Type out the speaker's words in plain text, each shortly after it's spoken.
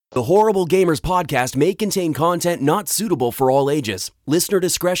The Horrible Gamers podcast may contain content not suitable for all ages. Listener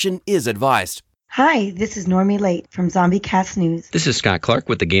discretion is advised. Hi, this is Normie Late from Zombie Cast News. This is Scott Clark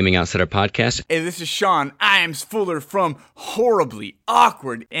with the Gaming Outsider podcast. Hey, this is Sean Iams Fuller from Horribly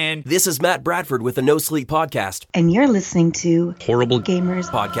Awkward, and this is Matt Bradford with the No Sleep podcast. And you're listening to Horrible Gamers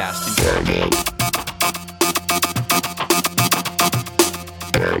podcast.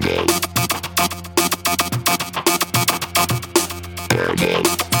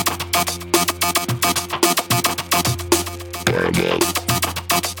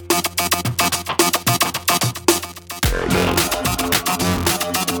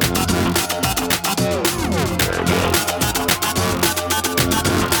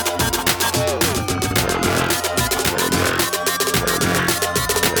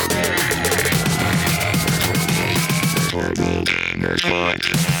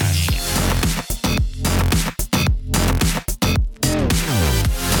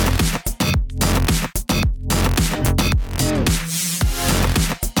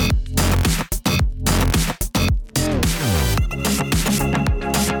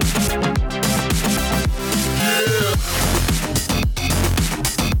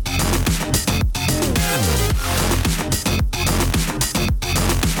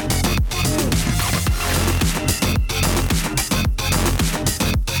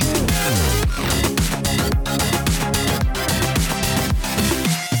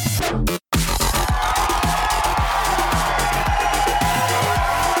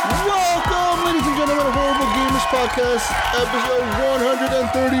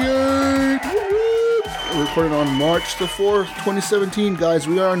 Recording on March the 4th, 2017. Guys,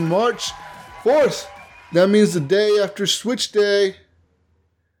 we are on March 4th. That means the day after Switch Day.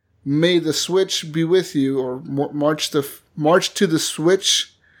 May the Switch be with you, or March to the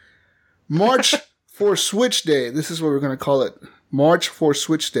Switch. March for Switch Day. This is what we're going to call it. March for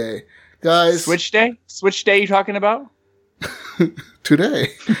Switch Day. Guys. Switch Day? Switch Day you talking about? Today.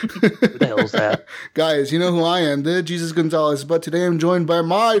 What the hell is that? Guys, you know who I am, the Jesus Gonzalez, but today I'm joined by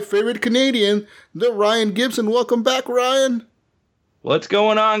my favorite Canadian, the Ryan Gibson. Welcome back, Ryan. What's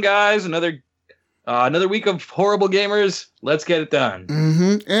going on, guys? Another week of Horrible Gamers. Let's get it done.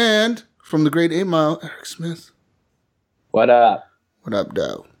 Mm-hmm. And from the great 8 Mile, Eric Smith. What up? What up,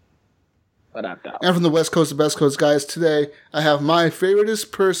 Dow? What up, Dow? And from the West Coast, the best coast, guys, today I have my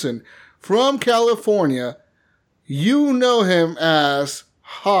favoriteest person from California. You know him as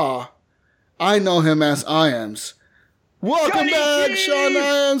Ha. I know him as Iams. Welcome back, Chief! Sean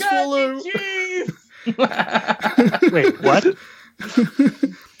Iams Fuller. Wait, what?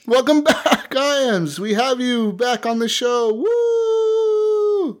 Welcome back, Iams. We have you back on the show.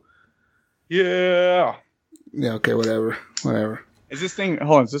 Woo! Yeah. Yeah, okay, whatever. Is this thing,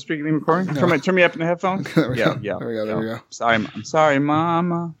 hold on, is this being recording? No. Turn me up in the headphones? There we go. There we go. I'm sorry,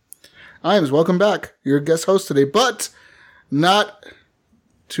 Mama. Iams, welcome back. You're a guest host today, but not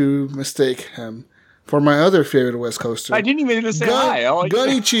to mistake him for my other favorite West Coaster. I didn't even say hi.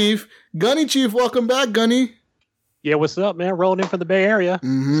 Gunny Chief, welcome back, Gunny. Yeah, what's up, man? Rolling in from the Bay Area.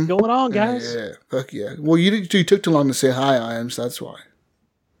 Mm-hmm. What's going on, guys? Yeah, fuck yeah. Well, you took too long to say hi, Iams. That's why.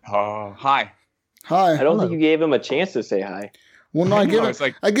 Hi. Hi. I don't think you gave him a chance to say hi. Well, no, I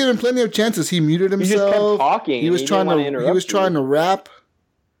gave him plenty of chances. He muted himself. He just kept talking. He was trying to rap.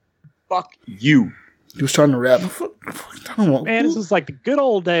 Fuck you. He was trying to rap. I don't know. Man, this is like the good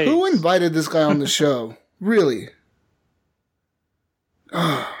old days. Who invited this guy on the show? Really?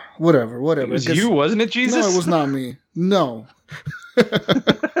 Whatever. It was you, wasn't it, Jesus? No, it was not me. No.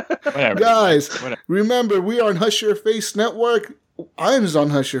 Whatever. Guys, remember, we are on Hush Your Face Network. Iams on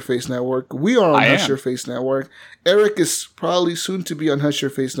Hush Your Face Network. We are on Hush Your Face Network. Eric is probably soon to be on Hush Your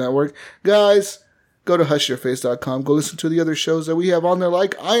Face Network. Guys, go to hushyourface.com. Go listen to the other shows that we have on there,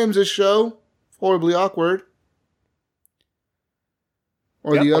 like Iams' show, Horribly Awkward.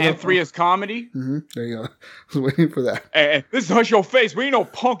 Or the other. And 3 is comedy. Mm-hmm. There you go. I was waiting for that. Hey, this is Hush Your Face. We ain't no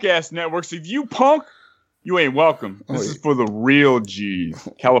punk-ass networks. If you punk, you ain't welcome. This is for the real G's.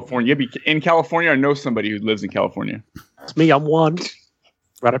 California. You be in California. I know somebody who lives in California. It's me. I'm one.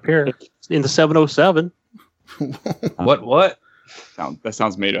 Right up here in the 707. What? That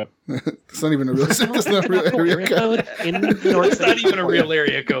sounds made up. It's not even a real. It's not a real area code. It's not even a real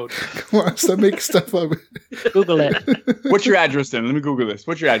area code. Come on, stop making stuff up. Google it. What's your address then? Let me Google this.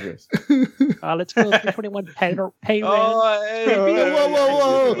 What's your address? Let's go. 21 pay Whoa!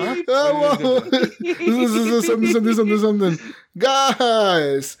 This is something.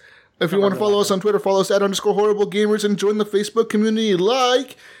 Guys, if you want to follow us on Twitter, follow us at _HorribleGamers and join the Facebook community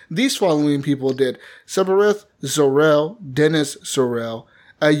like these following people did. Sebareth Zorel, Dennis Zorel,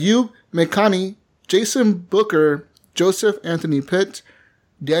 Ayub Mekani, Jason Booker, Joseph Anthony Pitt,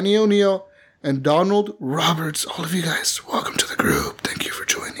 Danny O'Neill, and Donald Roberts. All of you guys, welcome to the group. Thank you for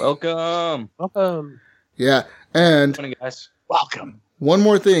joining. Welcome. Yeah, and Morning, guys. Welcome. one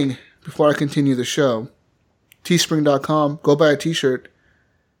more thing before I continue the show. Teespring.com. Go buy a t-shirt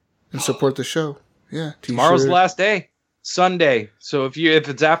and support the show. Yeah, t-shirt. Tomorrow's the last day. Sunday. So if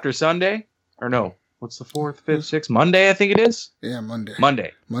it's after Sunday, or no, what's the 4th, 5th, 6th? Monday, I think it is. Yeah, Monday.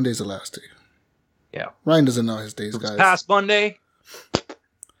 Monday's the last day. Yeah. Ryan doesn't know his days, guys. Past Monday.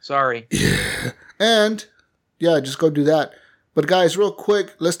 Sorry. Yeah. And, yeah, just go do that. But, guys, real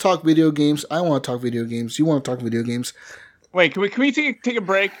quick, let's talk video games. I want to talk video games. You want to talk video games. Wait, can we take a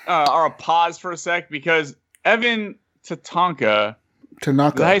break or a pause for a sec? Because Evan Tatanka.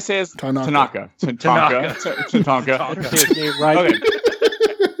 Tanaka. Is that how you say it? Tanaka. Tatanka. Right. Okay.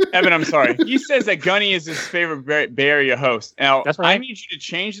 Evan, I'm sorry. He says that Gunny is his favorite Bay Area host. Now, That's right. I need you to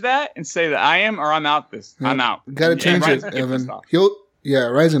change that and say that I am or I'm out this. Yeah, I'm out. Gotta change Ryan's it, gonna get Evan. pissed off.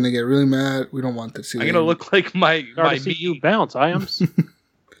 Ryan's gonna get really mad. We don't want to see I'm that. going to look like my Sorry to see you bounce. I am.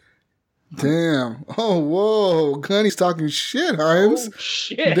 Damn. Oh, whoa. Gunny's talking shit, Himes. Oh,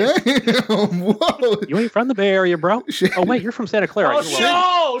 shit. Damn. Whoa. You ain't from the Bay Area, bro. Shit. Oh wait, you're from Santa Clara. Oh, You're shit.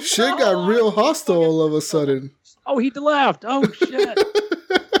 welcome. no. Shit got real hostile all of a sudden. Oh, he left. Oh shit.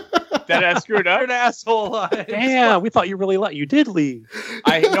 That I screwed You're up. an asshole. Damn, we thought you really let. You did leave.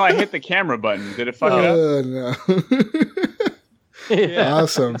 I hit the camera button. Did it fuck it up? No. Yeah.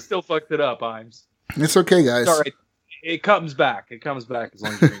 Awesome. I still fucked it up, Imes. It's okay, guys. It's all right. It comes back. It comes back as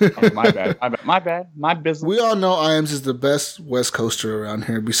long as you're Oh, my bad. My bad. My business. We all know Iams is the best West Coaster around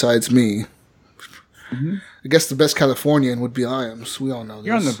here besides me. Mm-hmm. I guess the best Californian would be Iams. We all know this.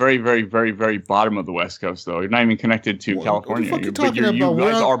 You're on the very, very, very, very bottom of the West Coast, though. You're not even connected to What the California. fuck you But talking about? You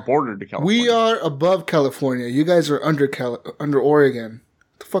We're guys on- are bordered to California. We are above California. You guys are under Oregon.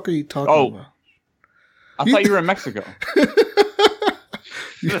 What the fuck are you talking Oh. about? I thought you were in Mexico.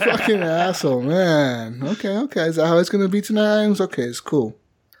 You fucking asshole, man. Okay. Is that how it's gonna be tonight? Iams? Okay, it's cool.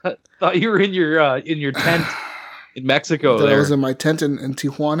 thought you were in your tent in Mexico. That I There. was in my tent in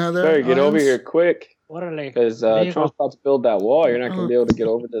Tijuana there. Better get over Iams. here quick. What are they? Because Trump's about to build that wall. You're not going to be able to get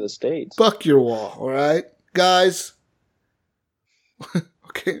over to the States. Fuck your wall, alright? Guys.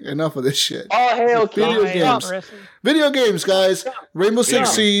 Okay, enough of this shit. All hail Video King. games. Video games, guys. Rainbow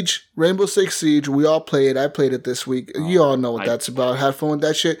Six Siege. Rainbow Six Siege. We all play it. I played it this week. You all know what that's about. Had fun with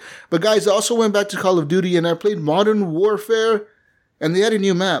that shit. But guys, I also went back to Call of Duty and I played Modern Warfare and they added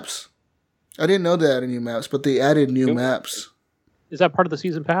new maps. I didn't know they added new maps, but they added new maps. Is that part of the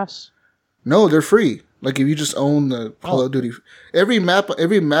season pass? No, they're free. Like if you just own the Call of Duty. Every map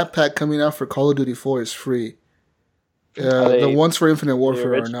pack coming out for Call of Duty 4 is free. The ones for Infinite Warfare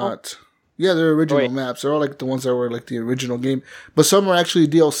are original? not. Yeah, they're original Wait. maps. They're all like the ones that were like the original game. But some are actually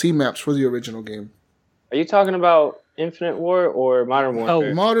DLC maps for the original game. Are you talking about Infinite War or Modern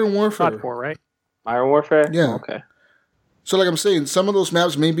Warfare? Modern Warfare. Not 4, right? Modern Warfare? Yeah. Okay. So like I'm saying, some of those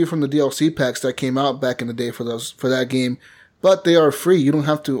maps may be from the DLC packs that came out back in the day for that game, but they are free. You don't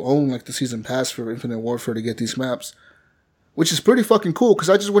have to own like the season pass for Infinite Warfare to get these maps, which is pretty fucking cool. Because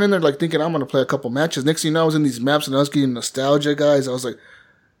I just went in there like thinking I'm gonna play a couple matches. Next thing you know, I was in these maps and I was getting nostalgia, guys. I was like,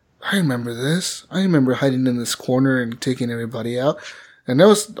 I remember this. I remember hiding in this corner and taking everybody out. And I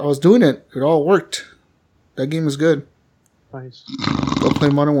was doing it. It all worked. That game is good. Nice. Go play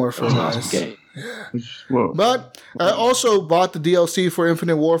Modern Warfare, guys. Okay. Whoa. But I also bought the DLC for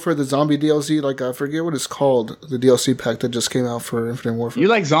Infinite Warfare, the zombie DLC. Like, I forget what it's called. The DLC pack that just came out for Infinite Warfare. You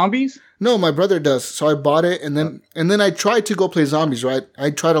like zombies? No, my brother does. So I bought it, and then I tried to go play zombies, right? I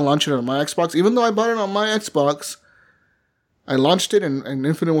tried to launch it on my Xbox. Even though I bought it on my Xbox, I launched it, and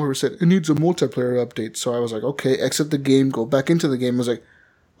Infinite Warfare said, it needs a multiplayer update. So I was like, okay, exit the game, go back into the game. I was like,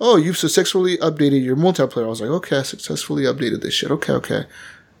 oh, you've successfully updated your multiplayer. I was like, okay, I successfully updated this shit. Okay.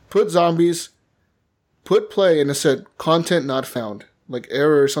 Put zombies, put play, and it said, content not found. Like,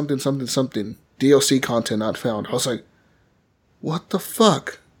 error, something. DLC content not found. I was like, what the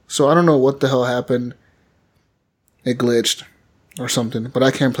fuck? So I don't know what the hell happened. It glitched or something, but I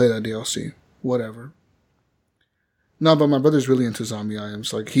can't play that DLC. Whatever. No, but my brother's really into zombie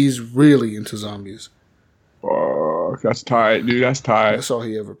items. Like, he's really into zombies. Oh, that's tight, dude. That's tight. That's all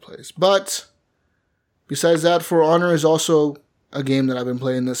he ever plays. But besides that, For Honor is also a game that I've been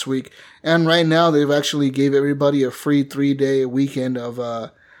playing this week. And right now, they've actually gave everybody a free 3-day weekend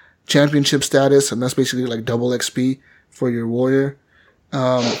of championship status, and that's basically like double XP for your warrior.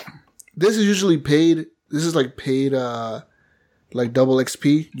 This is usually paid. This is like paid, like double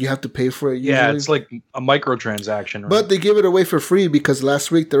XP. You have to pay for it usually. Yeah, it's like a microtransaction. Right? But they give it away for free because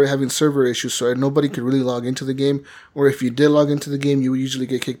last week they were having server issues, so nobody could really log into the game. Or if you did log into the game, you would usually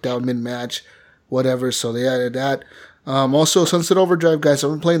get kicked out mid-match, whatever. So they added that. Also, Sunset Overdrive, guys.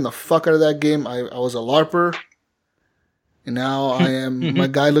 I've been playing the fuck out of that game. I was a LARPer, and now I am. My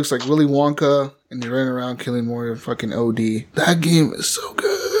guy looks like Willy Wonka, and he's running around killing more than fucking OD. That game is so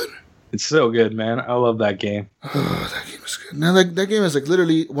good. It's so good, man. I love that game. Oh, that game is good. Now, that game is like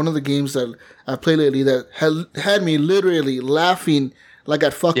literally one of the games that I've played lately that had me literally laughing like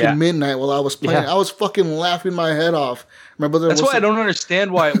at fucking midnight while I was playing. I was fucking laughing my head off. My brother. That's why I don't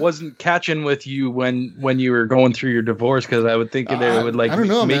understand why it wasn't catching with you when you were going through your divorce, because I would think that it would like I don't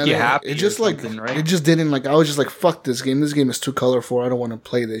know, make man. you happy. It just like right? it just didn't like. I was just like, fuck this game. This game is too colorful. I don't want to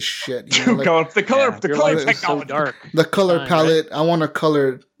play this shit. You know, like, the color technology. So dark. the color palette. Right? I want a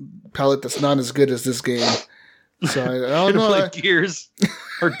color palette that's not as good as this game. So I don't know. Played Gears.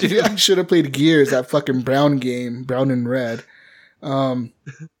 Or yeah, I should have played Gears. That fucking brown game, brown and red.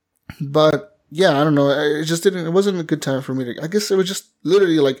 But yeah, I don't know. It just didn't. It wasn't a good time for me to. I guess it was just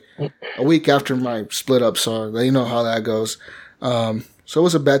literally like a week after my split up. So you know how that goes. So it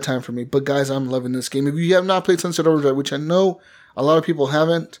was a bad time for me. But guys, I'm loving this game. If you have not played Sunset Overdrive, which I know a lot of people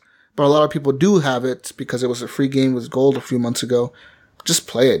haven't, but a lot of people do have it because it was a free game with gold a few months ago. Just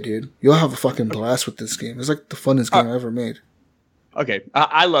play it, dude. You'll have a fucking blast with this game. It's like the funnest game I ever made. Okay,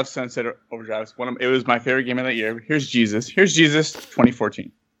 I love Sunset Overdrive. It was my favorite game of that year. Here's Jesus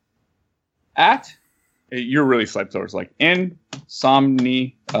 2014. You're really slept over. It's like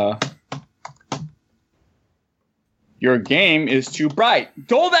Insomnia. Your game is too bright.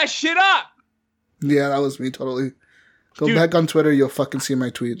 Dole that shit up. Yeah, that was me totally. Go back on Twitter. You'll fucking see my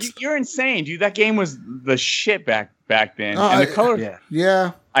tweets. You're insane, dude. That game was the shit back then. And the color.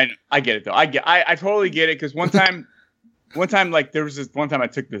 Yeah. I get it though. I totally get it because one time, like there was this one time I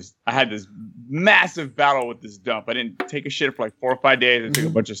had this massive battle with this dump. I didn't take a shit for like 4 or 5 days. I took a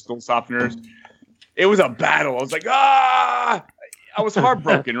bunch of stool softeners. It was a battle. I was like, I was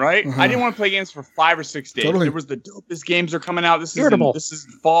heartbroken, right? I didn't want to play games for 5 or 6 days. Totally. There was the dopest games are coming out. This is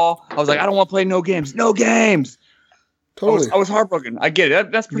fall. I was like, I don't want to play no games. Totally. I was heartbroken. I get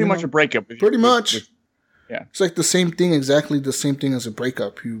it. That's pretty much a breakup. Pretty much. Yeah. It's like the same thing, exactly the same thing as a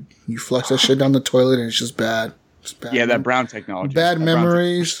breakup. You flush that shit down the toilet and it's just bad. It's bad. Yeah, that brown technology. Bad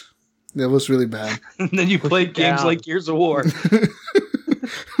memories. That was really bad. And then you played games like Gears of War.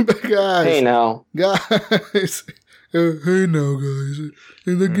 But guys. Hey now. Guys. Hey now, guys.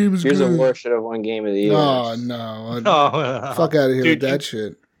 The game is Gears good. of War should have won Game of the Year. Oh, no. Fuck out of here with that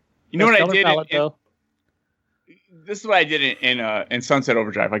shit. You know what I did? This is what I did in Sunset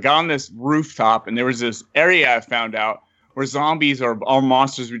Overdrive. I got on this rooftop, and there was this area I found out where zombies or all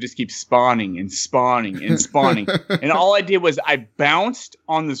monsters would just keep spawning and spawning and spawning. And all I did was I bounced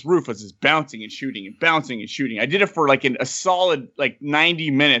on this roof. I was just bouncing and shooting and bouncing and shooting. I did it for like a solid like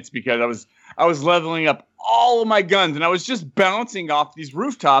 90 minutes because I was leveling up all of my guns, and I was just bouncing off these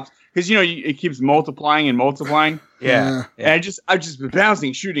rooftops because it keeps multiplying and multiplying. Yeah. And I just been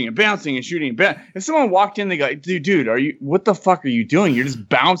bouncing, shooting, and bouncing and shooting. If someone walked in, they go, "Dude, what the fuck are you doing? You're just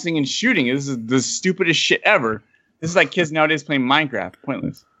bouncing and shooting. This is the stupidest shit ever." This is like kids nowadays playing Minecraft.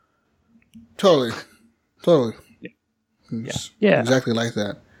 Pointless. Totally. Yeah. Exactly like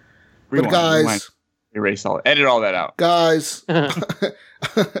that. Rewind, but guys, erase all, edit all that out. Guys, I'm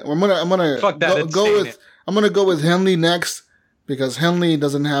gonna Fuck that, I'm gonna go with Henley next because Henley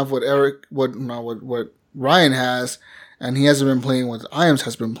doesn't have what Ryan has, and he hasn't been playing what Iams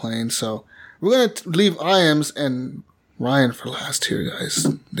has been playing. So we're gonna leave Iams and Ryan for last here, guys.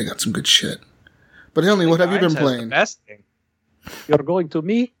 They got some good shit. But Henley, what have you been playing? Best thing. You're going to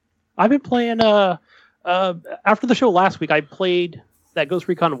me? I've been playing. After the show last week, I played that Ghost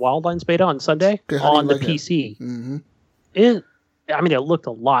Recon Wildlands beta on Sunday on the PC. Mm-hmm. It looked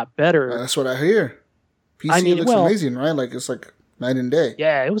a lot better. That's what I hear. PC looks amazing, right? Like it's like night and day.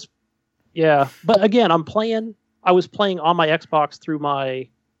 Yeah, it was. Yeah, but again, I was playing on my Xbox through my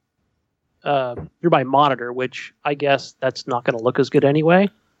monitor, which I guess that's not going to look as good anyway.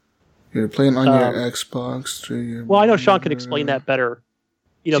 You're playing on your Xbox through your. Well, I know Sean can explain that better.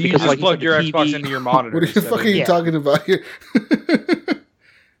 So because you just plug your Xbox into your monitor. What the fuck are you talking about here?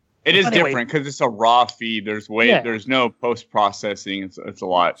 It is different because it's a raw feed. There's no post processing. It's a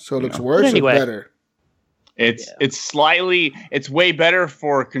lot. So it looks worse or better? It's way better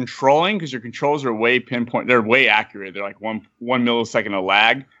for controlling because your controls are way pinpoint. They're way accurate. They're like one millisecond of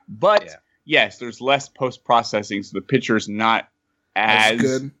lag. But yes, there's less post processing, so the picture's not as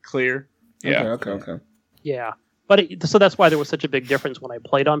good. Clear. Yeah. Okay. Yeah, but so that's why there was such a big difference when I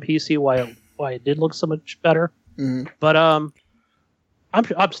played on PC. Why it did look so much better. Mm-hmm. But I'm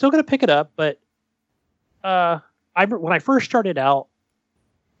still gonna pick it up. But when I first started out,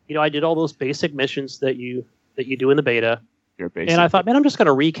 I did all those basic missions that you do in the beta, and I thought, man, I'm just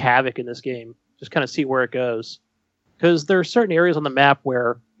gonna wreak havoc in this game, just kind of see where it goes. because there are certain areas on the map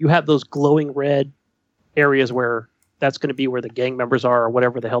where you have those glowing red areas where that's going to be where the gang members are or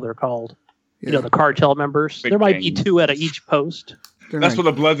whatever the hell they're called. Yeah. You know, the cartel members. There might be 2 at each post. That's where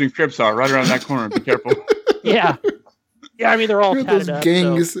the Bloods and Crips are, right around that corner. Be careful. Yeah. Yeah, I mean, they're all tatted up.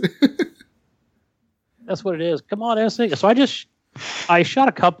 Gangs. So that's what it is. Come on, SA. So I shot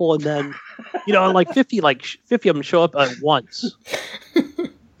a couple, and then, you know, like 50 of them show up at once.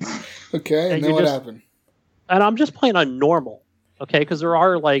 Okay, and then what happened? And I'm just playing on normal, okay? Because there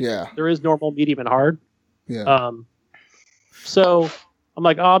are there is normal, medium, and hard. Yeah. So I'm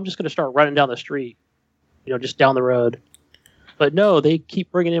like, I'm just going to start running down the street, you know, just down the road. But no, they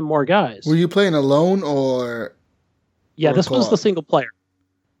keep bringing in more guys. Were you playing alone or? Yeah, this was the single player.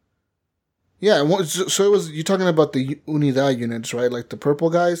 Yeah, so it was. You're talking about the Unidad units, right? Like the purple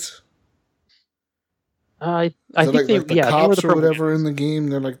guys. I think like the cops they were or whatever guys. In the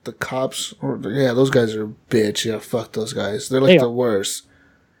game. They're like the cops, or those guys are bitch. Yeah, fuck those guys. They're like the worst.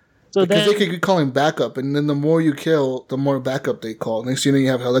 So because they could be calling backup, and then the more you kill, the more backup they call. Next thing you know,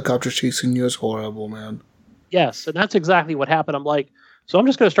 you have helicopters chasing you. It's horrible, man. Yes, and that's exactly what happened. I'm like, so I'm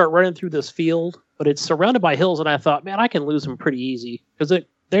just going to start running through this field, but it's surrounded by hills, and I thought, man, I can lose them pretty easy because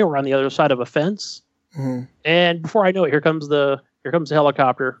they were on the other side of a fence. Mm-hmm. And before I know it, here comes the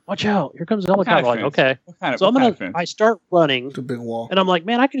helicopter. Watch out! Here comes the helicopter. Like, okay, I start running. It's a big wall, and I'm like,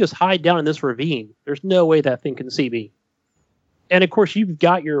 man, I can just hide down in this ravine. There's no way that thing can see me. And of course, you've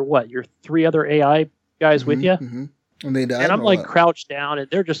got your 3 other AI guys with you, and they died. And I'm like crouched down, and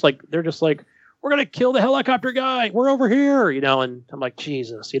they're just like, we're gonna kill the helicopter guy. We're over here, you know. And I'm like,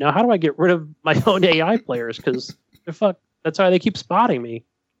 Jesus, you know, how do I get rid of my own AI players? Because that's how they keep spotting me.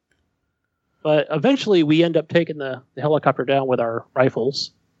 But eventually, we end up taking the helicopter down with our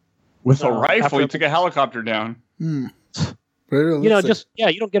rifles. With a rifle, you took a helicopter down. Hmm. You know,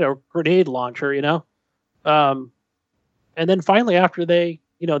 you don't get a grenade launcher, you know. And then finally, after the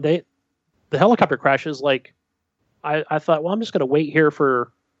helicopter crashes, like, I thought, well, I'm just going to wait here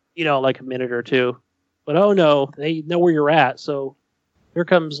for, you know, like a minute or two. But oh no, they know where you're at. So here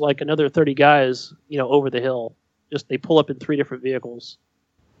comes like another 30 guys, you know, over the hill. Just they pull up in 3 different vehicles.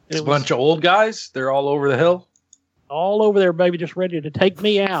 It's a bunch of old guys. They're all over the hill. All over there, baby, just ready to take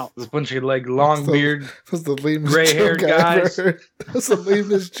me out. There's a bunch of like long beard, that's the lamest gray-haired guys. That's the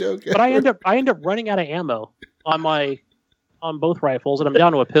lamest joke ever. But I end up running out of ammo on both rifles, and I'm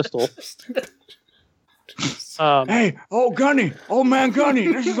down to a pistol. Hey, Gunny, old man Gunny,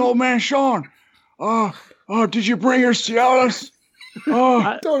 this is old man Sean. Did you bring your Cialis?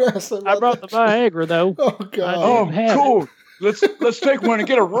 Don't ask them. I brought the Viagra though. Oh God. Cool. Let's take one and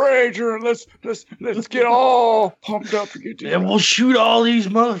get a rager and let's get all pumped up and get. And we'll shoot all these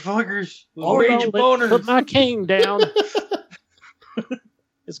motherfuckers. Put my cane down.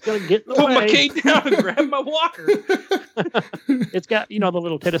 It's gonna get in the way. Put my cane down and grab my walker. It's got, you know, the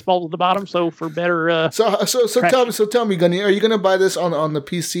little tennis balls at the bottom, so for better. So tell me, Gunny, are you gonna buy this on the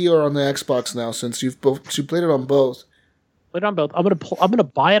PC or on the Xbox now? Since you played it on both. Played on both. I'm gonna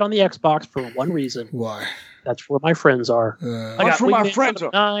buy it on the Xbox for one reason. Why? That's where my friends are. That's where my friends are.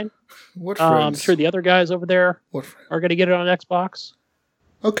 9. What friends? I'm sure the other guys over there are going to get it on Xbox.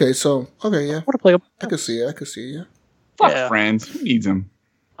 Okay, yeah. I want to play. I can see it, yeah. Fuck friends. Who needs them?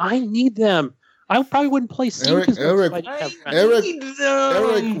 I need them. I probably wouldn't play Sync as much if I didn't have friends.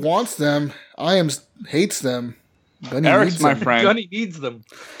 Eric wants them. Hates them. Gunny Eric's my friend. Gunny needs them.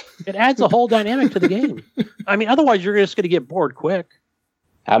 It adds a whole dynamic to the game. I mean, otherwise you're just going to get bored quick.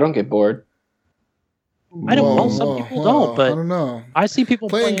 I don't get bored. I don't know. Some people don't, but I don't know. I see people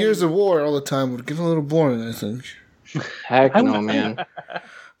playing Gears of War all the time would get a little boring, I think. Heck no, man.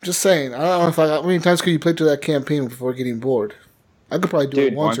 Just saying. I don't know how many times could you play through that campaign before getting bored? I could probably do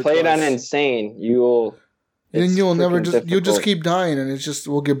it once or twice. Play it on insane. You'll just keep dying, and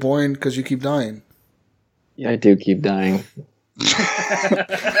we'll get boring because you keep dying. Yeah, I do keep dying.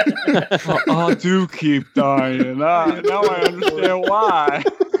 I do keep dying. Now I understand why.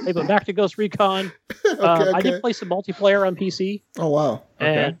 Hey, but back to Ghost Recon. Okay. I did play some multiplayer on PC. Oh wow!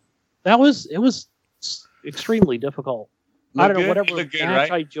 And it was extremely difficult. I don't know, whatever match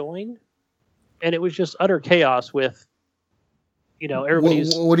I joined, and it was just utter chaos with, you know,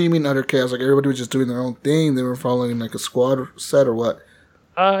 everybody's. What do you mean utter chaos? Like everybody was just doing their own thing. They were following like a squad set or what?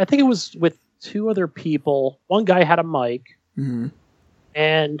 I think it was with 2 other people. One guy had a mic,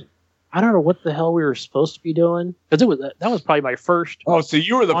 and I don't know what the hell we were supposed to be doing, because that was probably my first. Oh, so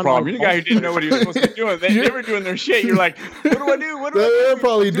you were the problem. You're the guy who didn't know what he was supposed to be doing. They were doing their shit. You're like, what do I do? They were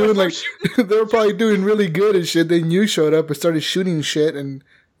probably doing they were probably doing really good and shit. Then you showed up and started shooting shit and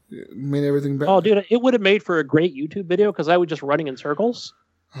made everything bad. Oh, dude, it would have made for a great YouTube video because I was just running in circles.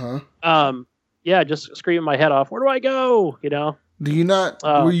 Huh? yeah, just screaming my head off. Where do I go? You know. Do you not?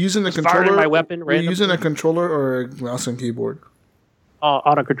 Were you using a controller? Firing my weapon. Were you using a controller or a mouse and keyboard?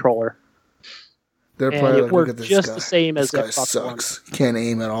 On a controller. They're and probably it like, worked look at this just guy. the same This as guy Xbox sucks. He can't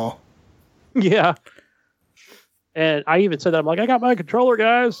aim at all. Yeah. And I even said that. I'm like, I got my controller,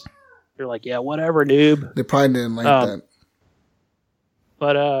 guys. They're like, yeah, whatever, noob. They probably didn't like that.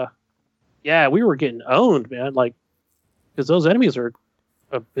 But, yeah, we were getting owned, man. Like, because those enemies are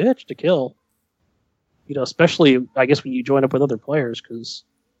a bitch to kill. You know, especially, I guess, when you join up with other players, because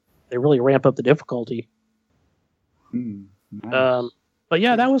they really ramp up the difficulty. Nice. But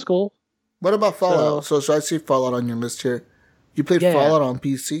yeah, that was cool. What about Fallout? So I see Fallout on your list here. You played Fallout on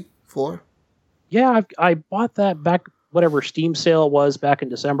PC 4? Yeah, I bought that back, whatever Steam sale was back in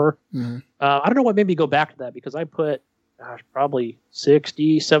December. Mm-hmm. I don't know what made me go back to that, because I put, probably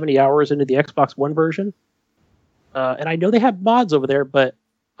 60, 70 hours into the Xbox One version. And I know they have mods over there, but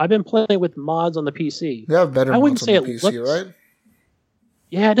I've been playing with mods on the PC. They have better mods on the PC, right?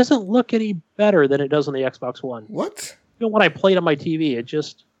 Yeah, it doesn't look any better than it does on the Xbox One. What? Even when I played on my TV, it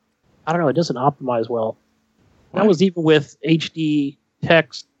just, I don't know, it doesn't optimize well. That was even with HD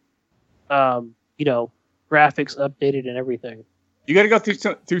text, you know, graphics updated and everything. You got to go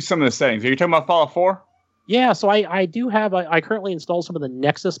through some of the settings. Are you talking about Fallout 4? Yeah, so I do have, I currently installed some of the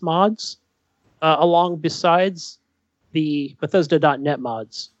Nexus mods, along besides the Bethesda.net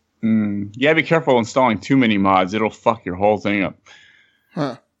mods. You gotta be careful installing too many mods. It'll fuck your whole thing up.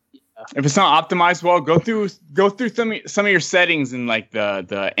 Huh. If it's not optimized well, go through some of your settings in like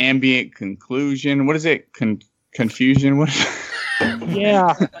the ambient conclusion. What is it? Confusion? What is it?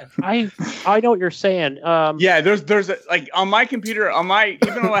 Yeah, I know what you're saying. Yeah, there's like on my computer,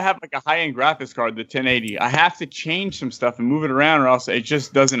 even though I have like a high-end graphics card, the 1080, I have to change some stuff and move it around, or else it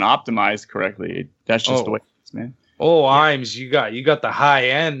just doesn't optimize correctly. That's just the way it is, man. Oh, Imes, you got the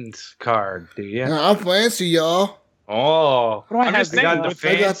high-end card, do you? I'm fancy, y'all. Oh, I just got the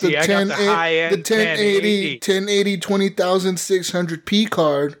fancy. I got the high-end, the 1080 20,600p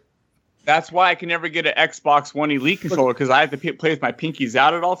card. That's why I can never get an Xbox One Elite controller, because I have to play with my pinkies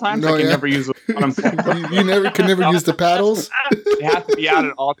out at all times. I can never use the You can never use the paddles? They have to be out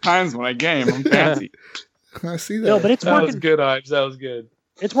at all times when I game. I'm fancy. I see that. No, but it's working. That was good, Imes. That was good.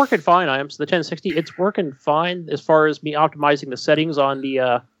 It's working fine, Imes. The 1060, it's working fine as far as me optimizing the settings on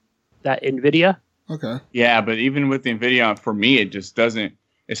the that NVIDIA. Okay. Yeah, but even with the NVIDIA, for me, it just doesn't.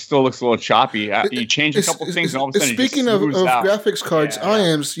 It still looks a little choppy. You change a couple things, and all of a sudden, speaking it just of graphics cards,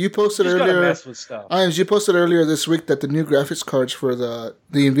 Iams, you posted earlier. Iams, you posted earlier this week that the new graphics cards for the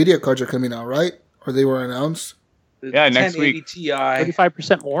NVIDIA cards are coming out, right? Or they were announced. Yeah, next week. Ti.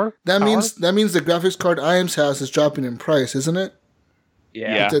 35% more. That means the graphics card Iams has is dropping in price, isn't it?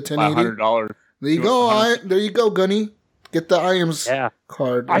 Yeah, by $100. There you go. There you go, Gunny. Get the Iams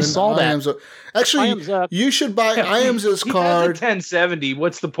card. I saw that. Actually, you should buy Iams' card. He has a 1070.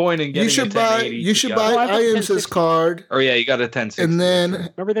 What's the point in getting a 1080? You should buy Iams' card. Oh yeah, you got a 1060. And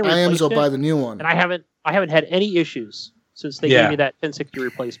then Iams will buy the new one. And I haven't had any issues since they gave me that 1060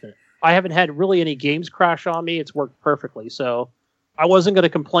 replacement. I haven't had really any games crash on me. It's worked perfectly. So I wasn't going to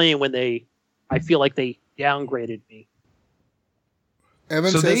complain when I feel like they downgraded me.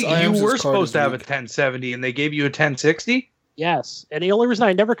 Evan so says you were supposed to have a 1070 and they gave you a 1060? Yes. And the only reason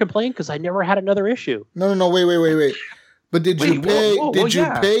I never complained because I never had another issue. No, wait. But did you pay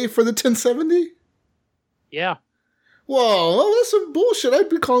pay for the 1070? Yeah. Whoa, that's some bullshit. I'd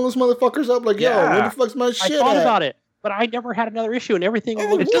be calling those motherfuckers up like, yo, where the fuck's my shit I thought about it, but I never had another issue and everything.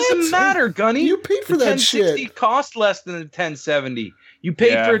 It doesn't matter, Gunny. You paid for that shit. The 1060 cost less than the 1070. You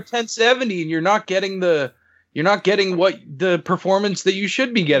paid for a 1070 and you're not getting what the performance that you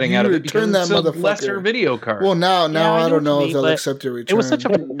should be getting out of it because it's a lesser video card. Well, now I don't know if they'll accept your return. It was such a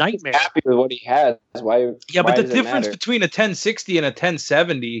nightmare. Happy with what he has. Why? Yeah, but why the difference between a 1060 and a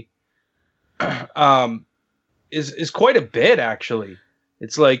 1070 is quite a bit, actually.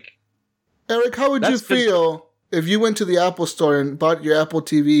 It's like, Eric, how would you feel if you went to the Apple store and bought your Apple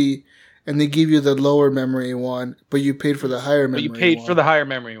TV and they give you the lower memory one, but you paid for the higher memory one? But you paid for the higher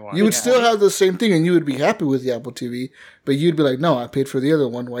memory one. You would still have the same thing, and you would be happy with the Apple TV, but you'd be like, no, I paid for the other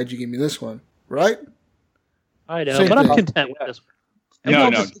one. Why'd you give me this one? Right? I know, but I'm content with this one.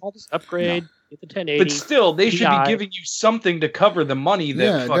 I'll just upgrade, get the 1080. But still, they should be giving you something to cover the money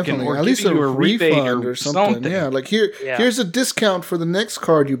that fucking, or at least giving you a rebate or something. Yeah, like here's a discount for the next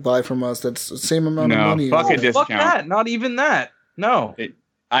card you buy from us. That's the same amount of money. Fuck a discount. Fuck that. Not even that. No.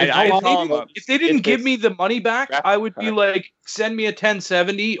 If they didn't give me the money back, I would be like, send me a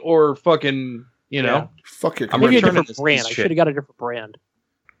 1070 or fucking, fuck your maybe a different brand. I should have got a different brand.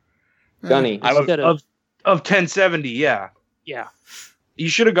 Gunny. Of 1070, yeah. Yeah. You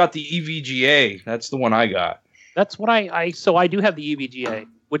should have got the EVGA. That's the one I got. That's what so I do have the EVGA,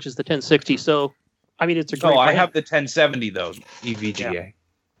 which is the 1060. So, I mean, it's a great. I have the 1070 though, EVGA. Yeah.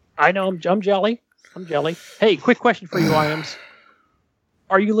 I know. I'm jelly. Hey, quick question for you, Iams.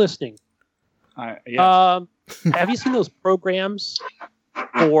 Are you listening? Yes. Have you seen those programs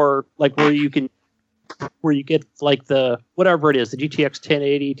for like where you get like the whatever it is, the GTX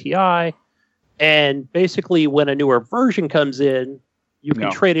 1080 Ti, and basically when a newer version comes in, you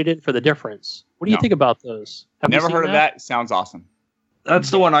can trade it in for the difference. What do you think about those? Never heard of that. Sounds awesome. That's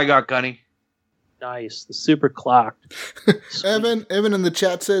the one I got, Gunny. Nice. The super clocked. Evan in the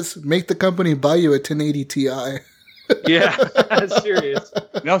chat says, make the company buy you a 1080 Ti. Yeah, that's serious.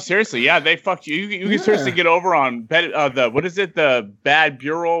 No, seriously. Yeah, they fucked you. You can seriously get over on what is it? The Bad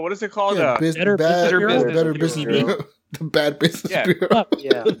Bureau. What is it called? Better Business Bureau. The Bad Business Bureau.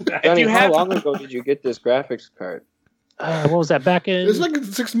 Yeah. How long ago did you get this graphics card? What was that back in? It was like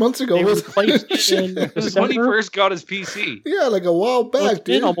 6 months ago. It was This is when he first got his PC. Yeah, like a while back, it's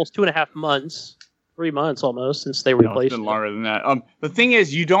been almost 2.5 months. 3 months almost since they replaced it's been longer than that. The thing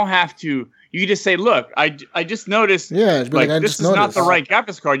is, you don't have to. You just say, "Look, I just noticed. Yeah, this is not the right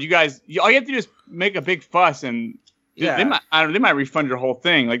graphics card. You guys, all you have to do is make a big fuss, and they might refund your whole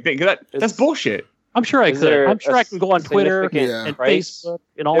thing. Like that's bullshit. I'm sure I could. I'm sure I can go on Twitter and Facebook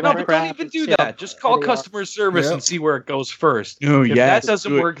and all that crap. Don't even do that. Just call customer service and see where it goes first. Oh, if that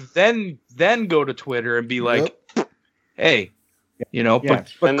doesn't work, then go to Twitter and be like, "Hey."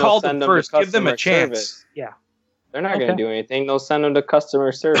 But call them first. Give them a chance. Service. Yeah. They're not going to do anything. They'll send them to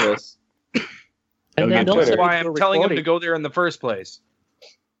customer service. And that's why I'm telling them to go there in the first place.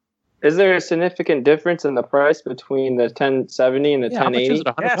 Is there a significant difference in the price between the 1070 and the 1080? How much is it,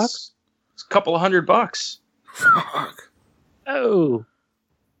 $100? Yes. It's a couple of $100. Fuck. Oh.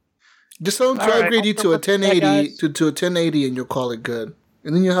 Just don't try to upgrade you to a 1080 to a 1080 and you'll call it good.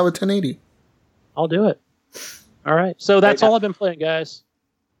 And then you'll have a 1080. I'll do it. All right. So that's all I've been playing, guys.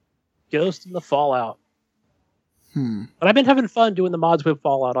 Ghost in the Fallout. But I've been having fun doing the mods with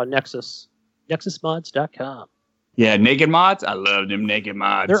Fallout on Nexus. NexusMods.com. Yeah, naked mods. I love them naked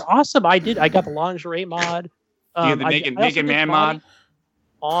mods. They're awesome. I got the lingerie mod. The naked man mod.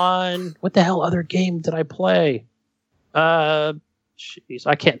 On what the hell other game did I play? Jeez,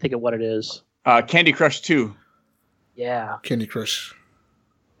 I can't think of what it is. Candy Crush 2. Yeah. Candy Crush.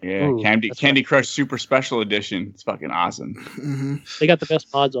 Yeah, ooh, Candy Crush Super Special Edition. It's fucking awesome. Mm-hmm. They got the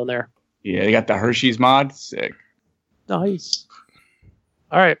best mods on there. Yeah, they got the Hershey's mod. Sick. Nice.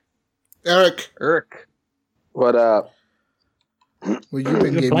 All right. Eric. What up? What you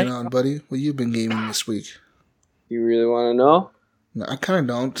been gaming on, buddy? What you been gaming this week? You really want to know? No, I kind of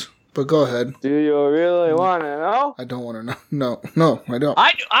don't. But go ahead. Do you really want to know? I don't want to know. No, I don't.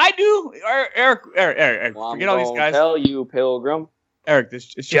 I do. Eric. Well, forget all these guys. Tell you, Pilgrim. Eric, it's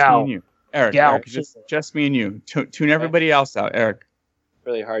just me and you. Eric, just me and you. Tune everybody else out, Eric.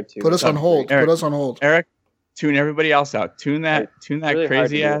 Really hard to. Put us on hold. Eric, put us on hold. Eric, tune everybody else out. Tune that really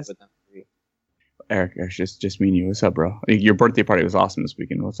crazy ass. Eric, just me and you. What's up, bro? Your birthday party was awesome this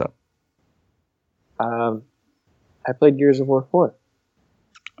weekend. What's up? I played Gears of War 4.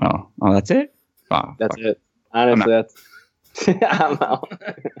 Oh, that's it? Oh, that's it. Honestly, that's... I'm out.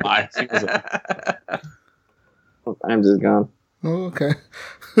 Bye. I'm just gone. Oh, okay.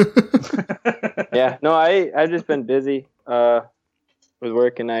 Yeah, no, I've just been busy with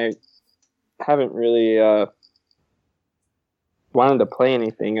work, and I haven't really wanted to play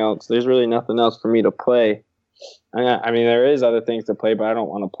anything else. There's really nothing else for me to play. I mean, there is other things to play, but I don't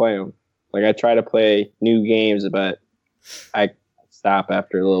want to play them. Like, I try to play new games, but I stop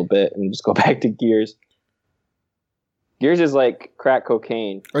after a little bit and just go back to Gears. Gears is like crack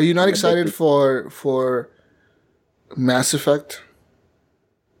cocaine. Are you not excited for Mass Effect?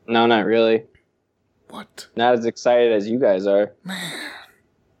 No, not really. What? Not as excited as you guys are. Man.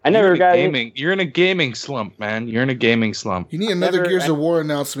 I never got gaming. You're in a gaming slump, man. You're in a gaming slump. You need another Gears of War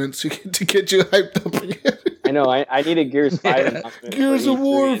announcement to get you hyped up again. I know. I need a Gears 5 announcement. Gears of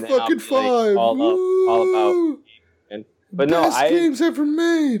War fucking 5. All about. But best games ever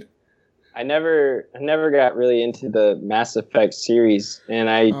made. I never got really into the Mass Effect series, and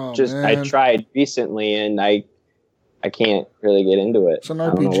I tried recently, and I can't really get into it. It's an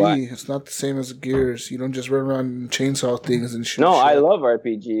RPG. It's not the same as Gears. You don't just run around and chainsaw things and shoot. No, I love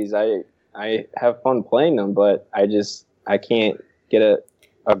RPGs. I have fun playing them, but I can't get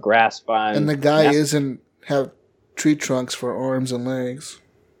a grasp on. And the guy isn't have tree trunks for arms and legs.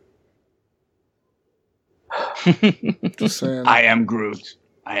 Just saying. I am Groot.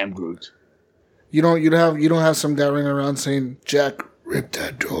 You don't have some guy running around saying, "Jack, rip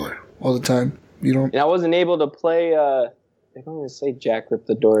that door" all the time. You don't. And I wasn't able to play They don't even say Jack ripped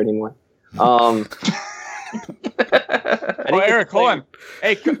the door anymore. Eric, hold on.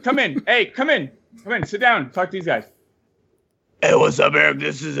 Hey, come in. Hey, come in. Come in. Sit down. Talk to these guys. Hey, what's up, Eric?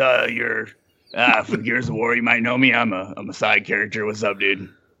 This is your from Gears of War. You might know me. I'm a side character. What's up, dude?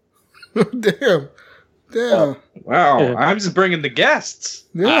 Damn. Wow. Yeah. I'm just bringing the guests.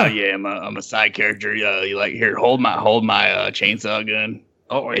 Yeah. I'm a side character. You like here? Hold my chainsaw gun.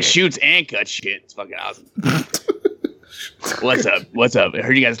 Oh, it shoots and cuts shit. It's fucking awesome. What's up? I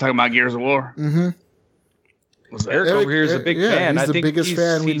heard you guys talking about Gears of War. Mm-hmm. Eric over here is a big fan. He's the biggest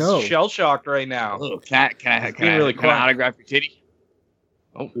fan we know. He's shell shocked right now. Oh, can I autograph your titty?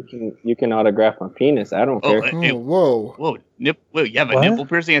 Oh, you can autograph my penis. I don't care. Whoa! Whoa! You have a nipple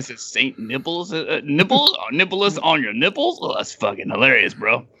piercing that says Saint Nipples? Nippleless on your nipples? Oh, that's fucking hilarious,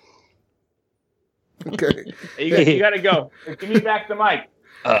 bro. Okay. Hey, you gotta go. Give me back the mic.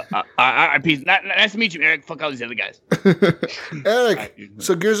 Peace. Nice to meet you, Eric. Fuck all these other guys. Eric,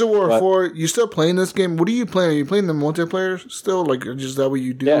 so Gears of War 4, you still playing this game? What are you playing? Are you playing the multiplayer still? Like, is that what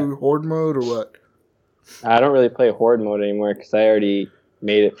you do? Horde mode or what? I don't really play Horde mode anymore because I already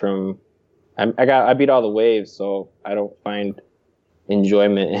made it from. I beat all the waves, so I don't find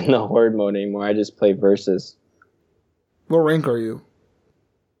enjoyment in the Horde mode anymore. I just play versus. What rank are you?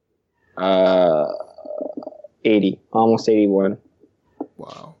 80, almost 81.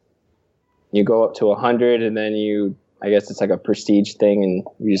 Wow. You go up to 100, and then I guess it's like a prestige thing, and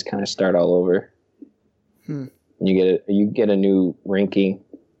you just kind of start all over. You get a new ranking.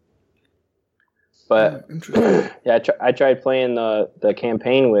 But yeah, I tried playing the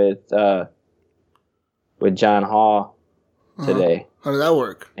campaign with John Hall today. How did that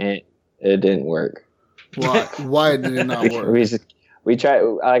work? And it didn't work. Why? Why did it not work? We tried.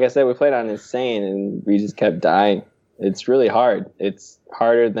 Like I said, we played on Insane, and we just kept dying. It's really hard. It's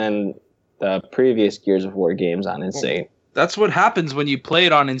harder than the previous Gears of War games on Insane. That's what happens when you play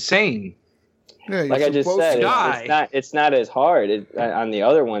it on Insane. Yeah, like I just said, it's not as hard. On the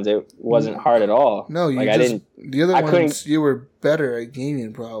other ones, it wasn't hard at all. No, the other ones you were better at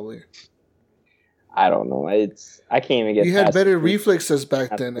gaming probably. I don't know. I can't even get. You had better reflexes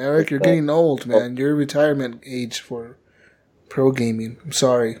back then, Eric. You're getting old, man. You're retirement age for pro gaming. I'm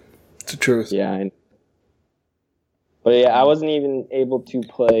sorry, it's the truth. Yeah, but yeah, I wasn't even able to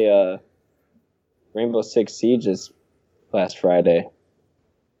play Rainbow Six Siege this last Friday.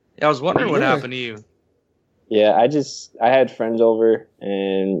 Yeah, I was wondering what happened to you. Yeah, I had friends over,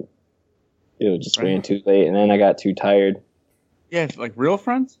 and it just ran too late, and then I got too tired. Yeah, like real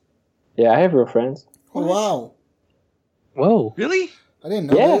friends? Yeah, I have real friends. Oh, wow. Whoa. Really? I didn't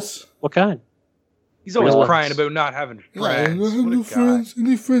know this. What kind? He's always crying about not having friends. I don't have no friends.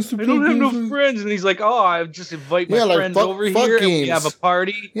 Any friends to play games? I don't have no friends. And he's like, I just invite my friends over here and we have a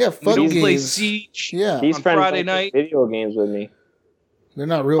party. Yeah, fuck games. Play Siege These on friends Friday night. Play video games with me. They're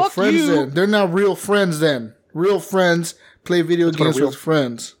not real friends then. They're not real friends then. Real friends play video games with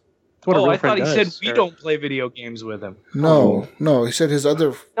friends. I thought he said we don't play video games with him. No. He said his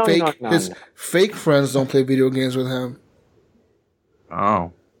other fake friends don't play video games with him.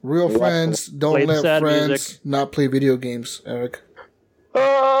 Oh. Real friends don't let friends not play video games, Eric.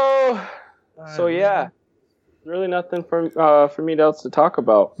 Oh, so yeah, really nothing for me else to talk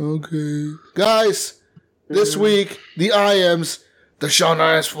about. Okay, guys, this week the IAMS, the Sean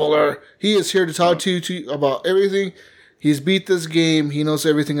Iams Fuller, he is here to talk to you about everything. He's beat this game. He knows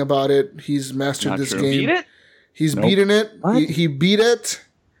everything about it. He's mastered this game. Beat it? He's beaten it. He beat it.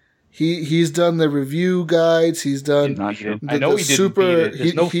 He's done the review guides. He's done. I know he didn't beat it.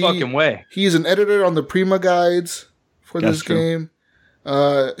 There's no fucking way. He's an editor on the Prima guides for this game.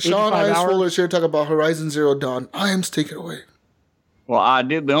 Sean Iams Fuller is here to talk about Horizon Zero Dawn. Iams, take it away. Well, I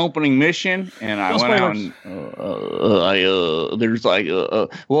did the opening mission, and I went out and there's like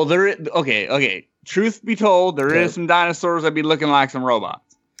well, there is, okay. Truth be told, there is some dinosaurs that be looking like some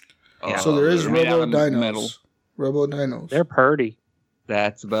robots. So there is Robo-Dinos. Robo-Dinos. They're purty.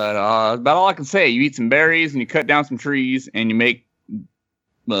 That's about all I can say. You eat some berries and you cut down some trees and you make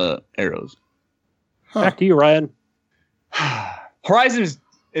arrows. Back to you, Ryan. Horizon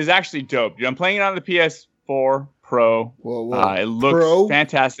is actually dope. I'm playing it on the PS4 Pro. Whoa. It looks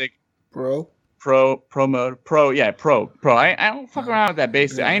fantastic. Pro mode. Pro. I don't fuck around with that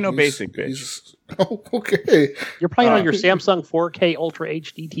basic. I ain't no basic bitch. Okay. You're playing on your Samsung 4K Ultra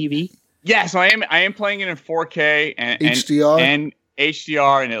HD TV? Yeah, so I am playing it in 4K and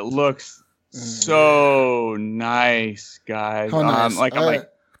HDR, and it looks so nice, guys. How nice.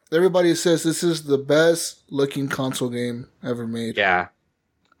 Everybody says this is the best looking console game ever made. Yeah.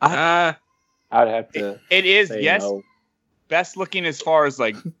 I'd have to. It is, yes. No. Best looking as far as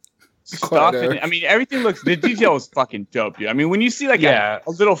like stuff. And, I mean, everything looks. The detail is fucking dope, dude. I mean, when you see like a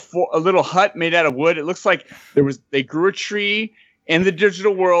little hut made out of wood, it looks like they grew a tree in the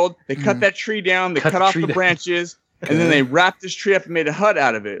digital world. They cut that tree down. They cut off the branches, and then they wrapped this tree up and made a hut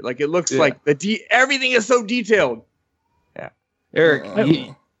out of it. Like it looks like everything is so detailed. Yeah, Eric,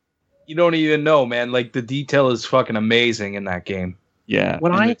 you don't even know, man. Like the detail is fucking amazing in that game. Yeah,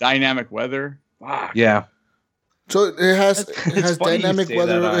 the dynamic weather. Wow. Yeah. So it has dynamic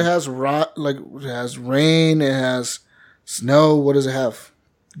weather. It has it has rain. It has snow. What does it have?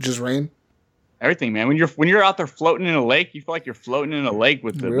 Just rain. Everything, man. When you're out there floating in a lake, you feel like you're floating in a lake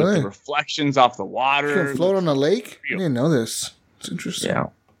with the reflections off the water. You can float on a lake? I didn't know this. It's interesting. Yeah.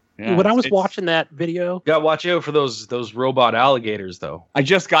 When I was watching that video, you gotta watch out for those robot alligators, though. I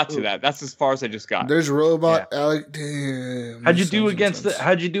just got to that. That's as far as I just got. There's robot alligators. How'd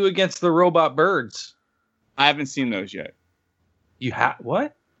you do against the robot birds? I haven't seen those yet. You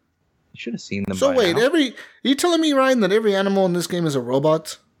what? You should have seen them. So wait, are you telling me, Ryan, that every animal in this game is a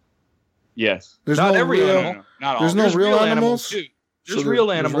robot? Yes. There's not every animal. Not all. There's no real animals too. There's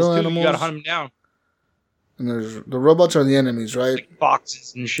real animals too. You gotta hunt them down. And the robots are the enemies, right? Like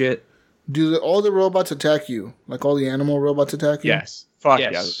foxes and shit. Do all the robots attack you? Like all the animal robots attack you? Yes. Fuck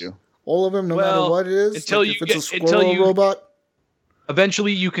yeah, they do. All of them, no matter what it is? Until if it's a squirrel robot?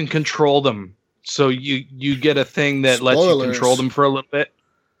 Eventually you can control them. So you get a thing that lets you control them for a little bit.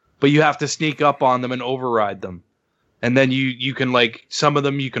 But you have to sneak up on them and override them. And then you can, like, some of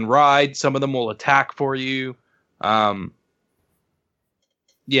them you can ride. Some of them will attack for you. Yeah.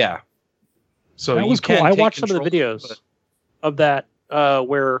 So that was cool. I watched some of the videos of that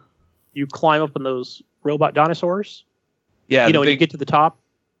where you climb up on those robot dinosaurs. Yeah, when you get to the top.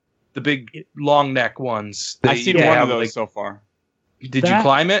 The big long neck ones. I've seen one of those so far. Did you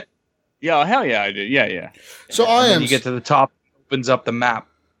climb it? Yeah, hell yeah, I did. Yeah. So when you get to the top, it opens up the map.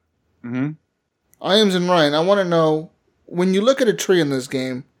 Mm-hmm. Iams and Ryan, I want to know, when you look at a tree in this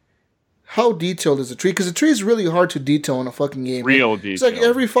game, how detailed is a tree? Because a tree is really hard to detail in a fucking game. Real detail. It's like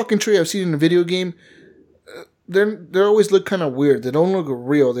every fucking tree I've seen in a video game, they always look kind of weird. They don't look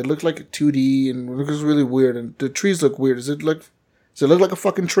real. They look like a 2D and it looks really weird. And the trees look weird. Does it look like a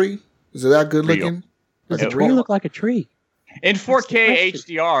fucking tree? Is it that good looking? Does a tree look like a tree? In 4K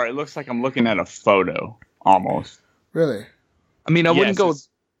HDR, it looks like I'm looking at a photo almost. Really? I mean, I wouldn't go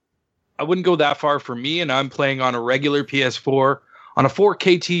that far for me, and I'm playing on a regular PS4 on a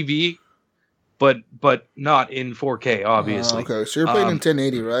 4K TV, but not in 4K, obviously. Okay, so you're playing in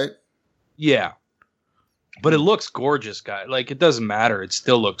 1080, right? Yeah. But it looks gorgeous, guy. Like, it doesn't matter. It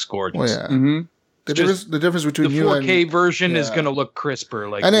still looks gorgeous. Oh, yeah. Mm-hmm. The difference between the 4K version is going to look crisper,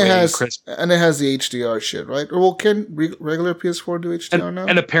 like and it has the HDR shit, right? Or well, can regular PS4 do HDR now?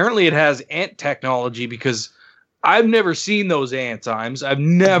 And apparently it has ant technology because I've never seen those ants, Iams. I've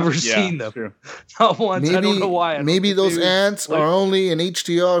never seen them. True. Not once. I don't know why. Maybe those ants are only in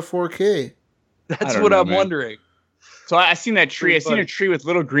HDR 4K. That's what I'm wondering. So I seen that tree. I seen a tree with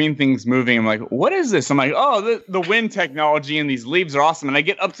little green things moving. I'm like, what is this? I'm like, oh, the wind technology and these leaves are awesome. And I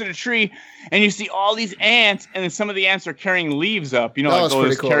get up to the tree and you see all these ants, and then some of the ants are carrying leaves up. You know, that was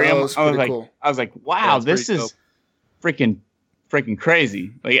pretty cool. I was like, wow, this is freaking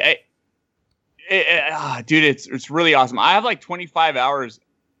crazy. Like, dude, it's really awesome. I have like 25 hours.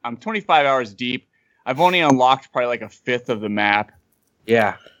 I'm 25 hours deep. I've only unlocked probably like a fifth of the map.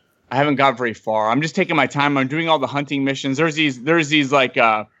 Yeah. I haven't got very far. I'm just taking my time. I'm doing all the hunting missions. There's these like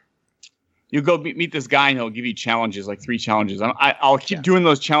you go meet this guy and he'll give you challenges, like 3 challenges. I'll keep doing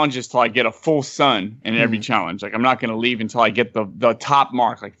those challenges till I get a full sun in every challenge. Like I'm not gonna leave until I get the top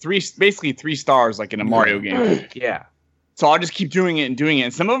mark, like 3 stars, like in a Mario game. Yeah. So I'll just keep doing it.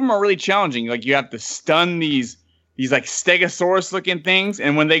 And some of them are really challenging. Like you have to stun these like Stegosaurus looking things,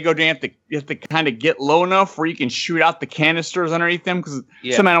 and when they go down, you have to kind of get low enough where you can shoot out the canisters underneath them, because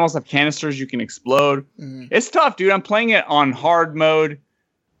some animals have canisters you can explode. It's tough, dude. I'm playing it on hard mode,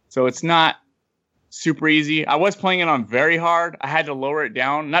 so it's not super easy. I was playing it on very hard. I had to lower it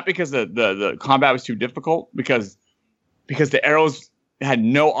down, not because the combat was too difficult, because the arrows had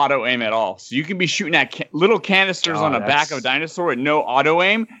no auto aim at all. So you can be shooting at little canisters on the back of a dinosaur with no auto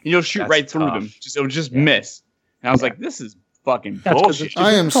aim, and you'll shoot right through them. It'll just miss. And I was like, this is fucking bullshit.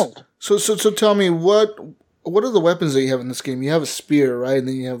 So tell me, what are the weapons that you have in this game? You have a spear, right? And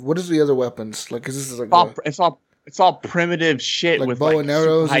then you have, what is the other weapons? Like, is this like it's all primitive shit, like with bow and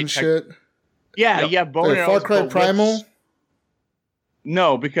arrows and shit? Yeah, bow and arrows. Far Cry Primal?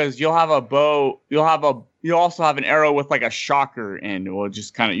 No, because you'll have a bow, you'll also have an arrow with like a shocker, and it will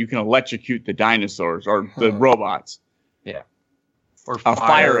just kind of, you can electrocute the dinosaurs or the robots. Yeah. Or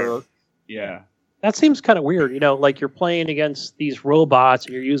fire. Yeah. That seems kind of weird, like you're playing against these robots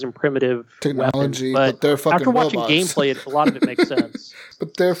and you're using primitive technology, weapons, but they're fucking after watching robots. gameplay, a lot of it makes sense.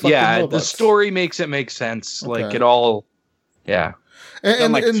 But they're fucking robots. The story makes it make sense. Okay. Like it all, yeah.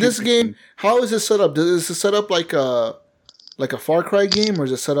 And in this game, how is it set up? Is it set up like a Far Cry game, or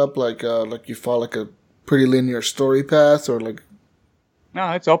is it set up like you follow like a pretty linear story path, or like? No,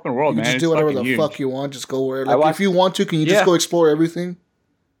 it's open world, man. You just it's do whatever the huge. fuck you want. Just go where. Like, if you want to, can you just go explore everything?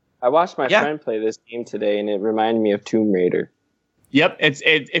 I watched my friend play this game today, and it reminded me of Tomb Raider. Yep,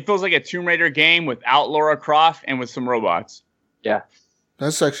 it feels like a Tomb Raider game without Lara Croft and with some robots. Yeah,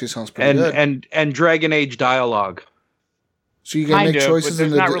 that actually sounds pretty good. And Dragon Age dialogue. So you can make choices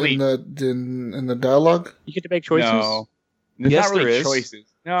in the dialogue. You get to make choices. No, there's yes, not really there is. choices.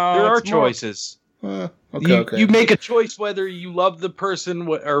 No, there are it's more... choices. Okay. You make a choice whether you love the person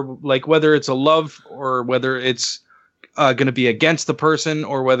or like whether it's a love or whether it's going to be against the person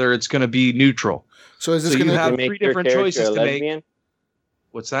or whether it's going to be neutral. So is this going to have 3 different choices to make?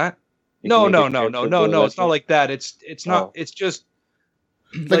 What's that? No. It's not like that. It's not. It's just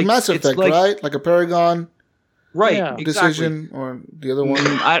like Mass Effect, right? Like a Paragon, right? Yeah. Decision or the other one.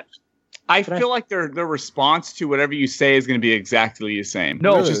 I feel like their response to whatever you say is going to be exactly the same.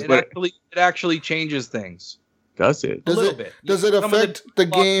 No, it actually changes things. Does it? Does it affect the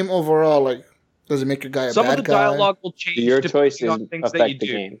game overall? Like, does it make your guy a bad guy? Some of the dialogue will change. Your choices on things affect that you the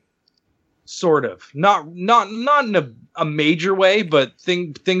do. game. Sort of, not in a major way, but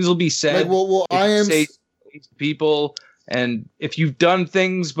things will be said. Like, I am say people, and if you've done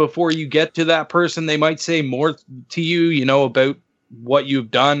things before you get to that person, they might say more to you, about what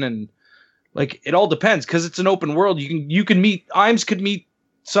you've done, and like it all depends because it's an open world. You can meet Iams could meet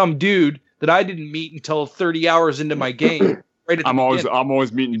some dude that I didn't meet until 30 hours into my game. Right at I'm always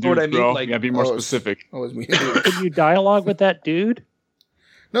meeting dudes, I mean? bro. Like, you gotta be more specific. Always meeting dudes. Can you dialogue with that dude?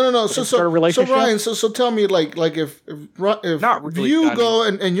 No. So Ryan, so tell me, like if Not really, you go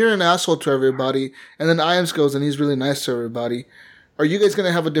and you're an asshole to everybody, and then Iams goes and he's really nice to everybody, are you guys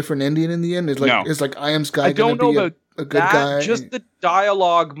gonna have a different ending in the end? Is like Iams guy gonna be a good guy? Just the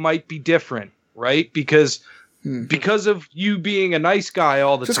dialogue might be different, right? Because of you being a nice guy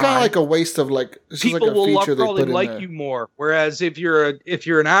all the time, it's kind of like a waste of like people like a feature will probably they put like in there. you more. Whereas if you're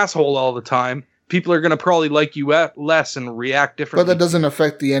an asshole all the time, people are gonna probably like you less and react differently. But that doesn't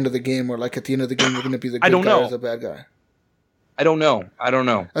affect the end of the game, or like at the end of the game, you're gonna be the good guy or the bad guy. I don't know.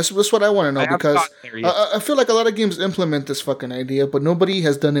 That's what I want to know because I feel like a lot of games implement this fucking idea, but nobody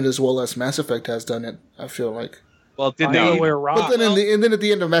has done it as well as Mass Effect has done it. I feel like. Well, did they? But then at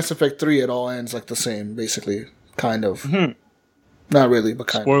the end of Mass Effect 3, it all ends like the same, basically, kind of. Mm-hmm. Not really, but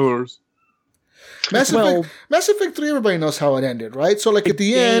kind Spoilers. of. Mass Effect 3, everybody knows how it ended, right? So like at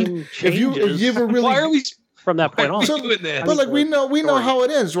the end, if you ever really, why are we from that point on? doing this? But like we know how it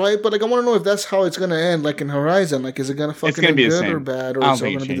ends, right? But like I want to know if that's how it's gonna end, like in Horizon. Like is it gonna fucking end good or bad, or is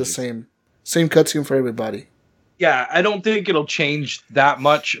it gonna be the same cutscene for everybody? Yeah, I don't think it'll change that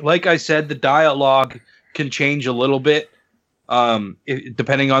much. Like I said, the dialogue can change a little bit,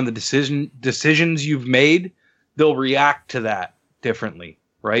 depending on the decisions you've made. They'll react to that differently,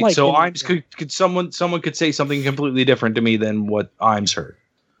 right? Like so Iams could someone could say something completely different to me than what Iams heard,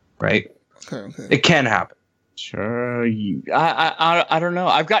 right? Okay. It can happen. Sure. I don't know.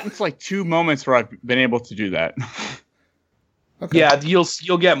 I've gotten to like 2 moments where I've been able to do that. Okay. Yeah,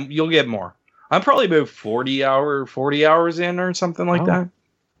 you'll get more. I'm probably about 40 hours in or something like that.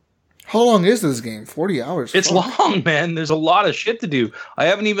 How long is this game? 40 hours. It's long, man. There's a lot of shit to do. I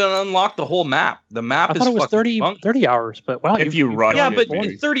haven't even unlocked the whole map. The map I thought it was 30 hours, but wow. If you run, yeah, but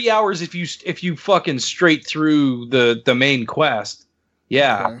 30 hours if you fucking straight through the main quest.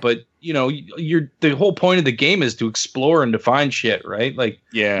 Yeah, okay. But the whole point of the game is to explore and to find shit, right? Like,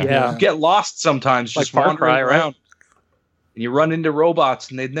 yeah. You get lost sometimes, just wandering around. And you run into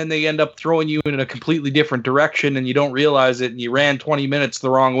robots, and then they end up throwing you in a completely different direction, and you don't realize it, and you ran 20 minutes the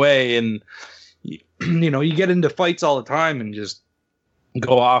wrong way, and you get into fights all the time and just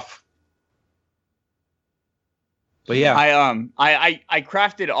go off. But yeah, I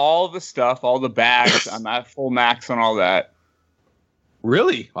crafted all the stuff, all the bags. I'm at full max on all that.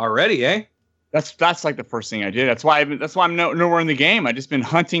 Really? Already, eh? That's like the first thing I did. That's why I'm nowhere in the game. I just been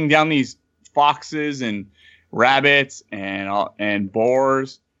hunting down these foxes and rabbits and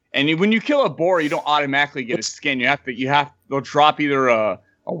boars. And when you kill a boar, you don't automatically get a skin. They'll drop either a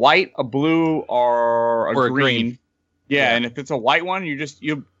white, a blue, or a green. Yeah, and if it's a white one, you'll just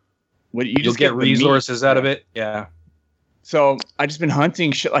get resources out of it. Yeah. So I just been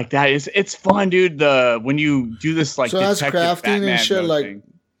hunting shit like that. It's fun, dude. When you do this like so that's crafting and shit like.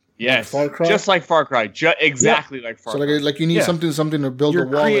 Yes, Far Cry? just like Far Cry, exactly like Far So Cry. like you need something to build a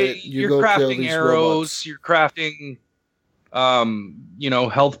wall. You're crafting arrows. You're crafting,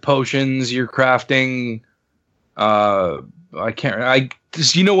 health potions. You're crafting. You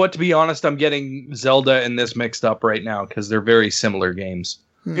know what? To be honest, I'm getting Zelda and this mixed up right now because they're very similar games.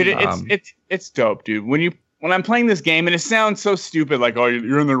 It's dope, dude. When I'm playing this game, and it sounds so stupid, like, oh,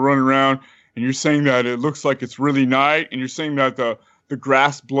 you're in there running around, and you're saying that it looks like it's really night, and you're saying that the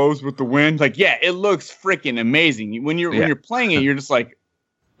grass blows with the wind. Like, yeah, it looks freaking amazing. When you're playing it, you're just like,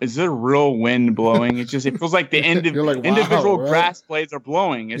 is there real wind blowing? It feels like the individual grass blades are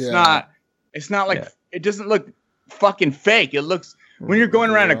blowing. It's not like it doesn't look fucking fake. It looks when you're going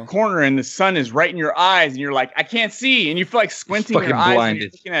around a corner and the sun is right in your eyes and you're like, I can't see, and you feel like squinting your eyes when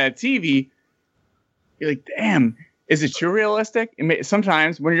you're looking at a TV. You're like, damn, is it too realistic?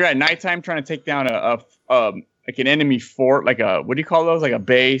 Sometimes when you're at nighttime trying to take down like an enemy fort, like what do you call those? Like a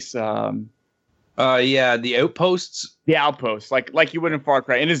base. The outposts. The outposts, like you would in Far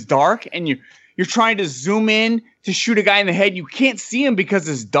Cry, and it's dark, and you're trying to zoom in to shoot a guy in the head. You can't see him because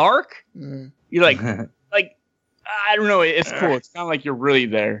it's dark. You're like, I don't know. It's cool. It's kind of like you're really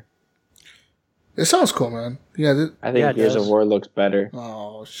there. It sounds cool, man. Yeah, I think Gears of War looks better.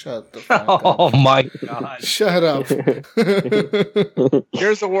 Oh, shut the fuck up. Oh my god! Shut up.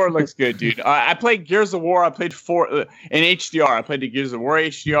 Gears of War looks good, dude. I played Gears of War. I played 4 in HDR. I played the Gears of War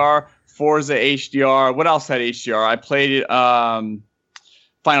HDR, Forza HDR. What else had HDR? I played Final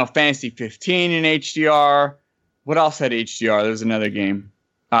Fantasy 15 in HDR. What else had HDR? There's another game.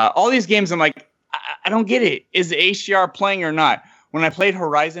 All these games, I'm like, I don't get it. Is the HDR playing or not? When I played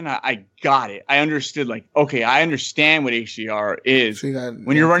Horizon, I got it. I understood, like, okay, I understand what HDR is.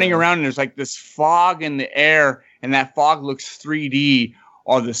 When you're running around and there's like this fog in the air and that fog looks 3D,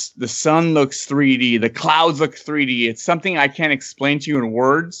 or the sun looks 3D, the clouds look 3D. It's something I can't explain to you in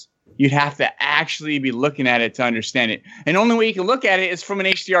words. You'd have to actually be looking at it to understand it. And the only way you can look at it is from an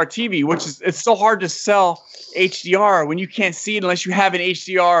HDR TV, which is, it's so hard to sell HDR when you can't see it unless you have an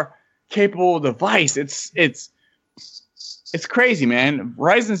HDR capable device. It's crazy, man.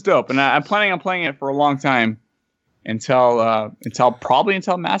 Horizon's dope, and I'm planning on playing it for a long time until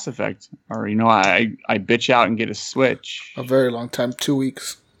Mass Effect, or I bitch out and get a Switch. A very long time, 2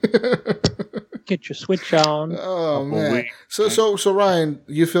 weeks. Get your Switch on. Oh man. So Ryan,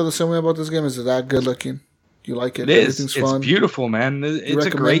 you feel the same way about this game? Is it that good looking? You like it? It is. It's fun. Beautiful, man. It's a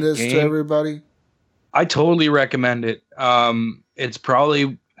great game. To everybody? I totally recommend it. It's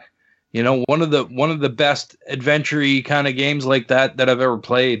probably one of the best adventure-y kind of games like that I've ever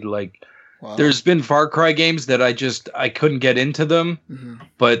played. Like, wow. There's been Far Cry games that I couldn't get into them,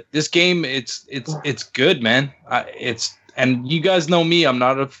 but this game, it's good, man. And you guys know me, I'm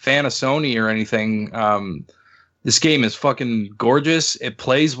not a fan of Sony or anything. This game is fucking gorgeous. It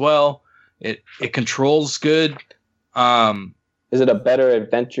plays well. It controls good. Is it a better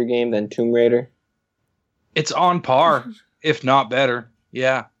adventure game than Tomb Raider? It's on par, if not better.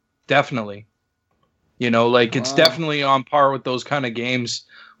 Yeah. Definitely. It's definitely on par with those kind of games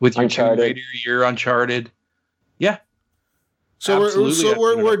with your Tomb Raider, your Uncharted. Yeah. So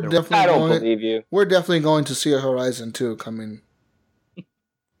we're definitely I don't believe you. We're definitely going to see a Horizon 2 coming.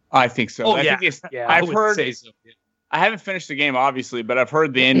 I think so. Oh, I've heard. Say so. I haven't finished the game, obviously, but I've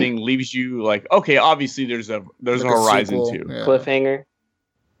heard the ending leaves you like, okay, obviously there's a Horizon 2. Yeah. Cliffhanger.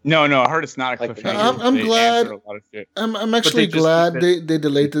 No, I heard it's not a cliffhanger. I'm glad. I'm actually glad they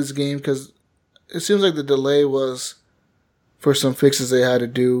delayed this game, because it seems like the delay was for some fixes they had to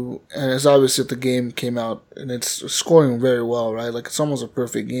do, and it's obvious that the game came out and it's scoring very well, right? Like, it's almost a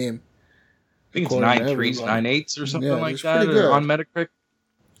perfect game. I think it's 9.3s, 9.8s or something like that on Metacritic.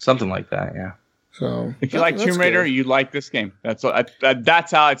 Something like that, yeah. So if you like Tomb Raider, you like this game. That's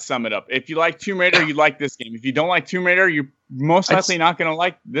how I'd sum it up. If you like Tomb Raider, you like this game. If you don't like Tomb Raider, you're most likely not going to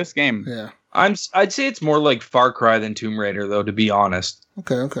like this game. Yeah. I'd say it's more like Far Cry than Tomb Raider, though, to be honest.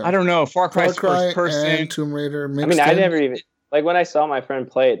 Okay. I don't know. Far Cry's first person. And Tomb Raider. I never even, like, when I saw my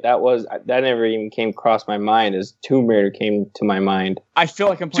friend play it, that never even came across my mind as Tomb Raider came to my mind. I feel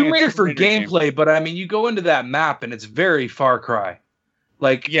like I'm playing Tomb Raider for gameplay, but I mean, you go into that map and it's very Far Cry.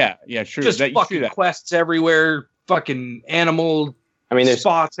 Like, yeah, true. Just fucking quests everywhere, fucking animal there's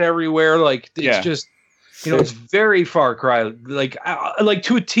spots everywhere. Like, it's just, it's very Far Cry. Like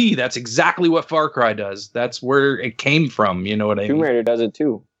to a T, that's exactly what Far Cry does. That's where it came from. You know what I mean? Tomb Raider does it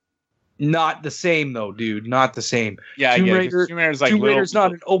too. Not the same though, dude. Not the same. Yeah, Tomb Raider's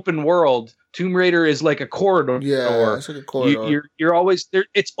not an open world. Tomb Raider is like a corridor. Yeah, it's like a corridor. You're always there.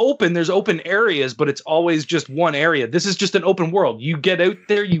 It's open. There's open areas, but it's always just one area. This is just an open world. You get out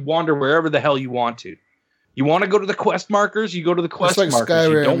there, you wander wherever the hell you want to. You want to go to the quest markers? You go to the quest like markers.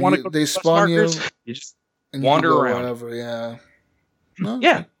 Skyrim. You don't want to go to they the spawn quest markers. you, You just and wander you can go around. wherever, yeah. No?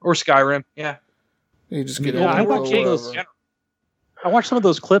 Yeah, or Skyrim. Yeah. You just get Yeah, over I watched some of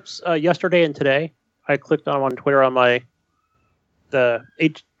those clips yesterday and today. I clicked on Twitter on my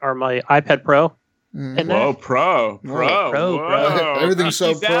iPad Pro. Mm. And Whoa, pro. Everything's so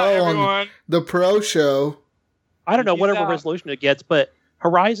Peace pro out, on everyone. the Pro Show. I don't know Peace whatever out. resolution it gets, but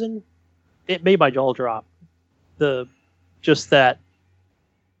Horizon, it made my jaw drop. Just that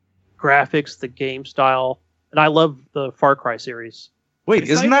graphics, the game style, and I love the Far Cry series. Wait,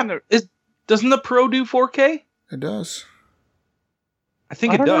 It's not even doesn't the Pro do 4K? It does. I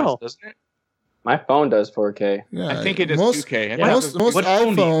think I it don't does, know. doesn't it? My phone does 4K. Yeah, I think it is most, 2K. Most What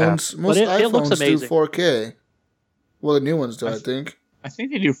phone do you have? most But it looks iPhones do amazing. 4K. Well, the new ones do, I think. I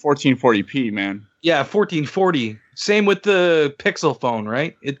think they do 1440p, man. Yeah, 1440. Same with the Pixel phone,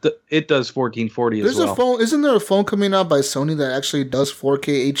 right? It does 1440 There's as well. a phone. Isn't there a phone coming out by Sony that actually does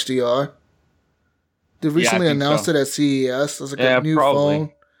 4K HDR? They recently think announced so. it at CES. It's like Yeah, a new probably.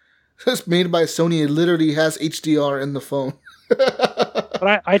 phone. It's made by Sony. It literally has HDR in the phone.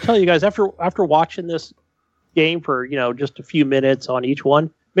 But I tell you guys, after watching this game for just a few minutes on each one,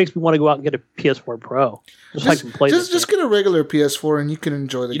 it makes me want to go out and get a PS4 Pro. So I can play Just get a regular PS4 and you can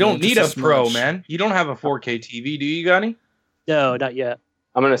enjoy the You game. don't need just a as Pro, much. man. You don't have a 4K TV, do you, Gunny? No, not yet.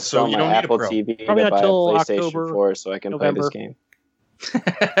 I'm gonna So sell you my don't need a Apple Pro. TV Probably to not buy a till PlayStation October, 4 so I can play November. this game.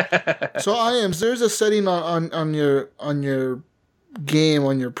 So there's a setting on your game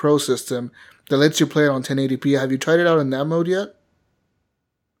on your Pro system that lets you play it on 1080p. Have you tried it out in that mode yet?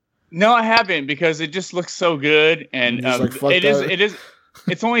 No, I haven't because it just looks so good, and Just like, fuck it is. that. It is.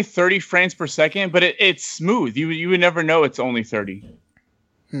 It's only 30 frames per second, but it's smooth. You would never know it's only 30.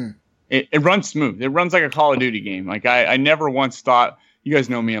 It runs smooth. It runs like a Call of Duty game. Like I never once thought. You guys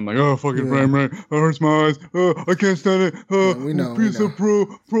know me. I'm like, oh, fucking frame rate. It hurts my eyes. Oh, I can't stand it. Oh, Yeah, we know, piece we of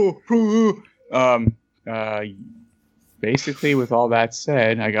pro. Basically, with all that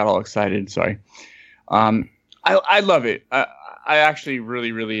said, I got all excited. Sorry. I love it. I actually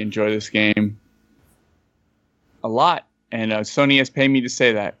really, really enjoy this game a lot, and Sony has paid me to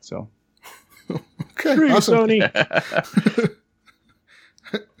say that. So, Okay, Screw you, awesome. Sony.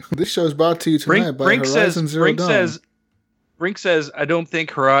 This show is brought to you tonight by Horizon Zero Dawn. Brink says, I don't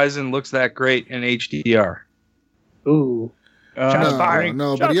think Horizon looks that great in HDR. Ooh.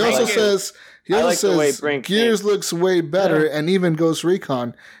 No, but he also says I like the way Brink Gears thinks. looks way better, and even Ghost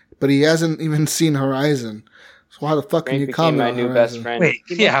Recon, but he hasn't even seen Horizon. So how the fuck can Brink you became comment my on new Horizon? best friend. Wait,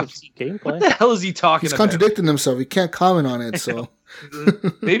 He yeah. must have seen What gameplay. the hell is he talking He's about? contradicting himself. He can't comment on it. So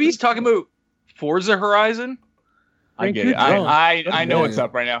Maybe he's talking about Forza Horizon? I Brink, get you're it. I drunk. know Yeah. what's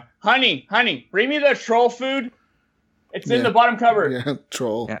up right now. Honey, bring me the troll food. It's in Yeah. the bottom cupboard. yeah,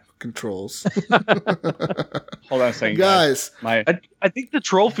 troll Yeah. controls. Hold on a second, Guys, I think the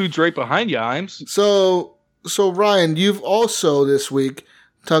troll food's right behind you, Imes. so Ryan, you've also this week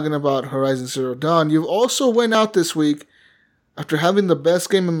talking about Horizon Zero Dawn. You've also went out this week after having the best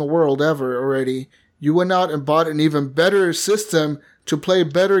game in the world ever already. You went out and bought an even better system to play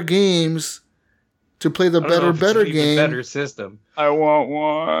better games, to play the I don't know if it's better an even game. better system. I want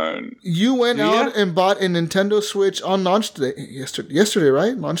one. You went Do out ya? and bought a Nintendo Switch on launch day yesterday,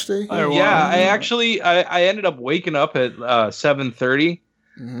 right? Launch day. I want Yeah, one. I actually I ended up waking up at 7:30,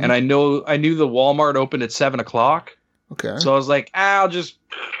 Mhm. and I knew the Walmart opened at 7:00. Okay. So I was like, I'll just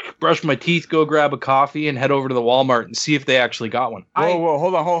brush my teeth, go grab a coffee, and head over to the Walmart and see if they actually got one. Whoa,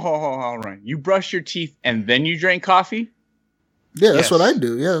 hold on, Ryan. You brush your teeth and then you drink coffee? Yeah, that's Yes. what I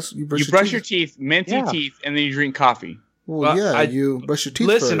do. Yes, you brush, You brush your teeth, minty Yeah. teeth, and then you drink coffee. Well, Well, yeah, you brush your teeth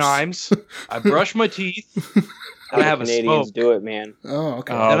Listen, first. Imes, I brush my teeth, and I have a Canadians smoke, do it, man. Oh,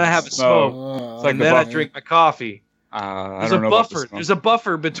 okay. Oh, then I have a smoke, Oh, like and a then I buff- drink my coffee. I There's a don't know about buffer. this There's a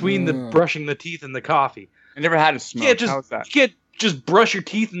buffer between the Mm. brushing the teeth and the coffee. I never had a You smoke. can't just How is that? you can't just brush your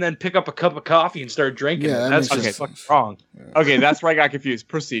teeth and then pick up a cup of coffee and start drinking. Yeah, it. that That's makes just sense. fucking wrong. Okay, that's where I got confused.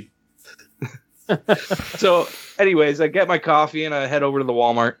 Proceed. So, anyways, I get my coffee and I head over to the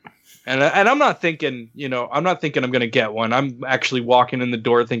Walmart. And I'm not thinking, I'm going to get one. I'm actually walking in the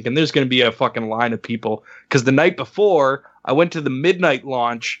door thinking there's going to be a fucking line of people. Because the night before, I went to the midnight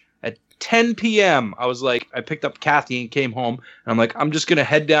launch at 10 p.m. I was like, I picked up Kathy and came home. And I'm like, I'm just going to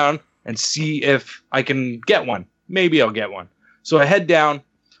head down and see if I can get one. Maybe I'll get one. So I head down.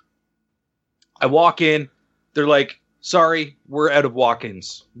 I walk in. They're like, sorry, we're out of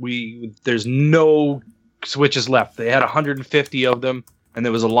walk-ins. There's no Switches left. They had 150 of them. And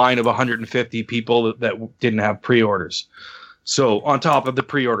there was a line of 150 people that didn't have pre-orders. So on top of the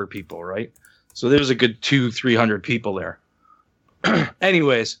pre-order people, right? So there was a good 200-300 people there.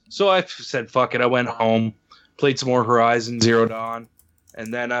 Anyways, so I said, fuck it. I went home. played some more Horizon Zero Dawn,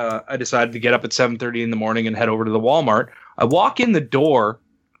 and then I decided to get up at 7:30 in the morning and head over to the Walmart. I walk in the door,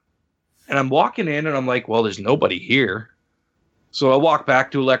 and I'm walking in, and I'm like, well, there's nobody here. So I walk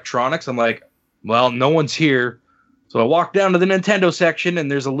back to electronics. I'm like, well, no one's here. So I walk down to the Nintendo section, and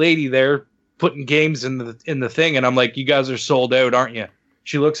there's a lady there putting games in the thing, and I'm like, you guys are sold out, aren't you?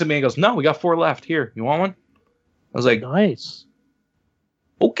 She looks at me and goes, no, we got 4 left. Here, you want one? I was like, nice.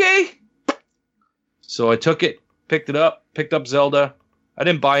 Okay. So I took it, picked up Zelda. I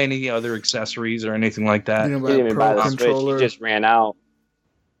didn't buy any other accessories or anything like that. He didn't even buy the Switch. He just ran out.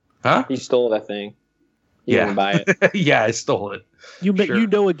 Huh? He stole that thing. He didn't buy it. Yeah, I stole it. You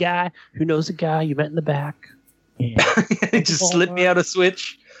know a guy who knows a guy you met in the back. Yeah. It just slipped me out a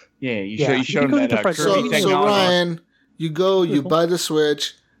Switch. Yeah, you showed him that. So Ryan, you go, you buy the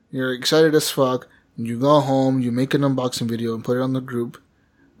Switch, you're excited as fuck, and you go home, you make an unboxing video and put it on the group.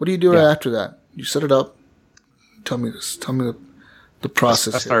 What do you do right after that? You set it up. Tell me this. Tell me the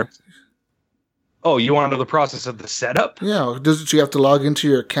process. Oh, you want to know the process of the setup? Yeah. Do you have to log into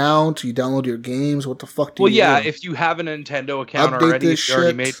your account? You download your games? What the fuck do you do? Well, yeah, if you have a Nintendo account already, if you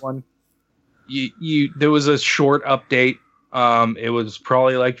already made one, there was a short update. It was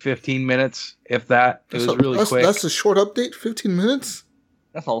probably like 15 minutes, if that. It was really quick. That's a short update? 15 minutes?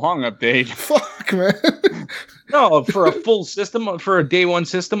 That's a long update. Fuck, man. No, for a full system, for a day one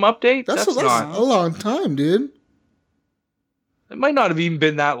system update, that's not a long time, dude. It might not have even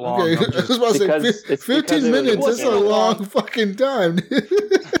been that long. Okay. I was about to say, 15 minutes is a long fucking time.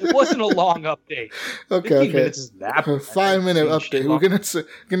 It wasn't a long update. Okay. Minutes is that a 5-minute update. We're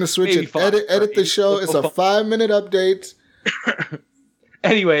gonna switch it. Edit the show. It's a 5-minute update.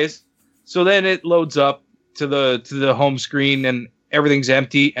 Anyways, so then it loads up to the home screen and everything's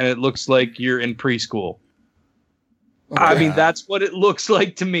empty and it looks like you're in preschool. Oh, I mean, that's what it looks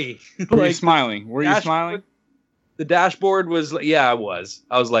like to me. Were you smiling? Were you smiling? The dashboard was, yeah, I was.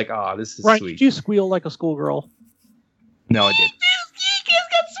 I was like, oh, this is sweet. Did you squeal like a schoolgirl? No, I didn't.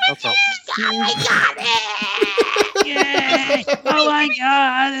 That's all. Yay! Oh my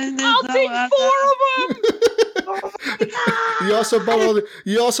god! I'll take 4 of them. You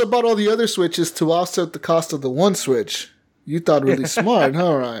also bought all the other Switches to offset the cost of the one Switch. You thought really smart,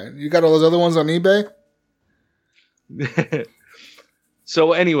 huh, Ryan? You got all those other ones on eBay?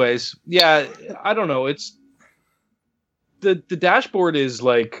 So, anyways, yeah, I don't know. It's the dashboard is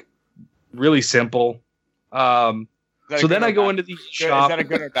like really simple. So then I go into the shop. Is that a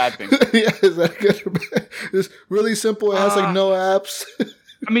good or bad thing? Yeah, is that good or bad? It's really simple. It has like no apps.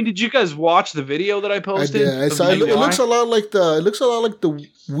 I mean, did you guys watch the video that I posted? I did. I saw it. It looks a lot like the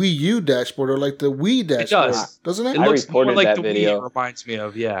Wii U dashboard or like the Wii dashboard. It does, doesn't it? It looks more like the Wii. It reminds me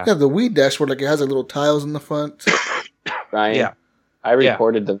of Yeah, the Wii dashboard, like it has like little tiles in the front. Ryan, yeah, I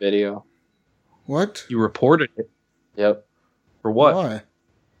reported the video. What? You reported it? Yep. For what? Why?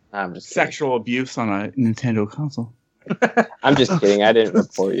 I'm just kidding. Sexual abuse on a Nintendo console. I'm just kidding. I didn't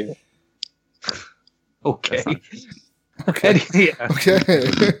report you. Okay. Okay. Yeah. Okay.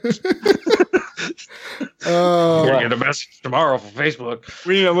 You're gonna get a message tomorrow from Facebook.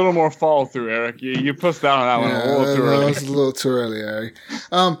 We need a little more follow through, Eric. You pushed down on that one a little too early. It's a little too early, Eric.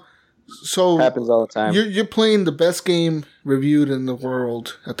 So happens all the time. You're playing the best game reviewed in the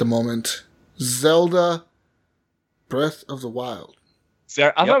world at the moment, Zelda Breath of the Wild.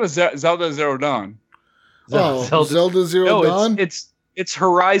 I thought it was Zelda Zero Dawn. Zelda Zero Dawn? It's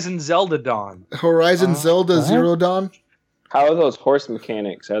Horizon Zelda Dawn. Horizon Zelda Zero Dawn? How are those horse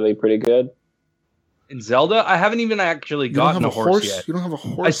mechanics? Are they pretty good? In Zelda, I haven't even actually gotten a horse yet. You don't have a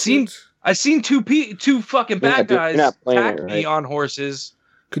horse? I seen two fucking bad guys attack me on horses.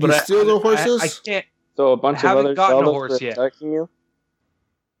 Could you steal the horses? I can't. So a bunch of other Zeldas were attacking you?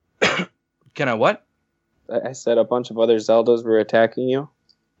 Can I what? I said a bunch of other Zeldas were attacking you.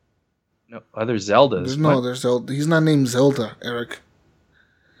 No, other Zeldas. There's no other Zelda. He's not named Zelda, Eric.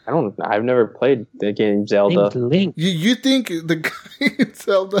 I've never played the game Zelda. Link. You think the guy in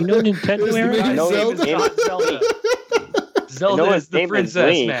Zelda? You know Nintendo, Eric? I know Zelda. Zelda is the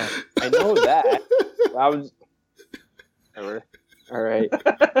princess, man. I know that. I was. All right.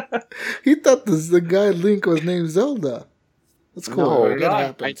 He thought the guy Link was named Zelda. That's cool. No, Eric. That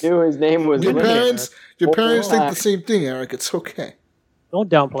happens. I knew his name was Your Link. parents think the same thing, Eric. It's okay. Don't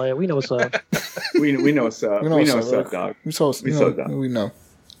downplay it. We know what's up. We know what's up. We know what's up, dog. We know.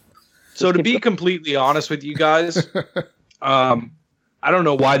 So to be completely honest with you guys, I don't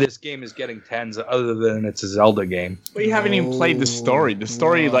know why this game is getting 10s other than it's a Zelda game. Well, you haven't even played the story. The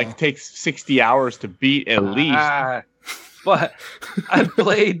story takes 60 hours to beat at least. But I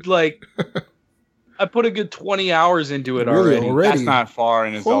played I put a good 20 hours into it already. That's not far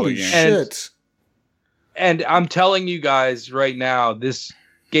in a Zelda game. Shit. And I'm telling you guys right now, this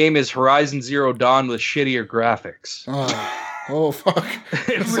game is Horizon Zero Dawn with shittier graphics. Oh fuck!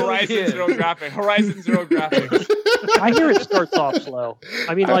 It's Horizon Zero graphics. I hear it starts off slow.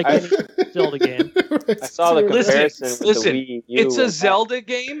 I mean, like any Zelda game. I saw the comparison with listen, the Wii U. it's a Zelda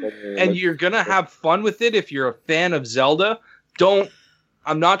game, and you're gonna have fun with it if you're a fan of Zelda.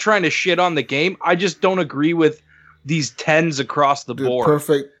 I'm not trying to shit on the game. I just don't agree with these 10s across the board.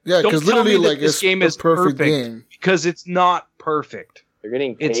 Perfect. Yeah, because literally, like, this game is perfect game. Because it's not perfect. They're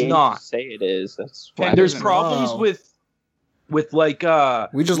getting paid to say it is. That's why there's problems with like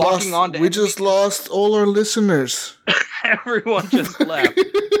we just lost all our listeners. Everyone just left.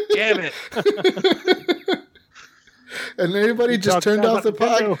 Damn it. And everybody just turned off the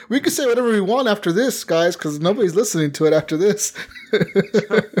pod. We can say whatever we want after this, guys, because nobody's listening to it after this.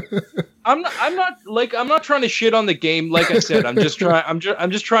 I'm not trying to shit on the game. Like I said, I'm just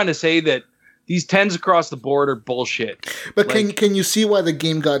trying to say that these 10s across the board are bullshit. But can you see why the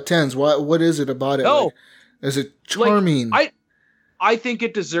game got 10s? What is it about it? No, like, is it charming? I think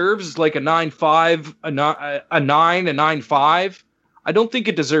it deserves like a 9.5, a 9, a 9.5. I don't think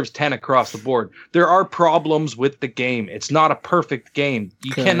it deserves 10 across the board. There are problems with the game. It's not a perfect game.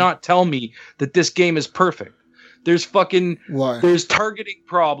 You cannot tell me that this game is perfect. There's there's targeting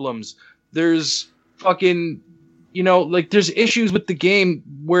problems. There's fucking, there's issues with the game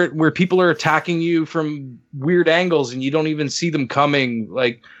where people are attacking you from weird angles and you don't even see them coming.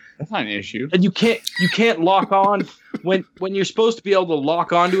 Like, that's not an issue. And you can't lock on when you're supposed to be able to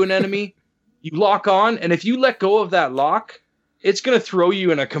lock onto an enemy. You lock on, and if you let go of that lock, it's going to throw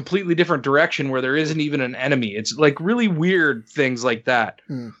you in a completely different direction where there isn't even an enemy. It's like really weird things like that.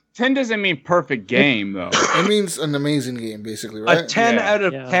 10 doesn't mean perfect game, though. It means an amazing game, basically, right? A 10 out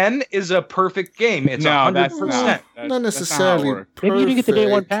of 10 is a perfect game. It's 100%. Not necessarily perfect. Maybe you didn't get the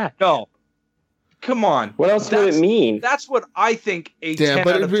day one patch. No. Come on. What else would it mean? That's what I think a 10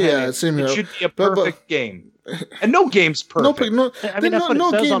 out of 10 is. It should be a perfect game. And no game's perfect. No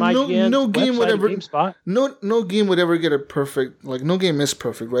game would ever get a perfect. Like, no game is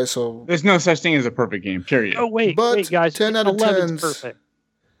perfect, right? So there's no such thing as a perfect game. Period. Oh wait, guys. 10 out of 10 is perfect.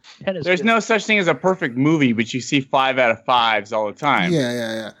 There's no such thing as a perfect movie, but you see 5 out of 5s all the time.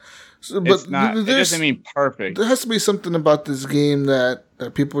 Yeah. So, but it doesn't mean perfect. There has to be something about this game that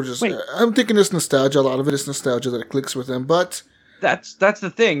people just. I'm thinking it's nostalgia. A lot of it is nostalgia that clicks with them, but. That's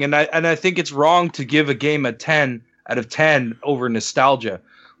the thing, and I think it's wrong to give a game a 10 out of 10 over nostalgia.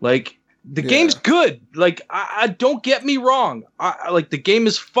 Like, the game's good. Like, I don't get me wrong. Like, the game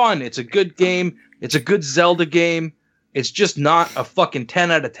is fun. It's a good game. It's a good Zelda game. It's just not a fucking 10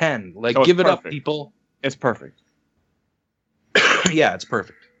 out of 10. Like, give it up, people. It's perfect. Yeah, it's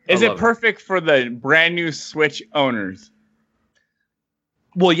perfect. Is it perfect for the brand new Switch owners?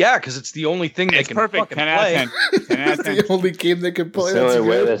 Well, yeah, because it's the only thing they can fucking play. 10 out of 10. 10 out of 10. It's the only game they can play. That's the only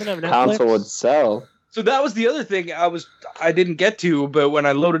way this console would sell. So that was the other thing I didn't get to, but when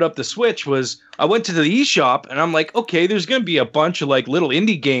I loaded up the Switch was I went to the eShop and I'm like, okay, there's going to be a bunch of like little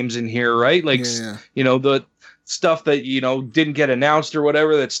indie games in here, right? Like, the stuff that, didn't get announced or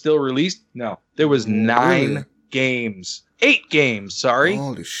whatever that's still released. No, there was 9 games. 8 games, sorry.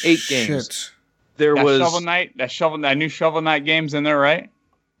 Holy 8 games. There was Shovel Knight, that new Shovel Knight game's in there, right?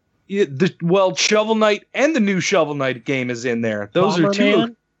 Yeah, Shovel Knight and the new Shovel Knight game is in there. Those are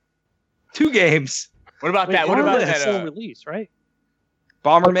two games. What about that? What about that? Full release, right?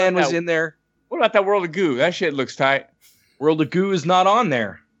 Bomberman was in there. What about that World of Goo? That shit looks tight. World of Goo is not on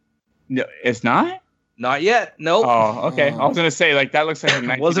there. No, it's not? Not yet. Nope. Oh, okay. I was gonna say that looks like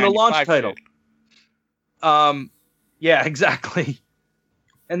a wasn't a launch title. Yeah, exactly.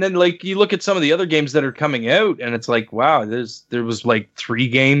 And then, like, you look at some of the other games that are coming out, and it's like, wow, there was like 3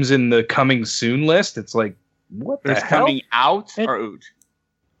 games in the coming soon list. It's like, what the hell? Coming out or out?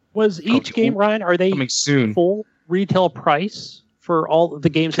 Was each game, Ryan? Are they coming soon? Full retail price for all the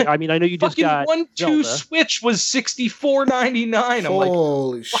games? I mean, I know you just got 1-2 Switch was $64.99. I'm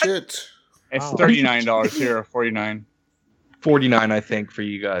holy shit! It's $39 here, or $49. $49, I think, for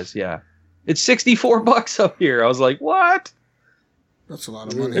you guys. Yeah, it's $64 up here. I was like, what? That's a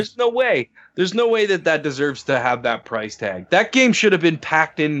lot of money. There's no way. There's no way that deserves to have that price tag. That game should have been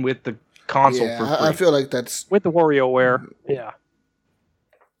packed in with the console for free. I feel like that's with the WarioWare. Yeah.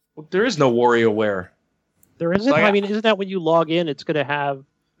 Well, there is no WarioWare. There isn't. I mean, isn't that when you log in, it's going to have?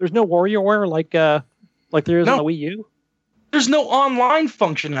 There's no WarioWare like there is on the Wii U. There's no online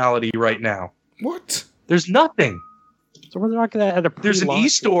functionality right now. What? There's nothing. So we're not going to add a. There's an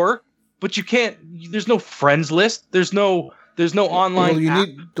e-store, but you can't. There's no friends list. There's no online. Well,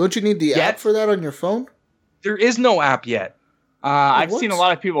 don't you need the app for that on your phone? There is no app yet. I've seen a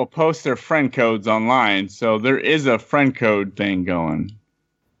lot of people post their friend codes online, so there is a friend code thing going.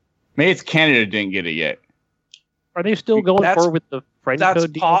 Maybe it's Canada didn't get it yet. Are they still going forward with the friend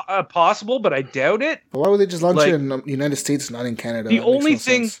code deal? That's possible, but I doubt it. But why would they just launch it in the United States, not in Canada? The only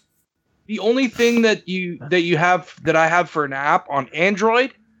thing that I have for an app on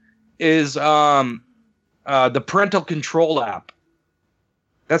Android is the parental control app.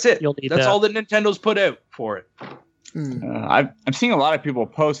 That's it. That's all that Nintendo's put out for it. I'm seeing a lot of people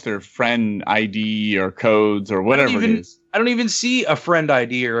post their friend ID or codes or whatever it is. I don't even see a friend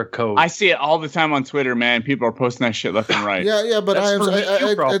ID or a code. I see it all the time on Twitter, man. People are posting that shit left and right. Yeah, but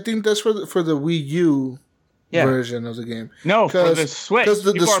I think that's for the Wii U version of the game. No, for the Switch. Because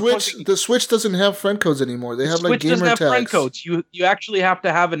the Switch doesn't have friend codes anymore. They have like gamer tags. Switch doesn't have friend codes. You actually have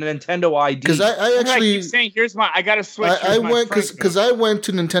to have a Nintendo ID. Because I actually keep saying, I got a Switch. I went because I went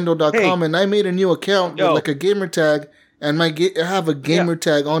to Nintendo.com and I made a new account with like a gamer tag, and I have a gamer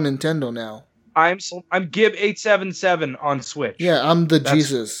tag on Nintendo now. I'm Gib877 on Switch. Yeah, I'm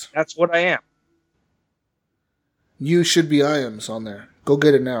Jesus. That's what I am. You should be IAMS on there. Go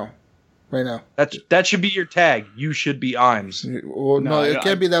get it now. Right now. That should be your tag. You should be IAMS. Well, no, it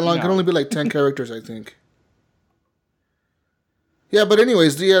can't be that long. It can only be like 10 characters, I think. Yeah, but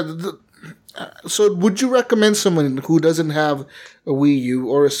anyways, so would you recommend someone who doesn't have a Wii U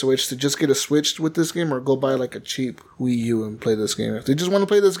or a Switch to just get a Switch with this game, or go buy like a cheap Wii U and play this game? If they just want to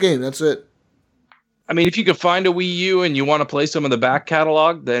play this game, that's it. I mean, if you could find a Wii U and you want to play some of the back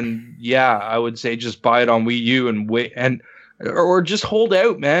catalog, then yeah, I would say just buy it on Wii U and wait or just hold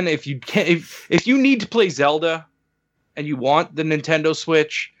out, man. If you can, if you need to play Zelda and you want the Nintendo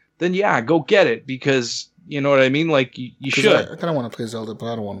Switch, then yeah, go get it, because you know what I mean. Like you should. I kind of want to play Zelda,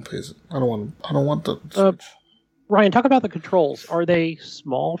 but I don't want to play it. I don't want the Switch. Ryan, talk about the controls. Are they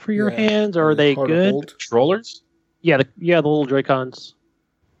small for your hands, or are they good controllers? Yeah, the little Joy-Cons.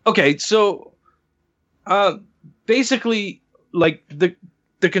 Okay, so basically, like the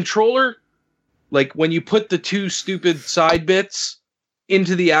controller. Like when you put the two stupid side bits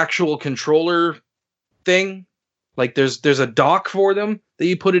into the actual controller thing, like there's a dock for them that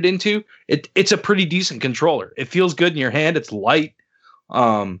you put it into. It's a pretty decent controller. It feels good in your hand. It's light.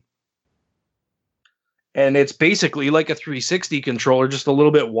 And it's basically like a 360 controller, just a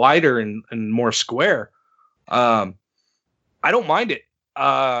little bit wider and more square. I don't mind it.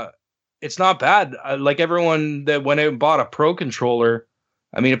 It's not bad. Like everyone that went out and bought a Pro controller,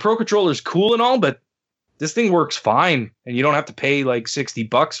 I mean, a Pro controller is cool and all, but this thing works fine, and you don't have to pay like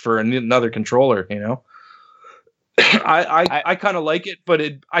 $60 for another controller. You know, I kind of like it, but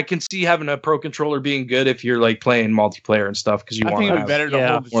I can see having a Pro controller being good if you're like playing multiplayer and stuff, because I think it's better to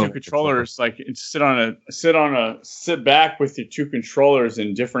hold the two controllers. Like sit back with your two controllers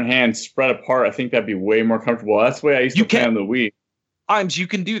in different hands, spread apart. I think that'd be way more comfortable. That's the way I used to play on the Wii. You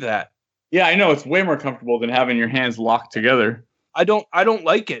can do that. Yeah, I know, it's way more comfortable than having your hands locked together. I don't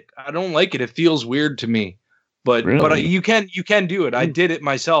like it. I don't like it. It feels weird to me. But you can do it. I did it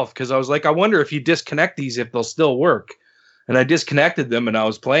myself because I was like, I wonder if you disconnect these, if they'll still work. And I disconnected them and I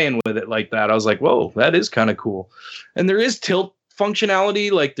was playing with it like that. I was like, whoa, that is kind of cool. And there is tilt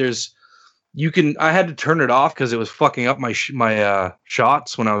functionality. Like I had to turn it off because it was fucking up my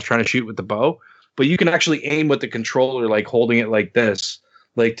shots when I was trying to shoot with the bow. But you can actually aim with the controller, like holding it like this,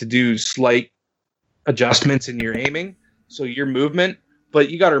 like to do slight adjustments in your aiming. So your movement, but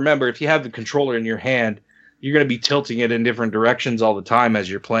you got to remember, if you have the controller in your hand, you're going to be tilting it in different directions all the time as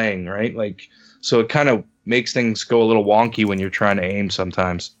you're playing, right? Like, so it kind of makes things go a little wonky when you're trying to aim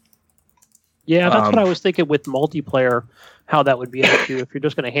sometimes. Yeah, that's what I was thinking with multiplayer, how that would be an issue. If you're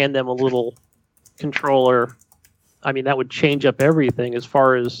just going to hand them a little controller, I mean, that would change up everything as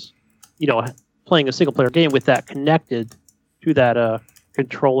far as, you know, playing a single player game with that connected to that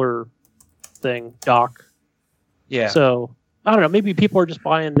controller thing, dock. Yeah. So I don't know. Maybe people are just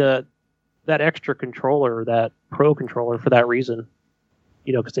buying that extra controller, that Pro controller, for that reason.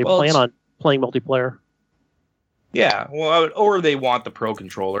 You know, because they plan on playing multiplayer. Yeah. Well, or they want the Pro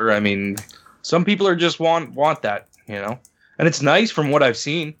controller. I mean, some people are just want that. You know, and it's nice from what I've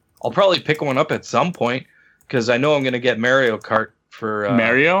seen. I'll probably pick one up at some point because I know I'm going to get Mario Kart for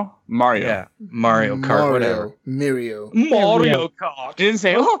Mario. Yeah, Mario Kart, whatever. Mario Kart. Didn't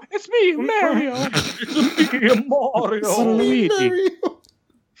say, oh, it's me, Mario. It's me, Mario.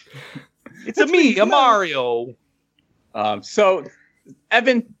 It's me, Mario. So,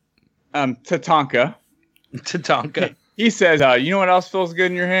 Evan Tatanka. He says, you know what else feels good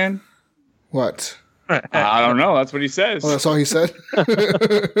in your hand? What? I don't know. That's what he says. Oh, that's all he said?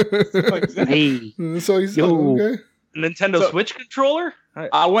 Hey. That's all he said? Okay. Nintendo Switch controller?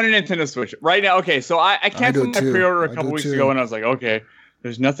 I want a Nintendo Switch right now. Okay, so I canceled my pre-order a couple weeks ago, and I was like, okay,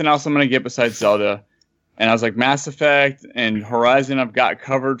 there's nothing else I'm gonna get besides Zelda. And I was like, Mass Effect and Horizon I've got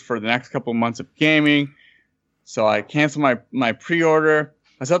covered for the next couple of months of gaming. So I canceled my pre-order.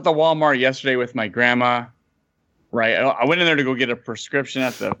 I was at the Walmart yesterday with my grandma. Right, I went in there to go get a prescription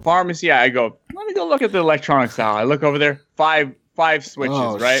at the pharmacy. I go, let me go look at the electronics aisle. I look over there, five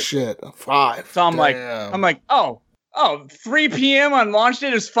switches, right? Shit, 5. So I'm like, oh, 3 p.m. on launch day.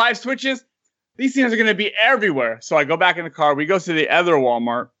 There's 5 switches. These things are going to be everywhere. So I go back in the car. We go to the other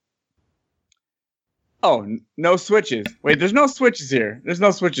Walmart. Oh, no switches. Wait, there's no switches here.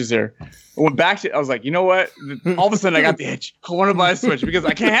 I went back to, I was like, you know what? All of a sudden I got the itch. I want to buy a Switch because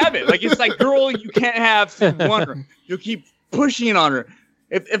I can't have it. Like, it's like, girl, you can't have one. You'll keep pushing it on her.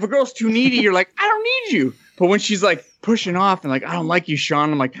 If a girl's too needy, you're like, I don't need you. But when she's like pushing off and like, I don't like you,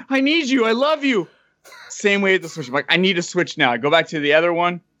 Sean. I'm like, I need you. I love you. Same way with the Switch. I'm like, I need a Switch now. I go back to the other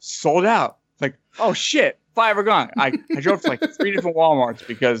one. Sold out. It's like, oh shit. 5 are gone. I drove to like 3 different Walmarts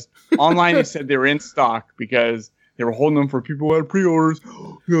because online they said they were in stock because they were holding them for people who had pre-orders.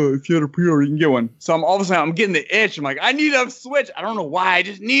 Yeah, if you had a pre-order, you can get one. So all of a sudden I'm getting the itch. I'm like, I need a Switch. I don't know why. I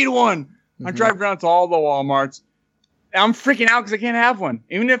just need one. Mm-hmm. I drive around to all the Walmarts. And I'm freaking out because I can't have one.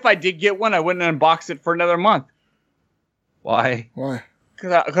 Even if I did get one, I wouldn't unbox it for another month. Why?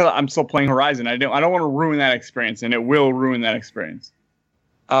 Because I'm still playing Horizon. I don't want to ruin that experience, and it will ruin that experience.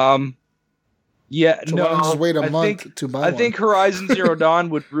 Yeah, so no. Why don't just wait a month to buy one? I think Horizon Zero Dawn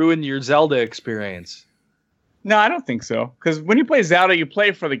would ruin your Zelda experience. No, I don't think so. Because when you play Zelda, you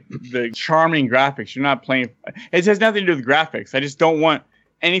play for the charming graphics. You're not playing. It has nothing to do with graphics. I just don't want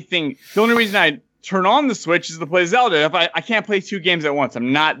anything. The only reason I turn on the Switch is to play Zelda. If I can't play 2 games at once,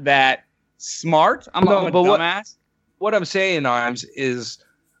 I'm not that smart. I'm a dumbass. What I'm saying, Imes, is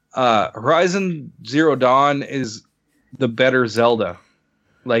Horizon Zero Dawn is the better Zelda.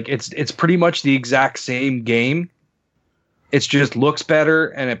 Like it's pretty much the exact same game. It just looks better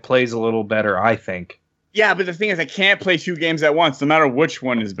and it plays a little better, I think. Yeah, but the thing is, I can't play 2 games at once, no matter which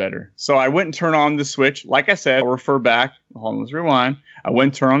one is better. So I wouldn't turn on the Switch. Like I said, I'll refer back. Hold on, let's rewind. I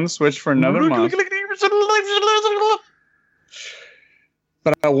wouldn't turn on the Switch for another month.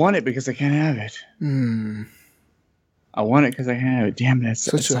 But I want it because I can't have it. I want it because I can't have it. Damn, that's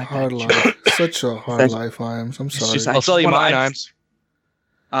such a hard life. Such a hard life, Imes. I'm sorry. I'll sell you mine, Imes.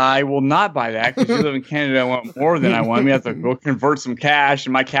 I will not buy that because you live in Canada and want more than I want. We have to go convert some cash,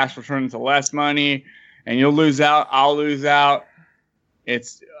 and my cash will turn into less money, and you'll lose out. I'll lose out.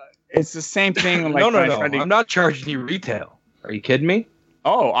 It's the same thing. Like no. I'm not charging you retail. Are you kidding me?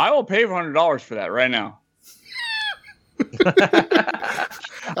 Oh, I will pay $100 for that right now.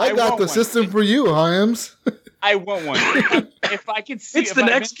 I got the system for you, Imes. I want one. If I could see it's the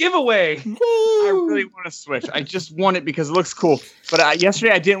next giveaway. I really want a Switch. I just want it because it looks cool. But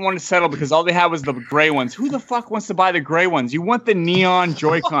yesterday I didn't want to settle because all they had was the gray ones. Who the fuck wants to buy the gray ones? You want the neon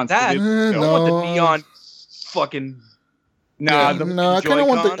Joy-Cons. That. No. You want the neon fucking... No, I kind of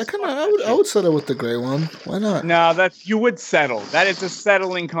want the... I would settle with the gray one. Why not? No, you would settle. That is a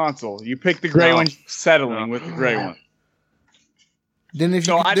settling console. You pick the gray one, settling with the gray one. Then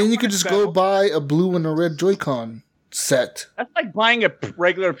you could just go buy a blue and a red Joy-Con set. That's like buying a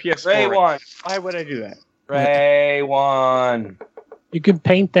regular PS4. Gray one. Why would I do that? Gray one. You can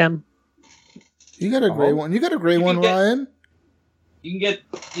paint them. You got a gray one. You got a gray one, Ryan. You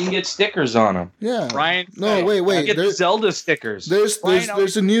can get stickers on them. Yeah. Ryan. No, wait. Get the Zelda stickers. There's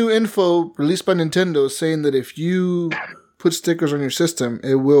a new info released by Nintendo saying that if you put stickers on your system,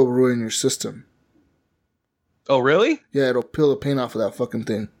 it will ruin your system. Oh, really? Yeah, it'll peel the paint off of that fucking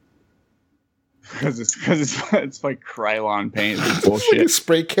thing. Because it's like Krylon paint. It's bullshit.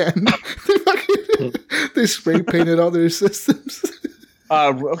 Spray can. They spray painted all their systems.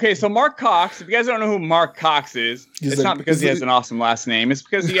 Okay, so Mark Cox. If you guys don't know who Mark Cox is, it's not because he has an awesome last name. It's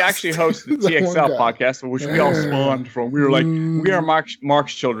because he actually hosts the TXL podcast, which we all spawned from. We were like, we are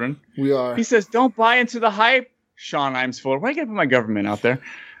Mark's children. We are. He says, don't buy into the hype. Sean Imes Fuller. Why do you gotta put my government out there?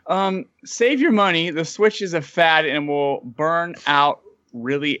 Save your money. The Switch is a fad and will burn out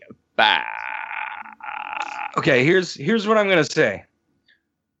really bad. Okay, here's what I'm gonna say.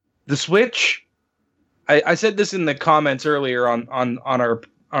 The Switch. I said this in the comments earlier on our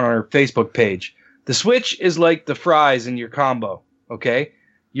Facebook page. The Switch is like the fries in your combo. Okay,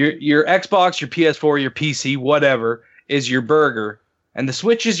 your Xbox, your PS4, your PC, whatever is your burger, and the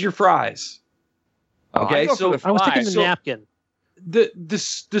Switch is your fries. Okay, so I was thinking the napkin. The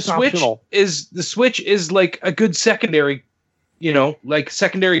Switch is like a good secondary,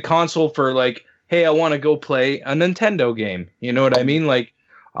 secondary console for like, hey, I want to go play a Nintendo game. You know what I mean? Like,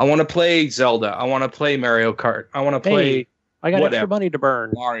 I want to play Zelda. I want to play Mario Kart. I want to play I got extra money to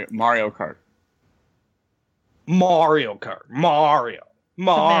burn. Mario Kart. Mario,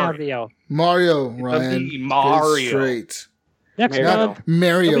 Ryan. Mario. Straight. Next month,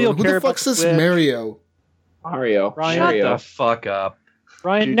 Mario. Who the fuck says Mario? Mario. Ryan, shut the fuck up.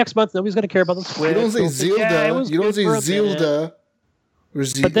 Ryan, next month, nobody's going to care about the Switch. You don't say Zelda. You don't say Zelda.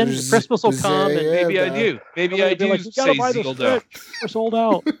 But then Christmas will come, and maybe I do. Maybe I do like, say Zelda. We're sold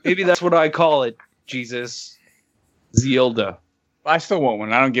out. Maybe that's what I call it. Jesus. Zelda. I still want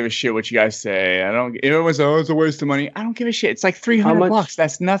one. I don't give a shit what you guys say. I don't. Everyone's it's a waste of money. I don't give a shit. It's like $300.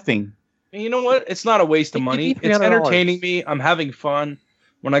 That's nothing. And you know what? It's not a waste of money. It's entertaining me. I'm having fun.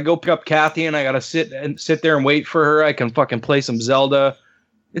 When I go pick up Kathy and I gotta sit there and wait for her, I can fucking play some Zelda.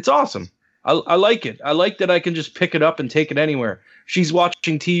 It's awesome. I like it. I like that I can just pick it up and take it anywhere. She's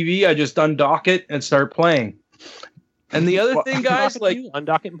watching TV. I just undock it and start playing. And the other thing, guys,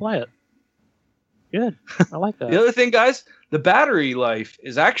 undock it and play it. Good. I like that. The other thing, guys, the battery life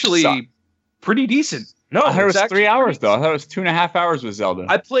is actually pretty decent. No, I heard it was 3 hours though. I thought it was 2.5 hours with Zelda.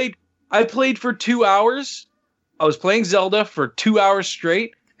 I played for 2 hours. I was playing Zelda for 2 hours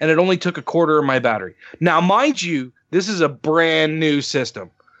straight, and it only took a quarter of my battery. Now, mind you, this is a brand new system.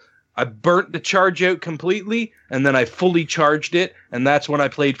 I burnt the charge out completely, and then I fully charged it, and that's when I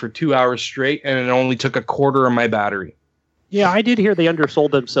played for 2 hours straight, and it only took a quarter of my battery. Yeah, I did hear they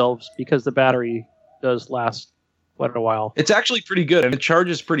undersold themselves because the battery does last quite a while. It's actually pretty good, and it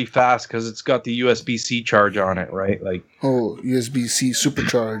charges pretty fast because it's got the USB-C charge on it, right? Like, USB-C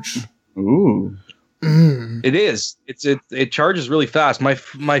supercharge. Ooh. It is. It charges really fast. My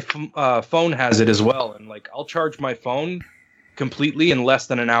phone has it as well, and like I'll charge my phone completely in less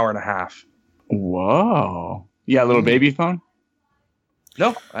than an hour and a half. Whoa! Yeah, little baby phone.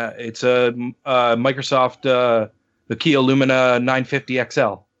 No, it's a Microsoft the Kia Lumina 950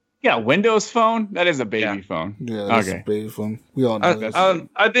 XL. Yeah, Windows phone. That is a baby phone. Yeah, that's a baby phone. We all know that.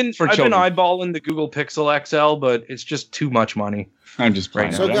 I've been eyeballing the Google Pixel XL, but it's just too much money. I'm just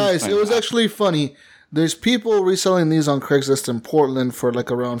playing. So guys, it was actually funny. There's people reselling these on Craigslist in Portland for like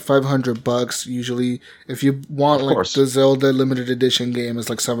around $500 usually. If you want like the Zelda limited edition game, it's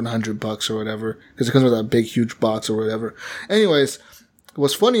like $700 or whatever because it comes with that big huge box or whatever. Anyways,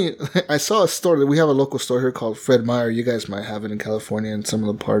 what's funny, I saw a store that we have a local store here called Fred Meyer. You guys might have it in California and some of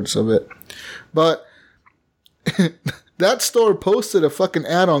the parts of it, but that store posted a fucking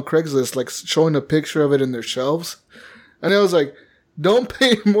ad on Craigslist like showing a picture of it in their shelves, and I was like, don't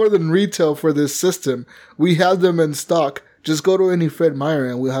pay more than retail for this system. We have them in stock. Just go to any Fred Meyer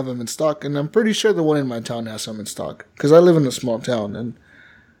and we'll have them in stock. And I'm pretty sure the one in my town has some in stock. Because I live in a small town. And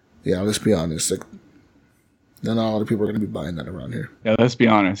yeah, let's be honest. Like, not a lot of people are going to be buying that around here. Yeah, let's be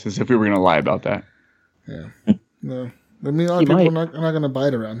honest. As if we were going to lie about that. Yeah. No. I mean, a lot of people are not going to buy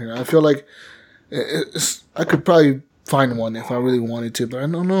it around here. I feel like I could probably find one if I really wanted to. But I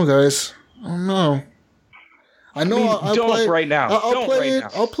don't know, guys. I don't know. I know. Don't right now.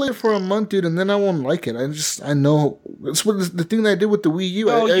 I'll play it for a month, dude, and then I won't like it. I know. That's what the thing that I did with the Wii U.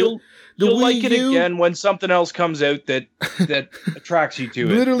 No, you'll like it again when something else comes out that attracts you to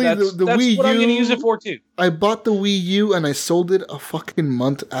it. Literally, the Wii U. That's what I'm going to use it for too. I bought the Wii U and I sold it a fucking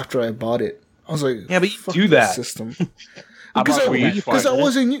month after I bought it. I was like, yeah, but you do that system. Because I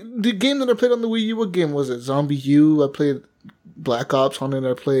wasn't the game that I played on the Wii U. What game was it? Zombie U. I played Black Ops on it.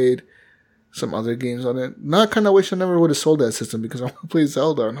 I played some other games on it. Now I kind of wish I never would have sold that system because I want to play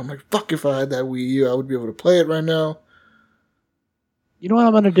Zelda. And I'm like, fuck, if I had that Wii U, I would be able to play it right now. You know what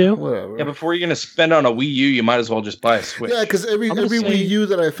I'm going to do? Whatever. Yeah, before you're going to spend on a Wii U, you might as well just buy a Switch. Yeah, because every Wii U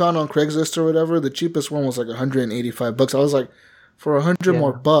that I found on Craigslist or whatever, the cheapest one was like $185. I was like, for $100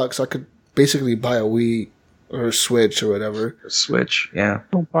 more bucks, I could basically buy a Wii or a Switch or whatever. Switch, yeah.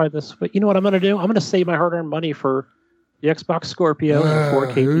 Don't buy this. But you know what I'm going to do? I'm going to save my hard-earned money for the Xbox Scorpio and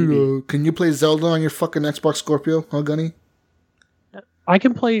 4K TV. Can you play Zelda on your fucking Xbox Scorpio, huh, Gunny? I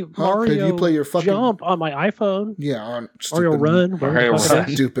can play Mario Can you play your fucking Jump on my iPhone. Yeah, on Mario Run.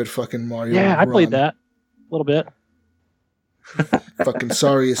 Stupid fucking Mario Yeah, I Run. played that a little bit. Fucking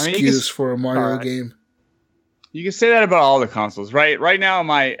sorry excuse for a Mario game. You can say that about all the consoles, right? Right now,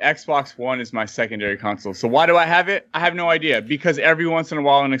 my Xbox One is my secondary console. So why do I have it? I have no idea. Because every once in a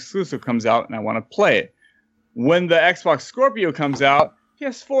while an exclusive comes out and I want to play it. When the Xbox Scorpio comes out,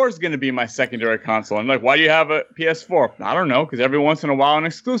 PS4 is going to be my secondary console. I'm like, why do you have a PS4? I don't know, because every once in a while an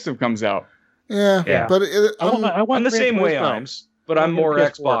exclusive comes out. Yeah. But I'm the same way, but I'm more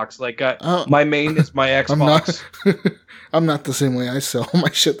Xbox. Like, my main is my Xbox. I'm not the same way. I sell my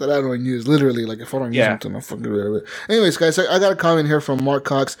shit that I don't use. Literally, like, if I don't use something, I'll fucking get rid of it. Anyways, guys, I got a comment here from Mark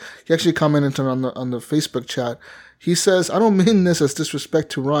Cox. He actually commented on the Facebook chat. He says, I don't mean this as disrespect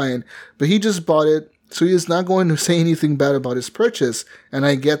to Ryan, but he just bought it So he is not going to say anything bad about his purchase, and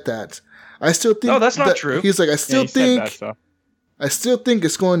I get that. I still think... No, that's not true. He's like, I still think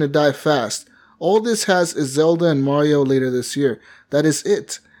it's going to die fast. All this has is Zelda and Mario later this year. That is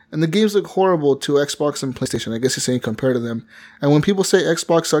it. And the games look horrible to Xbox and PlayStation. I guess he's saying compared to them. And when people say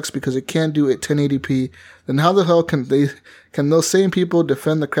Xbox sucks because it can't do it 1080p, then how the hell can those same people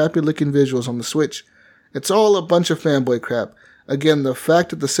defend the crappy looking visuals on the Switch? It's all a bunch of fanboy crap. Again, the fact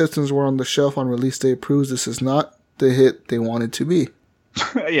that the systems were on the shelf on release day proves this is not the hit they wanted to be.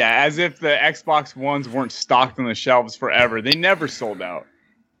 Yeah, as if the Xbox Ones weren't stocked on the shelves forever. They never sold out.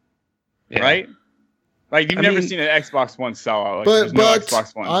 Yeah. Right? Like, you've never seen an Xbox One sell out. Like, no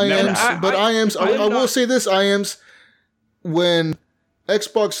Xbox One. I will say this, IAMS, when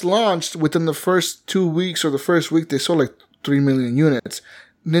Xbox launched, within the first 2 weeks or the first week, they sold like 3 million units.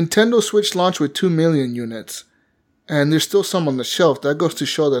 Nintendo Switch launched with 2 million units. And there's still some on the shelf. That goes to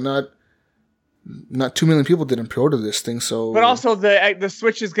show that not 2 million people didn't pre-order this thing. So, but also the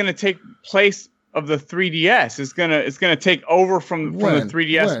Switch is going to take place of the 3DS. It's gonna take over from the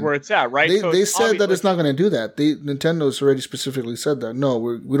 3DS where it's at, right? They said that it's not going to do that. Nintendo's already specifically said that. No,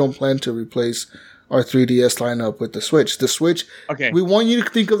 we don't plan to replace our 3DS lineup with the Switch. The Switch. Okay. We want you to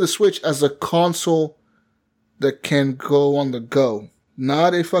think of the Switch as a console that can go on the go,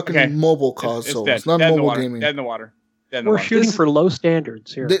 not a fucking mobile console. It's not mobile gaming. Dead in the water. We're shooting for low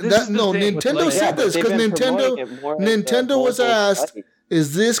standards here. Nintendo said this because Nintendo was asked,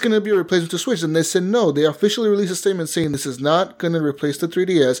 is this going to be a replacement to Switch? And they said no. They officially released a statement saying this is not going to replace the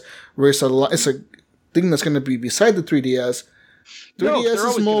 3DS, where it's a thing that's going to be beside the 3DS.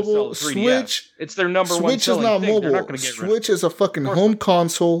 3DS is mobile. Switch, it's their number one. Switch is not mobile. Switch is a fucking home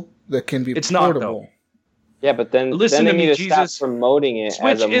console that can be portable. Yeah, but then they need to stop promoting it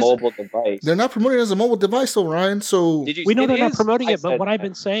as a mobile device. They're not promoting it as a mobile device, though, Ryan. So we know they're not promoting it, but what I've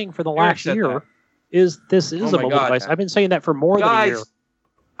been saying for the last year is this is a mobile device. I've been saying that for more than a year.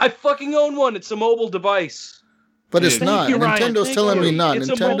 I fucking own one. It's a mobile device. But it's not. Nintendo's telling me not.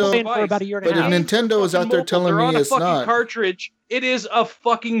 Nintendo, for about a year and but a half. if Nintendo is out there telling me it's not. Cartridge. It is a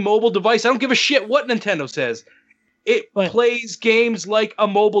fucking mobile device. I don't give a shit what Nintendo says. It plays games like a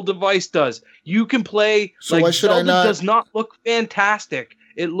mobile device does. You can play. So why should Zelda I not? Does not look fantastic.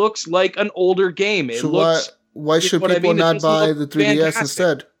 It looks like an older game. Why should people not buy the 3DS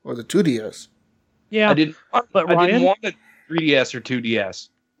instead or the 2DS? Yeah, I didn't want a 3DS or 2DS.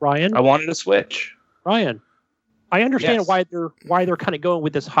 Ryan, I wanted a Switch. Ryan, I understand why they're kind of going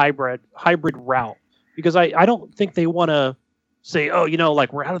with this hybrid route, because I don't think they want to say, oh,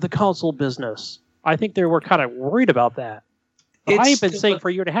 like we're out of the console business. I think they were kind of worried about that. I've been saying for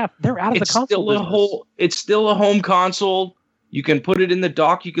a year and a half, they're out of the console business. It's still a home console. You can put it in the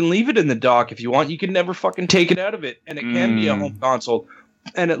dock. You can leave it in the dock if you want. You can never fucking take it out of it. And it can be a home console.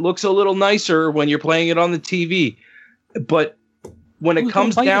 And it looks a little nicer when you're playing it on the TV. But when it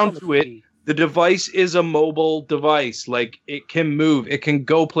comes down to it, the device is a mobile device. Like, it can move. It can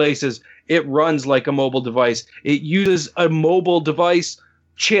go places. It runs like a mobile device. It uses a mobile device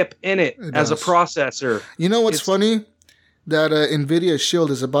chip in it as a processor. You know what's funny? That NVIDIA Shield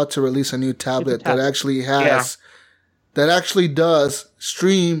is about to release a new tablet that actually does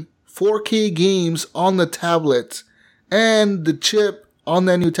stream 4K games on the tablet. And the chip on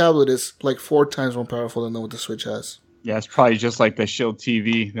that new tablet is like 4 times more powerful than what the Switch has. Yeah, it's probably just like the Shield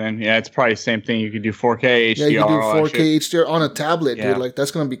TV then. Yeah, it's probably the same thing. You could do 4K HDR. Yeah, you can do 4K HDR on a tablet, dude. Like,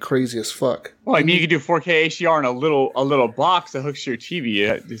 that's going to be crazy as fuck. Well, I mean, you could do 4K HDR in a little box that hooks to your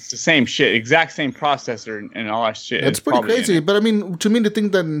TV. It's the same shit. Exact same processor and all that shit. It's pretty crazy. But, I mean, to me, to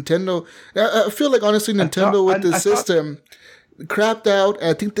think that Nintendo... I feel like, honestly, Nintendo with this system... crapped out.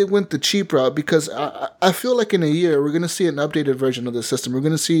 I think they went the cheap route because I feel like in a year we're going to see an updated version of the system. We're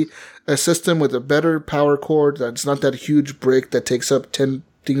going to see a system with a better power cord that's not that huge brick that takes up 10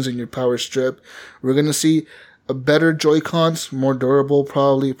 things in your power strip. We're going to see a better Joy-Cons, more durable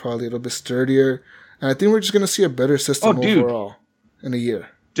probably a little bit sturdier. And I think we're just going to see a better system overall in a year.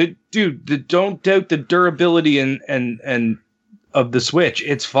 Dude, don't doubt the durability and of the Switch.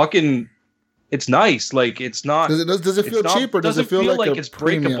 It's fucking... It's nice. Like, it's not... Does it feel cheap or does it feel like it's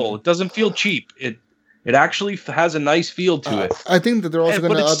breakable? It doesn't feel cheap. It actually has a nice feel to it. I think that they're also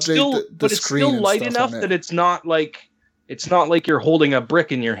going to update the screen. But it's still light enough that it's not like you're holding a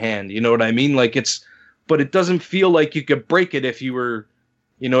brick in your hand. You know what I mean? Like, but it doesn't feel like you could break it if you were,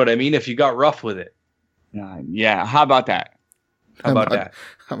 you know what I mean? If you got rough with it. Yeah. How about that? How about that?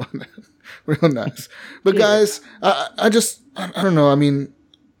 Real nice. But guys, I don't know. I mean,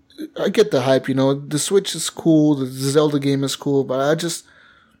 I get the hype, the Switch is cool, the Zelda game is cool, but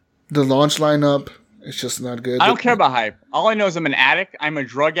the launch lineup, It's just not good. I don't care about hype. All I know is I'm an addict. I'm a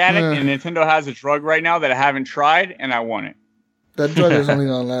drug addict, and Nintendo has a drug right now that I haven't tried, and I want it. That drug is only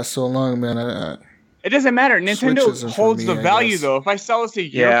gonna last so long, man. It doesn't matter. Nintendo holds the value, though. If I sell this a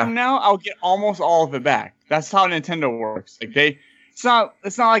year from now, I'll get almost all of it back. That's how Nintendo works. Like it's not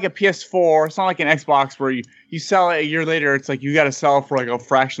like a PS4. It's not like an Xbox where you sell it a year later. It's like you got to sell it for like a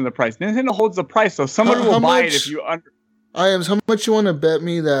fraction of the price. Nintendo holds the price, so somebody will buy it if you under. How much you want to bet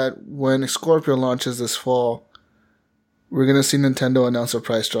me that when Scorpio launches this fall, we're gonna see Nintendo announce a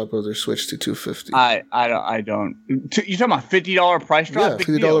price drop of their Switch to $250? I don't. You talking about $50 price drop? Yeah,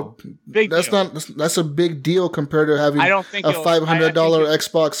 $50. That's a big deal compared to having a $500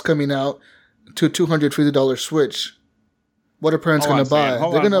 Xbox coming out to $250 Switch. What are parents gonna buy?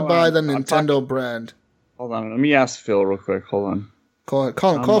 They're gonna buy the Nintendo brand. Hold on, let me ask Phil real quick. Hold on.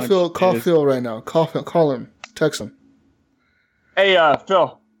 Call Phil. Call Phil right now. Call him. Text him. Hey,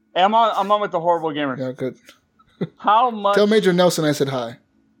 Phil. Hey, I'm on with the Horrible Gamer. Yeah, good. How much? Tell Major Nelson I said hi.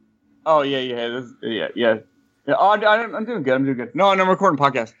 Oh yeah. Oh, I'm doing good. No, I'm recording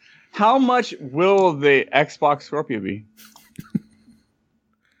a podcast. How much will the Xbox Scorpio be?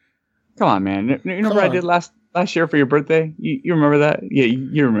 Come on, man. You remember what I did last year for your birthday? You remember that? Yeah,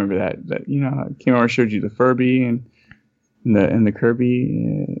 you remember that. That I came over and showed you the Furby and the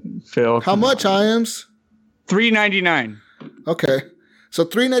Kirby. Phil. How much, Iams? $399. Okay. So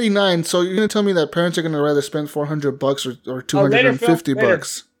 $399. So you're gonna tell me that parents are gonna rather spend $400 or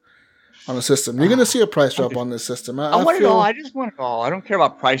 $250 on a system? You're gonna see a price drop on this system. I want it all. I just want it all. I don't care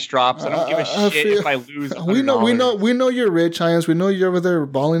about price drops. I don't give a shit if I lose. We know you're rich, Iams. We know you're over there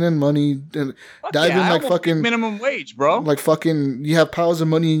balling in money and diving like fucking minimum wage, bro. Like fucking, you have piles of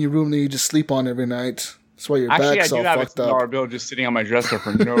money in your room that you just sleep on every night. That's why your back's all fucked up. I do have a $1 bill just sitting on my dresser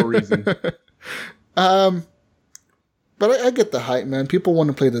for no reason. But I get the hype, man. People want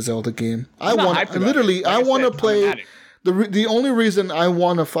to play the Zelda game. I want to play. The only reason I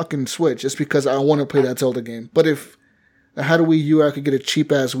want to fucking Switch is because I want to play that Zelda game. But if I had a Wii U, I could get a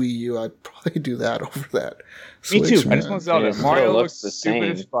cheap ass Wii U. I'd probably do that over that. Switch, me too. Man. I just want Zelda. Yeah, Mario looks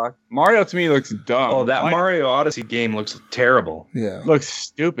stupid as fuck. Mario to me looks dumb. Oh, that Mario Odyssey game looks terrible. Yeah, looks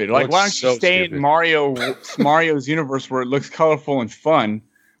stupid. Like, why don't you stay in Mario's universe where it looks colorful and fun?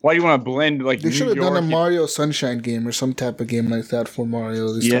 Why do you want to blend like? They should have done a Mario Sunshine game or some type of game like that for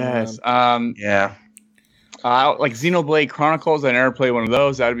Mario. Yes. Yeah. Like Xenoblade Chronicles. I never played one of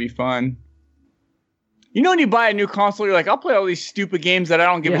those. That'd be fun. You know, when you buy a new console, you're like, I'll play all these stupid games that I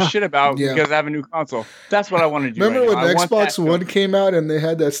don't give a shit about because I have a new console. That's what I want to do. Remember when Xbox One came out and they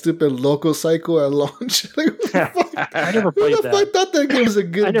had that stupid local cycle at launch? I never played that. I thought that game was a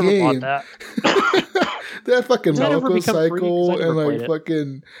good game. I never bought that. That fucking local cycle and like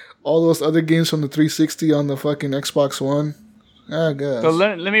fucking all those other games from the 360 on the fucking Xbox One. I guess. So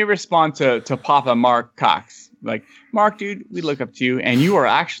let me respond to Papa Mark Cox. Like, Mark, dude, we look up to you, and you are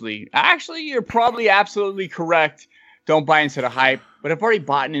actually, you're probably absolutely correct. Don't buy into the hype. But I've already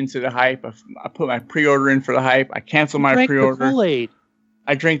bought into the hype. I put my pre-order in for the hype. I canceled my pre-order. Kool-Aid.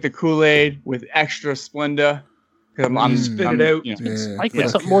 I drank the Kool-Aid with extra Splenda. I'm spit it out. I put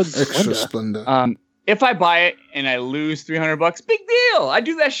something more than extra Splenda. If I buy it and I lose $300, big deal. I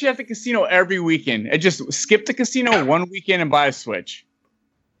do that shit at the casino every weekend. I just skip the casino one weekend and buy a Switch.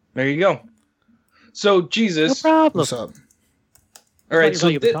 There you go. So Jesus, no problem. What's up? All right,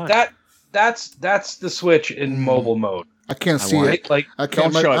 so that's the Switch in mobile mode. I can't see it. Like, I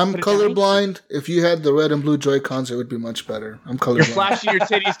can't. I'm colorblind. If you had the red and blue Joy-Cons, it would be much better. I'm colorblind. You're flashing your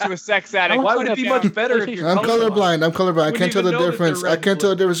titties to a sex addict. Why would it be much better if you're colorblind? I'm colorblind. I can't tell the difference. I can't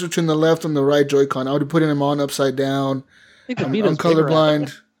tell the difference between the left and the right Joy-Con. I would be putting them on upside down. I'm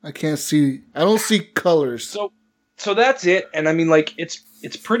colorblind. I can't see. I don't see colors. So that's it. And I mean, like, it's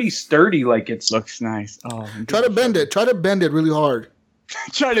pretty sturdy. Like, looks nice. Oh, try to bend it. Try to bend it really hard.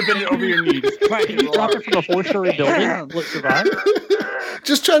 Try to bend it over your knees. Drop it from a 4-story building. Look, survive.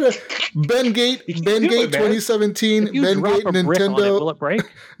 Just try to Bendgate 2017. Bendgate Nintendo. Will it break?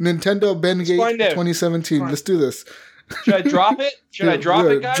 Nintendo Bendgate 2017. Let's do this. Should I drop it? Should I drop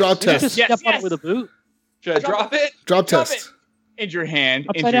it, guys? Drop test. Just step on it with a boot. Should I drop it? Drop test. In your hand.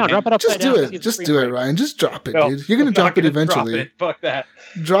 Upside down. Drop it upside down. Just do it. Just do it, Ryan. Just drop it, dude. You're gonna drop it eventually. Fuck that.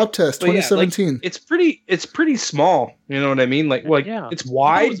 Drop test 2017. Yeah, like, it's pretty small. You know what I mean? Like it's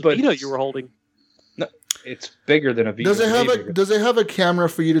wide, but Vita you were holding. No, it's bigger than a Vita. Does it have a camera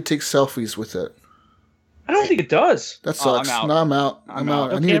for you to take selfies with it? I don't think it does. That sucks. No, I'm out. I'm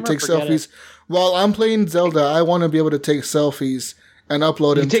out. I need to take selfies. While I'm playing Zelda, I want to be able to take selfies and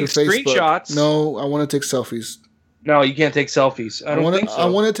upload them to Facebook. Screenshots. No, I want to take selfies. No, you can't take selfies. I don't think so. I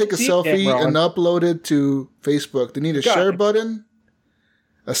want to take a selfie and upload it to Facebook. They need a share button.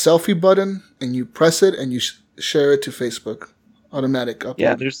 a selfie button, and you press it and you share it to Facebook. Automatic upload.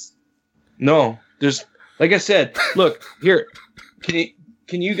 Yeah, there's like I said, look here.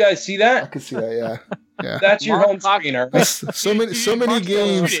 Can you guys see that? I can see that. Yeah. Yeah. That's your home screen. So many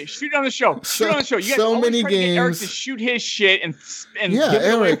games. Shoot it on the show. Shoot it on the show. You guys so many games. Eric to shoot his shit and yeah, give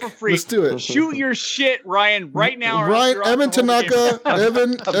it away Eric, for free. let's do it. Shoot your shit, Ryan, right now. Evan Tanaka,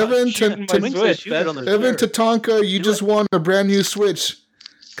 Evan Tatanka, you just won a brand new Switch.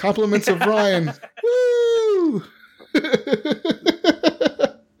 Compliments of Ryan. Woo!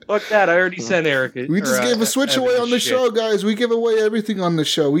 Fuck that! I already sent Eric. We just gave a Switch away on the show, guys. We give away everything on the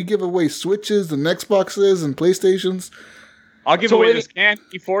show. We give away Switches and Xboxes and PlayStations. I'll give away this can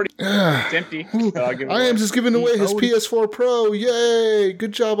E40. It's empty. I am just giving away his PS4 Pro. Yay!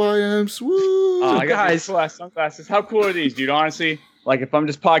 Good job, IAMS. Woo! I got these sunglasses. How cool are these, dude? Honestly, like if I'm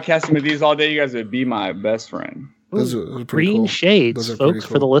just podcasting with these all day, you guys would be my best friend. Those are green cool. shades, folks,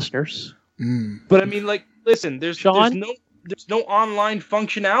 cool. For the listeners. But I mean, like, listen, there's no online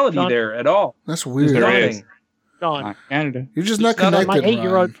functionality there at all. That's weird. Nothing. Sean, Canada. You're just not connected. My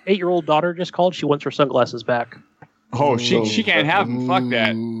 8-year-old daughter just called. She wants her sunglasses back. Oh, she can't have them. Fuck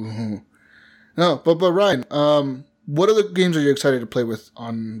that. No, but Ryan, what other games are you excited to play with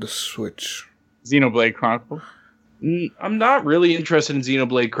on the Switch? Xenoblade Chronicles. I'm not really interested in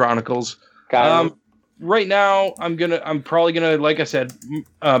Xenoblade Chronicles. Right now, I'm probably gonna, like I said,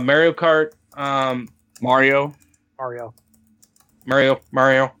 Mario Kart. Mario. Say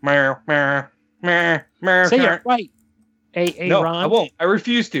it right. No, Ron. I won't. I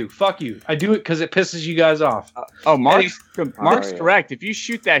refuse to. Fuck you. I do it because it pisses you guys off. Mark's correct. If you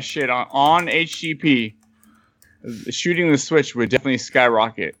shoot that shit on HGP, shooting the Switch would definitely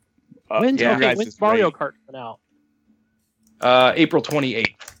skyrocket. When's Mario Kart coming out? April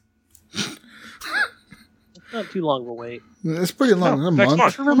 28th. Not too long of a wait. It's pretty long. A next month.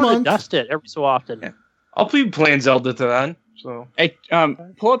 month. Remember to dust it every so often. Yeah. I'll be playing Zelda to then. So hey,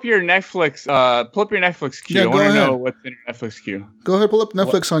 pull up your Netflix. Pull up your Netflix queue. Yeah, I want to know what's in your Netflix queue. Go ahead, pull up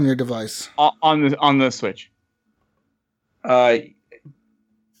Netflix on your device. On the Switch. Yeah,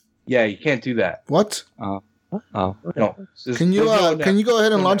 you can't do that. What? No. Can you go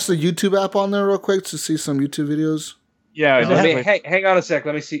ahead and launch the YouTube app on there real quick to see some YouTube videos? Yeah. Hang on a sec.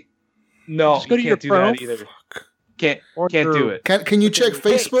 Let me see. No, just go to your do Pro. that either. Can't do it. Can you check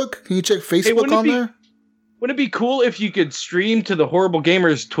Facebook? Can you check Facebook on there? Wouldn't it be cool if you could stream to the Horrible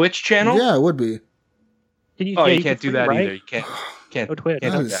Gamers Twitch channel? Yeah, it would be. You can't do that either. You can't. No Twitch.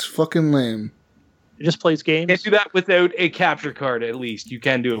 That is fucking lame. It just plays games. Can't do that without a capture card. At least you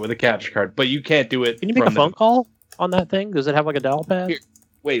can do it with a capture card, but you can't do it. Can you make a phone call on that thing? Does it have like a dial pad? Here,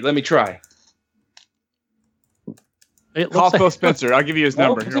 wait, let me try. Call Phil Spencer. I'll give you his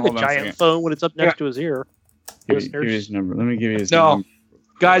number. It's like a giant phone when it's up next to his ear. Give you his number. Let me give you his number. No,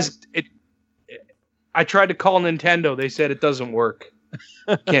 guys, I tried to call Nintendo. They said it doesn't work.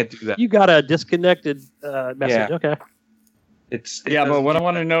 Can't do that. You got a disconnected message. Yeah. Okay. But what I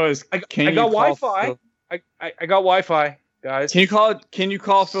want to know is, I got Wi-Fi. I got Wi-Fi, guys. Can you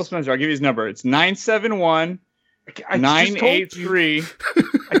call Phil Spencer? I'll give you his number. It's 971 983.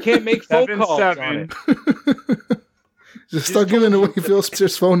 I can't make phone calls on it. Just start giving away Phil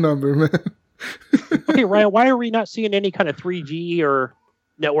Spencer's phone number, man. Okay, Ryan, why are we not seeing any kind of 3G or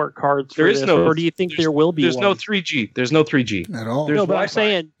network cards for this? Or do you think there will be There's no 3G. There's no 3G. At all. No, but I'm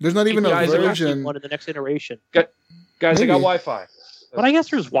saying there's not even a version. One in the next iteration. Guys, I got Wi-Fi. But I guess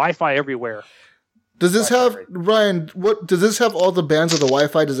there's Wi-Fi everywhere. Does this have, Ryan, what does this have all the bands of the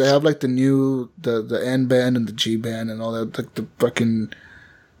Wi-Fi? Does it have like the new the N band and the G band and all that, like the fucking,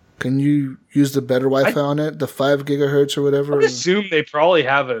 can you use the better Wi-Fi on it? The 5 gigahertz or whatever? I assume they probably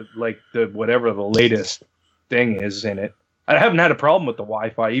have whatever the latest thing is in it. I haven't had a problem with the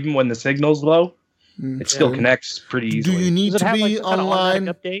Wi-Fi, even when the signal's low. It still connects pretty easily. Do you need to be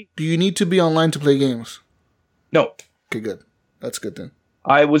online? Do you need to be online to play games? No. Okay, good. That's good then.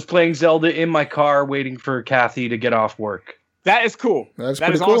 I was playing Zelda in my car, waiting for Kathy to get off work. That is cool. That's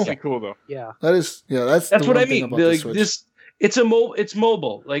pretty cool. Honestly cool, though. Yeah. That's what I mean. Like this, it's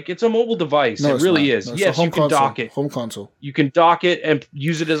mobile. Like it's a mobile device. No, it really is. No, yes, you can dock it. Home console. You can dock it and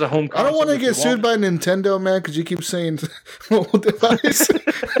use it as a home console. I don't want to get sued by Nintendo, man, because you keep saying mobile device.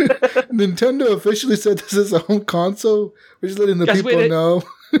 Nintendo officially said this is a home console. We're just letting the people know.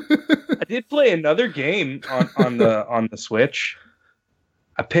 I did play another game on the Switch.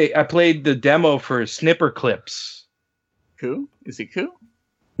 I played the demo for Snipper Clips. Cool? Is it cool?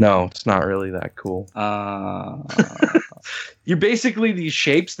 No, it's not really that cool. You're basically these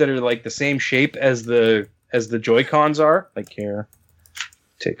shapes that are like the same shape as the Joy-Cons are. Like here,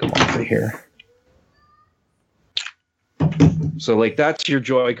 take them off of here. So like that's your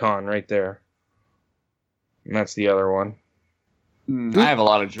Joy-Con right there. And that's the other one. I have a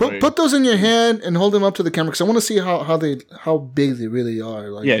lot of Joy. Put those in your hand and hold them up to the camera because I want to see how big they really are.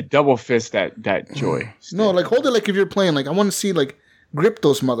 Like, yeah, double fist that Joy. No, like hold it like if you're playing. Like I want to see like grip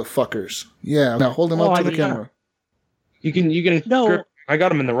those motherfuckers. Yeah, now hold them up to the camera. You can. No, grip. I got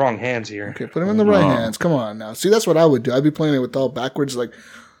them in the wrong hands here. Okay, put them in the right hands. Come on now. See, that's what I would do. I'd be playing it with all backwards. Like,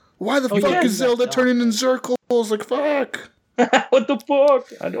 why the fuck is Zelda turning in circles? Like, fuck. What the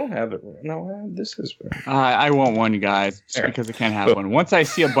fuck? I don't have it. No, this is. I want one, guys, just because I can't have one. Once I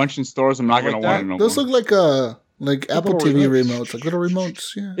see a bunch in stores, I'm not gonna want it no more. Those look like Apple TV remotes, like little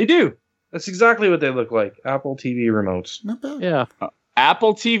remotes. Yeah, they do. That's exactly what they look like. Apple TV remotes. Not bad. Yeah.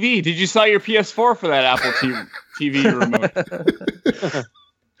 Apple TV. Did you sell your PS4 for that Apple TV remote?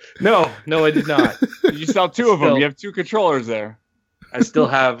 No, I did not. Did you sell two of them? You have two controllers there. I still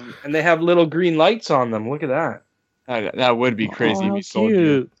have, and they have little green lights on them. Look at that. That would be crazy if you sold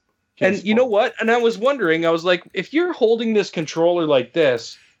you. And you know what? And I was wondering, I was like, if you're holding this controller like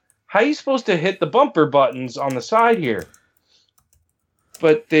this, how are you supposed to hit the bumper buttons on the side here?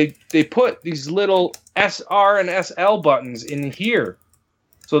 But they put these little SR and SL buttons in here.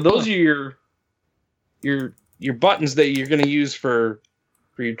 So those are your buttons that you're going to use for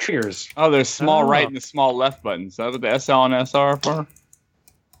your triggers. Oh, there's small right and the small left buttons. Is that what the SL and SR are for?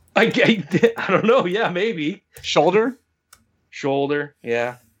 I don't know. Yeah, maybe. Shoulder,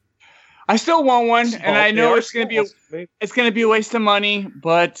 yeah. I still want one, and I know it's going to be a waste of money,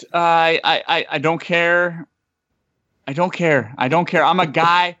 but I don't care. I don't care. I'm a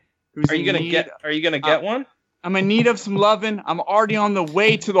guy who's Are you gonna get one? I'm in need of some loving. I'm already on the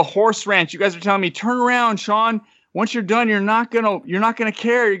way to the horse ranch. You guys are telling me, turn around, Sean. Once you're done, you're not gonna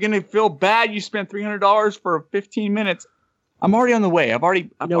care. You're gonna feel bad. You spent $300 for 15 minutes. I'm already on the way. I've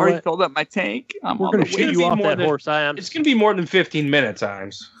already filled up my tank. We're going to shoot you off that horse. It's going to be more than 15 minutes,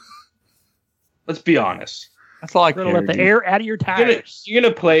 Iams. Let's be honest. That's all I care. You're going to let the air out of your tires. You're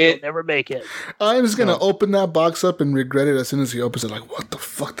going to play it. You'll never make it. I'm just going to open that box up and regret it as soon as he opens it. Like, what the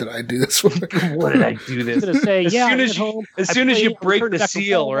fuck did I do this for? What did I do this? I'm going to say, as soon as you break the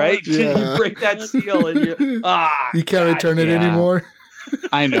seal, right? Yeah. You break that seal and you can't return it anymore.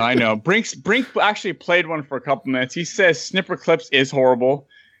 I know. Brink actually played one for a couple minutes. He says Snipper Clips is horrible.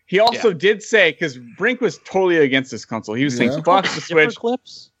 He also did say, because Brink was totally against this console. He was saying, fuck the Switch.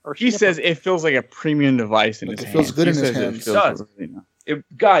 Clips? He says it feels like a premium device in his hands. It feels good in his hands. It does.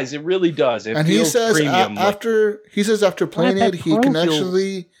 Guys, it really does. It he says after playing it, he can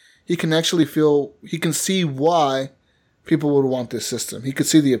actually feel, he can see why people would want this system. He could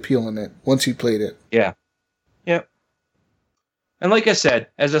see the appeal in it once he played it. Yeah. Yep. And like I said,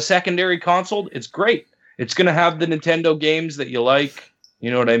 as a secondary console, it's great. It's going to have the Nintendo games that you like. You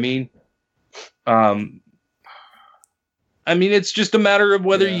know what I mean? It's just a matter of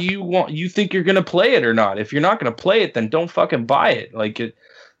whether you think you're going to play it or not. If you're not going to play it, then don't fucking buy it. Don't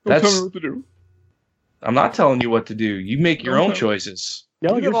tell me what to do. I'm not telling you what to do. You make your own choices.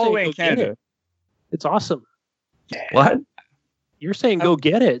 No, you're all the way saying in Canada. It's awesome. What? You're saying go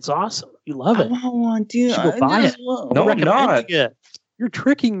get it. It's awesome. You love it. I want to. You should go buy it. No, I'm not. You're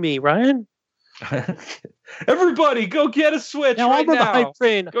tricking me, Ryan. Everybody, go get a Switch right now. I'm on the hype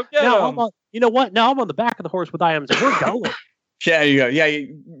train. Go get them. You know what? Now I'm on the back of the horse with Iams, and we're going. Yeah, you go. Yeah,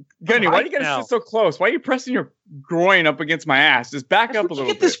 Gunny, why do you gotta sit so close? Why are you pressing your groin up against my ass? Just back up a little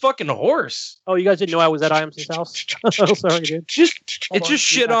bit. Get this fucking horse. Oh, you guys didn't know I was at Iams' house? Oh, sorry, dude. It just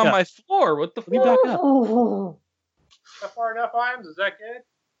shit on my floor. What the fuck? Back up. Not far enough, Iams? Is that good?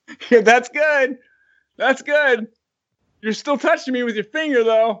 Yeah, that's good. That's good. You're still touching me with your finger,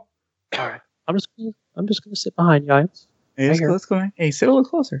 though. All right. I'm just gonna sit behind you, Iams. Hey, let's go. Hey, sit a little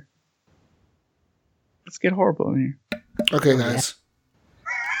closer. Let's get horrible in here. Okay, guys.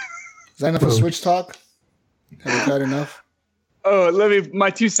 Is that enough of Switch talk? Have we had enough? Oh, let me. My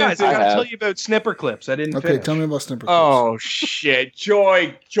 2 cents. I gotta tell you about Snipper Clips. I didn't. Okay, tell me about Snipper Clips. Oh shit,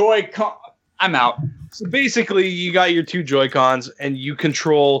 Joy. I'm out. So basically, you got your two Joy-Cons, and you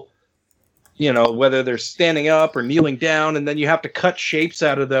control, whether they're standing up or kneeling down, and then you have to cut shapes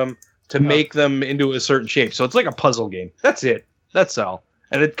out of them to make them into a certain shape. So it's like a puzzle game. That's it. That's all.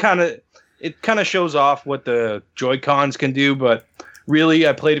 And it kind of shows off what the Joy-Cons can do, but really,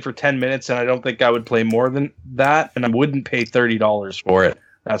 I played it for 10 minutes, and I don't think I would play more than that, and I wouldn't pay $30 for it.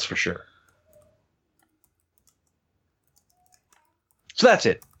 That's for sure. So that's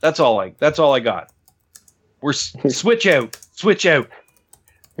it. That's all I got. We're switch out.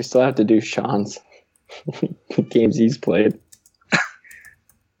 We still have to do Sean's games he's played.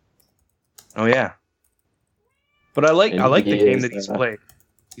 Oh yeah. But I like the game that he's played.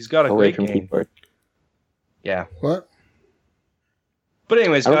 He's got a great game. Keyboard. Yeah. What? But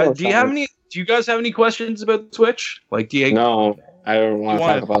anyways, guys, do you guys have any questions about the Switch? Like, do you? No, I don't want to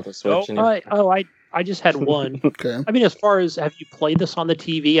talk about the Switch anymore. I just had one. Okay. I mean, as far as have you played this on the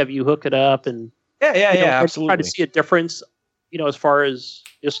TV? Have you hooked it up and? Yeah, absolutely. Try to see a difference, as far as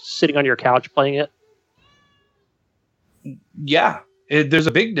just sitting on your couch playing it. Yeah, there's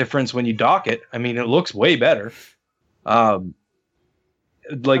a big difference when you dock it. I mean, it looks way better. Zelda,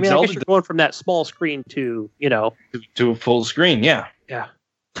 I guess you're going from that small screen to to a full screen. Yeah.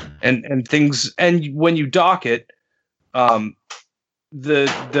 And things, and when you dock it, the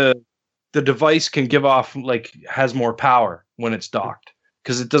device can give off has more power when it's docked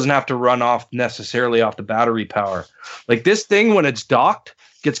because it doesn't have to run necessarily off the battery power. Like this thing, when it's docked,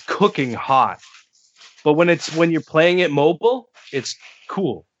 gets cooking hot. But when you're playing it mobile, it's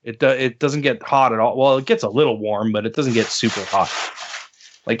cool. It doesn't get hot at all. Well, it gets a little warm, but it doesn't get super hot.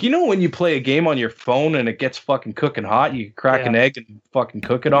 Like, when you play a game on your phone and it gets fucking cooking hot, you crack an egg and fucking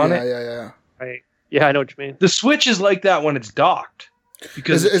cook it on it. Yeah. Right. Yeah, I know what you mean. The Switch is like that when it's docked.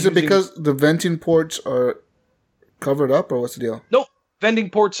 Because is it because the venting ports are covered up, or what's the deal? Nope. Venting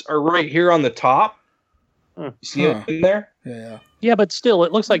ports are right here on the top. You see it in there? Yeah. Yeah, but still,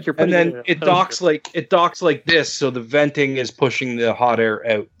 it looks like you're putting. And then it docks like this, so the venting is pushing the hot air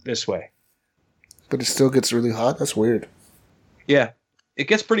out this way. But it still gets really hot. That's weird. Yeah, it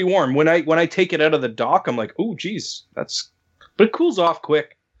gets pretty warm when I take it out of the dock. I'm like, oh, geez, but it cools off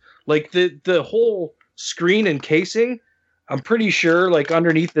quick. Like the whole screen and casing, I'm pretty sure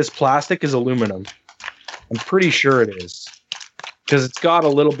underneath this plastic is aluminum. I'm pretty sure it is because it's got a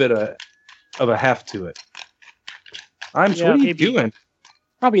little bit of a heft to it. What are you doing?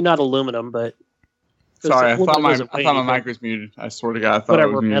 Probably not aluminum, but sorry, I thought my mic was muted. I swear to God, I thought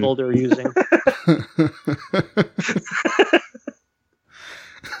whatever metal they're using.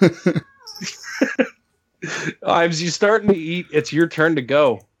 Ives, you starting to eat? It's your turn to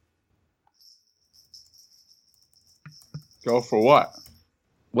go. Go for what?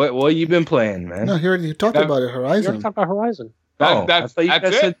 What you been playing, man? No, you talked about it, Horizon. You talked about Horizon. That's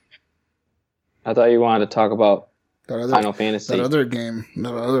it. I thought you wanted to talk about Final Fantasy. That other game.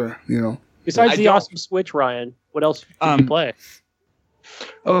 That other, Besides the awesome Switch, Ryan, what else did you play?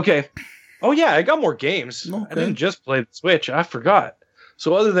 Okay. Oh, yeah, I got more games. Okay. I didn't just play the Switch. I forgot.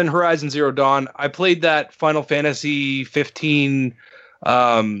 So other than Horizon Zero Dawn, I played that Final Fantasy 15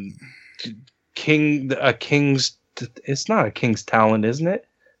 King's... It's not a King's Talon, isn't it?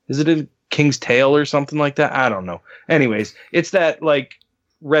 Is it a King's Tale or something like that? I don't know. Anyways, it's that,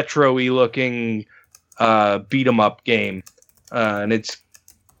 retro-y looking beat 'em up game, and it's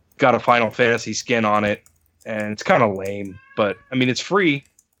got a Final Fantasy skin on it, and it's kind of lame, but I mean it's free.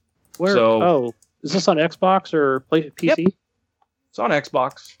 Is this on Xbox or PC? Yep. It's on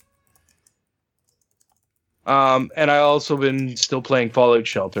Xbox. And I also been still playing Fallout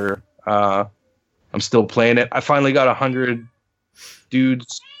Shelter. I'm still playing it. I finally got 100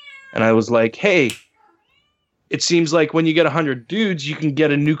 dudes, and I was like, hey. It seems like when you get 100 dudes, you can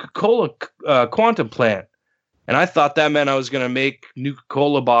get a Nuka-Cola quantum plant. And I thought that meant I was going to make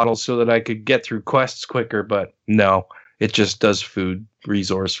Nuka-Cola bottles so that I could get through quests quicker. But no, it just does food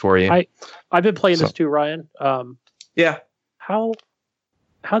resource for you. I've been playing this too, Ryan. Yeah. How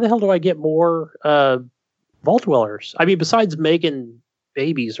the hell do I get more Vault Dwellers? I mean, besides making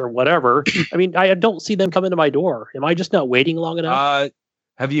babies or whatever, I mean, I don't see them come into my door. Am I just not waiting long enough?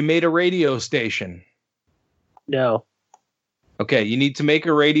 Have you made a radio station? No. Okay, you need to make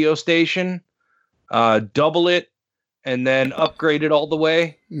a radio station, double it, and then upgrade it all the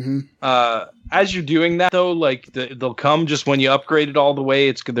way. Mm-hmm. As you're doing that, though, they'll come just when you upgrade it all the way.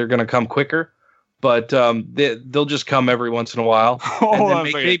 They're going to come quicker, but they'll just come every once in a while and then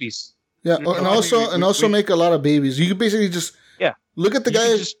make babies. Yeah, and also make a lot of babies. You can basically just look at the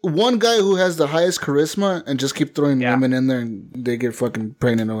guy. One guy who has the highest charisma, and just keep throwing women in there, and they get fucking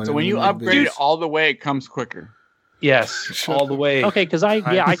pregnant. So when you upgrade it all the way, it comes quicker. Yes, all the way. Okay, because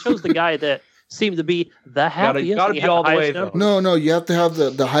I chose the guy that seemed to be the happiest. Gotta be all the way, though. No, you have to have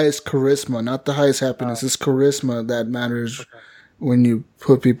the highest charisma, not the highest happiness. It's charisma that matters when you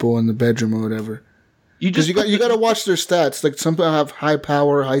put people in the bedroom or whatever. You got to watch their stats. Like some people have high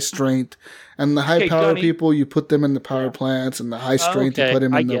power, high strength, and the high power people you put them in the power plants, and the high strength you put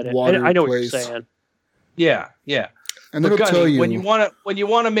them in the water I know place. What you're saying. Yeah. And it'll tell you when you want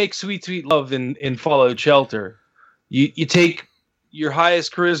to make sweet love in Fallout Shelter. You take your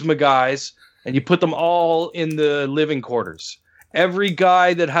highest charisma guys and you put them all in the living quarters. Every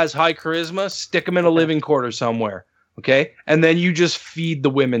guy that has high charisma, stick them in a living quarter somewhere, okay? And then you just feed the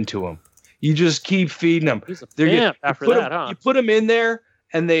women to them. You just keep feeding them. He's a pimp after that, huh? You put them in there,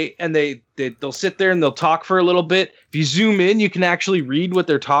 they'll sit there and they'll talk for a little bit. If you zoom in, you can actually read what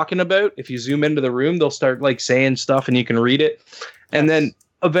they're talking about. If you zoom into the room, they'll start like saying stuff and you can read it. And then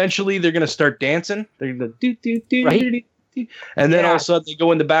eventually they're going to start dancing. They're going to do. And then all of a sudden they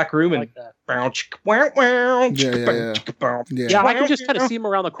go in the back room and Yeah, I can just kind of see him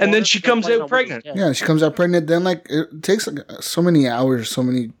around the corner. And then she comes out pregnant. Yeah, she comes out pregnant. Then like it takes like so many hours, hours.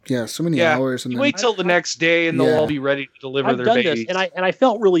 And you then, wait till the next day and they'll all be ready to deliver their babies. This, and I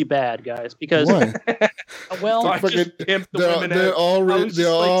felt really bad, guys, because well, they're all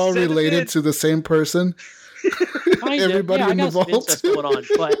related to the same person. Everybody in the vault. Going on,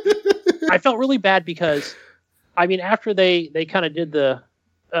 but I felt really bad because, I mean, after they kind of did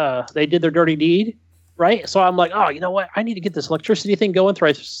they did their dirty deed, right? So I'm like, oh, you know what? I need to get this electricity thing going. So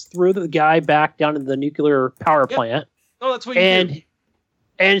I threw the guy back down into the nuclear power plant. Oh, that's what you do.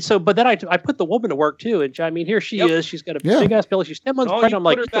 And so, but then I put the woman to work too. And I mean, here she is. She's got a big ass belly. She's 10 months pregnant. I'm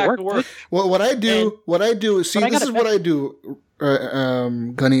like, to work. Well, what I do is, this is what I do,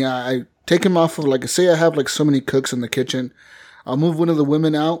 Gunny. I take him off of, like, say I have like so many cooks in the kitchen. I'll move one of the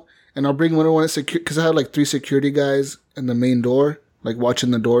women out and I'll bring one of because I have like 3 security guys in the main door, like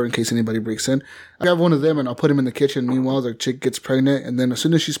watching the door in case anybody breaks in. I grab one of them and I'll put him in the kitchen. Meanwhile, the chick gets pregnant. And then as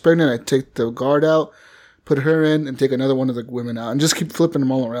soon as she's pregnant, I take the guard out, put her in, and take another one of the women out, and just keep flipping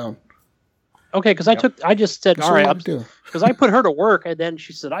them all around. Okay, because I just said, all right, because I put her to work, and then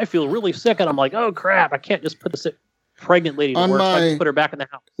she said, I feel really sick, and I'm like, oh crap, I can't just put the pregnant lady to work. I just put her back in the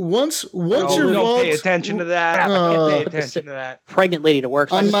house. Once your vault, pay attention to that. Pay attention to that. Pregnant lady to work.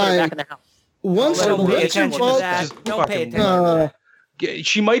 So I just put her back in the house. Don't pay attention to that.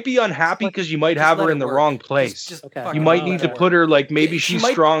 She might be unhappy because you might have her in the wrong place. You might need to put her, like, maybe she's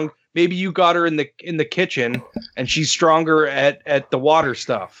strong. Maybe you got her in the kitchen and she's stronger at the water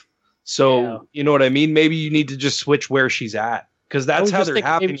stuff. So you know what I mean? Maybe you need to just switch where she's at, because that's how their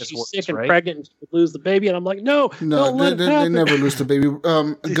happiness she's works, sick and right? pregnant and she lose the baby, and I'm like, no, they never lose the baby.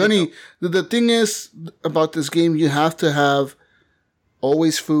 Gunny, the thing is about this game, you have to have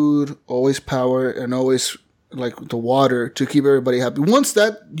always food, always power, and always like the water to keep everybody happy. Once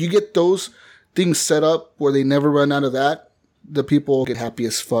that you get those things set up where they never run out of that, the people get happy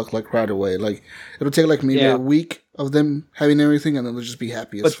as fuck, like right away. Like it'll take like maybe a week of them having everything, and then they'll just be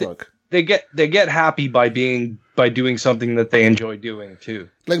happy as fuck. They get happy by doing something that they enjoy doing too.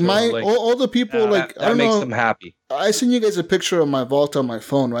 Like all the people like that makes them happy. I sent you guys a picture of my vault on my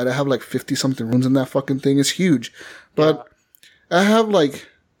phone, right? I have like 50 something rooms in that fucking thing. It's huge, but I have like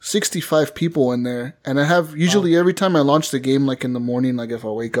 65 people in there, and I have usually every time I launch the game, like in the morning, like if I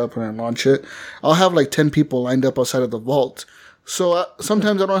wake up and I launch it, I'll have like 10 people lined up outside of the vault. So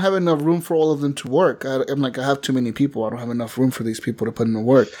sometimes I don't have enough room for all of them to work. I'm like, I have too many people. I don't have enough room for these people to put in the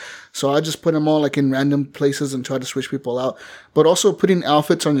work. So I just put them all like in random places and try to switch people out. But also putting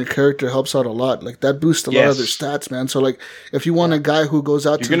outfits on your character helps out a lot. Like that boosts a lot of their stats, man. So like if you want a guy who goes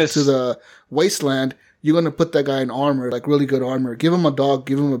out to the wasteland, you're going to put that guy in armor, like really good armor. Give him a dog,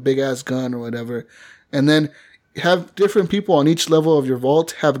 give him a big ass gun or whatever. And then have different people on each level of your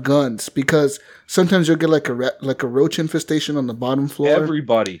vault have guns, because sometimes you'll get like a roach infestation on the bottom floor.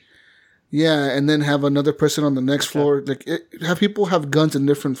 Everybody. Yeah, and then have another person on the next floor. Like have people have guns in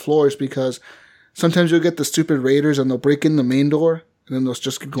different floors, because sometimes you'll get the stupid raiders and they'll break in the main door and then they'll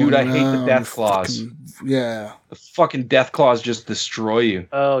just keep going around. Dude, I hate the death claws. The fucking death claws just destroy you.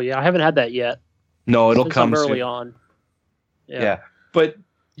 Oh yeah, I haven't had that yet. No, it'll come early soon. on. Yeah. But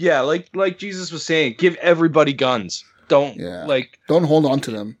yeah, like Jesus was saying, give everybody guns. Don't hold on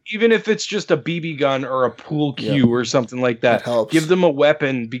to them. Even if it's just a BB gun or a pool cue or something like that. Helps. Give them a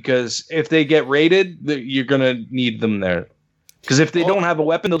weapon, because if they get raided, you're gonna need them there. Because if they don't have a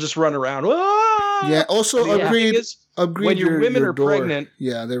weapon, they'll just run around. Ah! Yeah. Also, agreed. When your women are pregnant,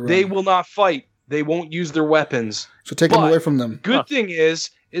 they will not fight. They won't use their weapons. So take them away from them. Good thing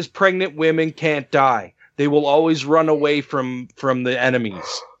is pregnant women can't die. They will always run away from the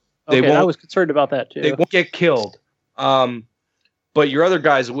enemies. I was concerned about that too. They won't get killed. But your other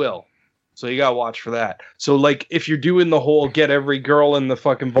guys will. So you gotta watch for that. So like if you're doing the whole get every girl in the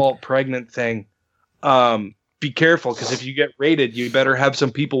fucking vault pregnant thing, be careful, because if you get raided, you better have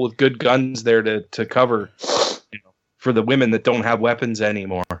some people with good guns there to cover, for the women that don't have weapons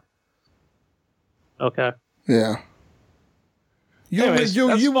anymore. Okay. Yeah.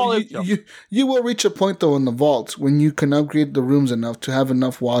 You will reach a point though in the vault when you can upgrade the rooms enough to have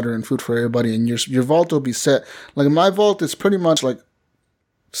enough water and food for everybody, and your vault will be set. Like my vault is pretty much like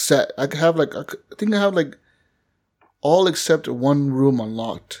set. I think I have like all except one room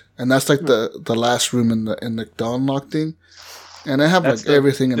unlocked, and that's like the last room in the unlocked thing. And I have like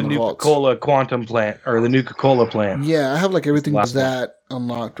everything in the vault. The Nuka-Cola quantum plant or the Nuka-Cola plant. Yeah, I have like everything but that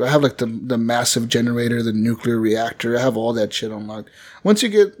unlocked. I have like the massive generator, the nuclear reactor. I have all that shit unlocked. Once you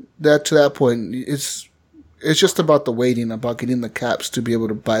get that to that point, it's just about the waiting, about getting the caps to be able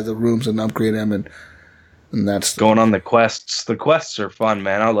to buy the rooms and upgrade them, and that's going on the quests. The quests are fun,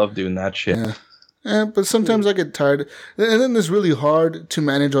 man. I love doing that shit. Yeah, but sometimes I get tired. And then it's really hard to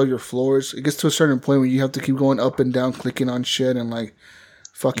manage all your floors. It gets to a certain point where you have to keep going up and down, clicking on shit, and like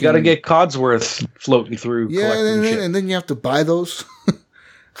fucking. You got to get Codsworth floating through. Yeah, and then you have to buy those.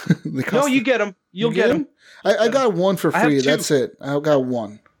 No, you get them. You'll get them. I got one for free. That's it. I got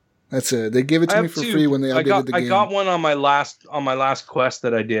one. That's it. They gave it to me for free when they updated the game. I got one on my last quest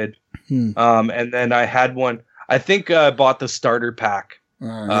that I did. And then I had one. I think I bought the starter pack.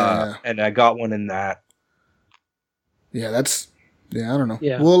 And I got one in that. Yeah, I don't know.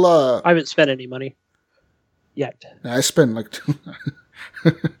 Yeah. Well, I haven't spent any money yet. I spent like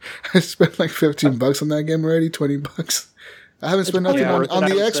 $15 on that game already. $20. I haven't spent nothing on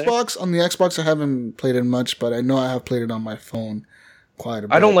the Xbox. On the Xbox, I haven't played it much, but I know I have played it on my phone quite a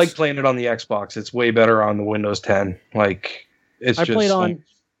bit. I don't like playing it on the Xbox. It's way better on the Windows 10. Like I played on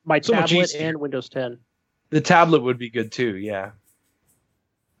my tablet and Windows 10. The tablet would be good too. Yeah.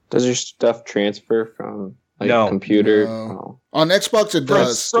 Does your stuff transfer from computer? No. On Xbox, it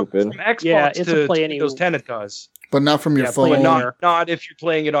does. From Xbox to Windows 10, it does. But not from your phone. But not if you're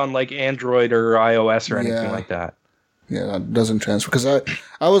playing it on like Android or iOS or anything like that. Yeah, that doesn't transfer. Because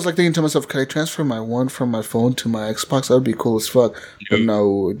I was like thinking to myself, could I transfer my one from my phone to my Xbox? That would be cool as fuck. But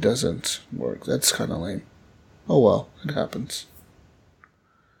no, it doesn't work. That's kind of lame. Oh well, it happens.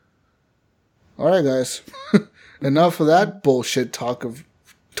 All right, guys. Enough of that bullshit talk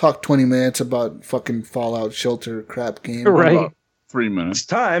 20 minutes about fucking Fallout Shelter crap game. Right. About 3 minutes. It's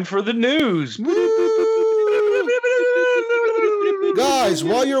time for the news. Guys,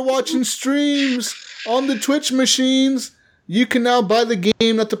 while you're watching streams on the Twitch machines, you can now buy the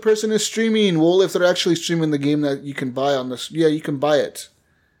game that the person is streaming. Well, if they're actually streaming the game that you can buy on this, you can buy it.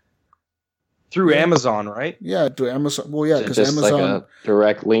 Through Amazon, right? Yeah, through Amazon. Well, yeah, because Amazon. Like a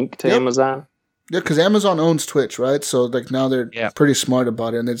direct link to Amazon? Yeah, because Amazon owns Twitch, right? So like now they're pretty smart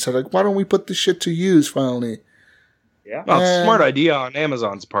about it, and they said like, why don't we put this shit to use finally? Yeah, well, it's a smart idea on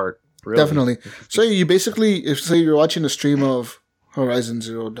Amazon's part. Really. Definitely. So you basically, if say you're watching a stream of Horizon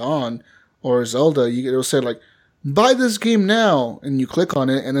Zero Dawn or Zelda, it'll say like, buy this game now, and you click on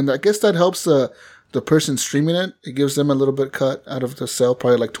it, and then I guess that helps the person streaming it. It gives them a little bit cut out of the sale,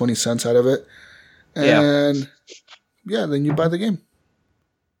 probably like 20 cents out of it, and then you buy the game.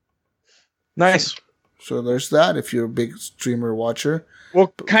 Nice. So there's that if you're a big streamer watcher. Well,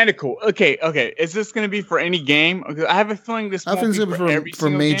 kind of cool. Okay. Is this going to be for any game? I have a feeling this won't be for every for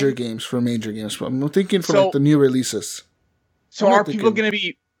major game. games. For major games, I'm thinking for like the new releases. So are people going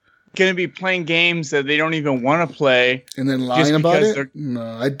to be playing games that they don't even want to play and then lying about it? No,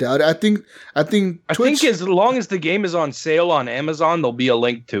 I doubt it. I think Twitch, as long as the game is on sale on Amazon, there'll be a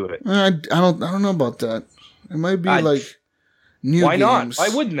link to it. I don't know about that. It might be like new why games. Not?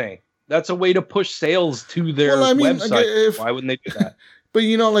 Why wouldn't they? That's a way to push sales to their website. Why wouldn't they do that? But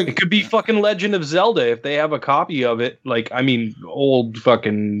like it could be fucking Legend of Zelda if they have a copy of it. Like old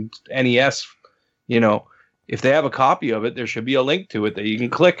fucking NES. If they have a copy of it, there should be a link to it that you can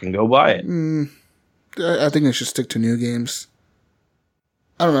click and go buy it. I think they should stick to new games.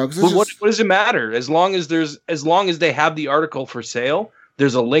 I don't know. But what does it matter? As long as they have the article for sale,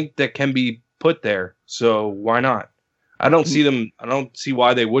 there's a link that can be put there. So why not? I don't see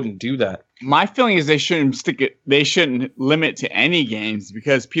why they wouldn't do that. My feeling is they shouldn't limit to any games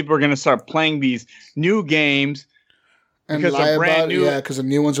because people are going to start playing these new games and because they're brand new. Yeah, because the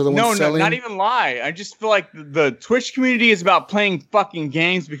new ones are the ones selling. No, not even lie. I just feel like the Twitch community is about playing fucking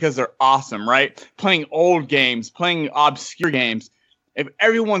games because they're awesome, right? Playing old games, playing obscure games. If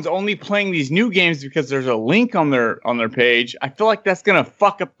everyone's only playing these new games because there's a link on their page, I feel like that's gonna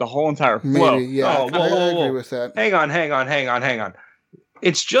fuck up the whole entire flow. Maybe, yeah, I agree with that. Hang on.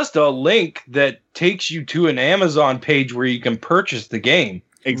 It's just a link that takes you to an Amazon page where you can purchase the game.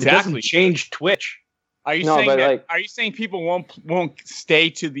 Exactly. It doesn't change Twitch. Are you saying people won't stay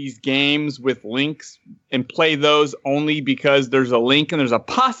to these games with links and play those only because there's a link and there's a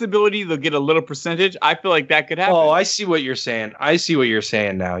possibility they'll get a little percentage? I feel like that could happen. Oh, I see what you're saying.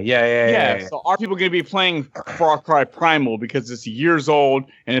 now. Yeah. So are people going to be playing Far Cry Primal because it's years old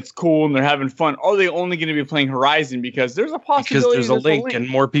and it's cool and they're having fun? Or are they only going to be playing Horizon because there's a possibility because there's a link and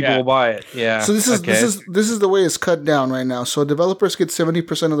more people will buy it? Yeah. So this is the way it's cut down right now. So developers get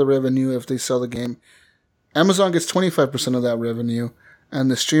 70% of the revenue if they sell the game. Amazon gets 25% of that revenue, and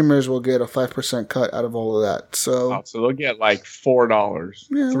the streamers will get a 5% cut out of all of that. So they'll get like $4,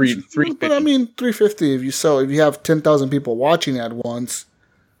 yeah, $3.50. But I mean, $3.50 if you have 10,000 people watching at once.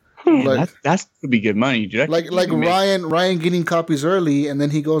 That's could be good money, dude. Like Ryan getting copies early, and then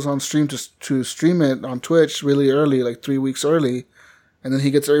he goes on stream to stream it on Twitch really early, like 3 weeks early, and then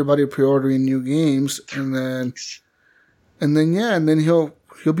he gets everybody pre-ordering new games, and then he'll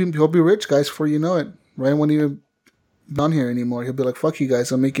be rich, guys, before you know it. Ryan won't even be on here anymore. He'll be like, "Fuck you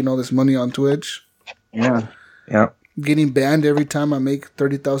guys! I'm making all this money on Twitch." Yeah. Getting banned every time I make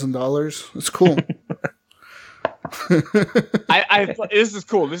 $30,000. It's cool. This is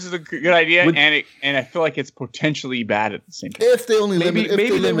cool. This is a good idea, and I feel like it's potentially bad at the same time. If they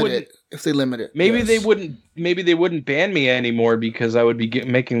limit it. Maybe they wouldn't ban me anymore because I would be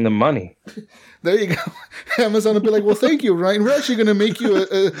making them money. There you go. Amazon would be like, "Well, thank you, Ryan. We're actually going to make you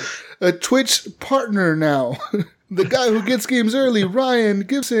a Twitch partner now." The guy who gets games early, Ryan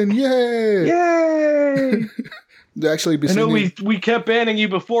Gibson. Yay! Yay! They actually be. I know we kept banning you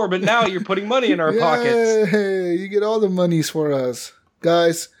before, but now you're putting money in our pockets. Hey, you get all the monies for us,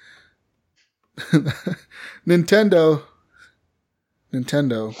 guys. Nintendo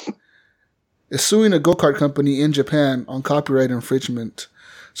is suing a go-kart company in Japan on copyright infringement.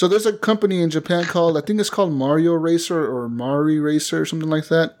 So there's a company in Japan called, I think it's called Mario Racer or Mari Racer or something like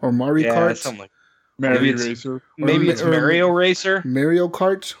that, or Mari Kart. Something like Mario Racer. Maybe it's Mario Racer. Mario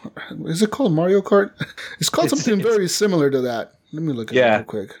Kart. Is it called Mario Kart? It's called something very similar to that. Let me look at it real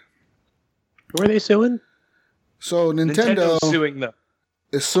quick. Who are they suing? So Nintendo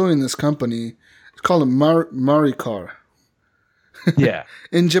is suing this company. It's called Maricar. Yeah.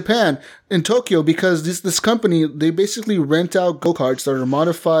 In Japan, in Tokyo, because this company, they basically rent out go-karts that are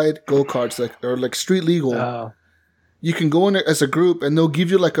modified go-karts that are like street legal. Oh. You can go in as a group, and they'll give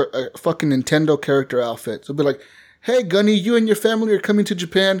you like a fucking Nintendo character outfit. So they'll be like, "Hey, Gunny, you and your family are coming to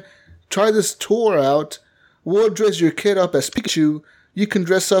Japan. Try this tour out. We'll dress your kid up as Pikachu. You can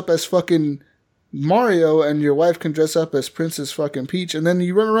dress up as fucking Mario, and your wife can dress up as Princess fucking Peach. And then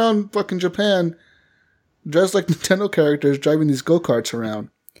you run around fucking Japan dressed like Nintendo characters driving these go-karts around."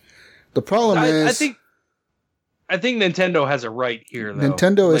 The problem is... I think Nintendo has a right here, though.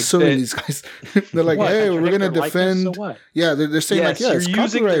 Nintendo is suing these guys. They're like, "Hey, we're going to defend..." Yeah, they're saying yes, it's you're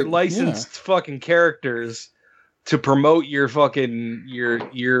using their licensed fucking characters to promote your fucking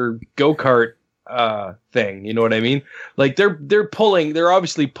your go-kart thing. You know what I mean? Like they're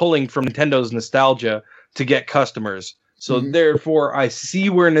obviously pulling from Nintendo's nostalgia to get customers. So therefore, I see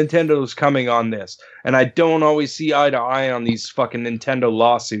where Nintendo's coming on this, and I don't always see eye to eye on these fucking Nintendo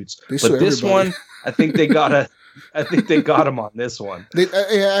lawsuits. But this one, I think they got him on this one.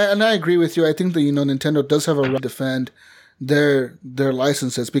 And I agree with you. I think that Nintendo does have a right to defend their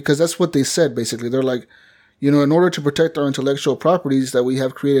licenses, because that's what they said. Basically, they're like, in order to protect our intellectual properties that we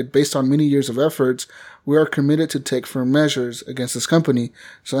have created based on many years of efforts, we are committed to take firm measures against this company.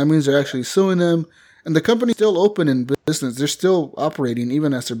 So that means they're actually suing them. And the company's still open in business. They're still operating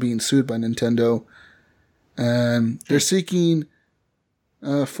even as they're being sued by Nintendo. And they're seeking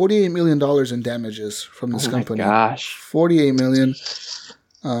 $48 million in damages from this company. Oh my gosh. $48 million.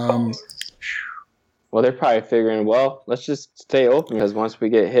 Well, they're probably figuring, let's just stay open, because once we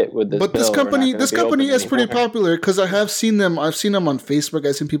get hit with this But bill, this company is pretty popular, because I have seen them. I've seen them on Facebook.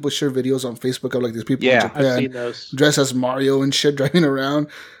 I've seen people share videos on Facebook of like these people in Japan I've seen those. Dressed as Mario and shit driving around.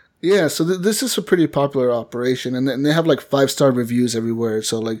 Yeah, so this is a pretty popular operation, and they have like 5-star reviews everywhere.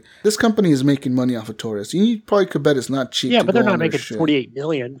 So like this company is making money off of tourists. You probably could bet it's not cheap. Yeah, but they're not making $48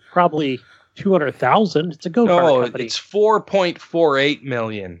 million. Probably 200,000. It's a go-kart company. It's $4.48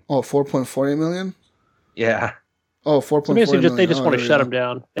 million. Oh, $4.48 million? Yeah. Oh, $4.48 million. They just want to shut them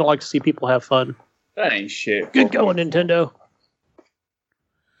down. They don't like to see people have fun. That ain't shit. Good going, Nintendo.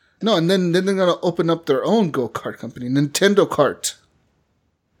 No, and then they're gonna open up their own go-kart company, Nintendo Kart.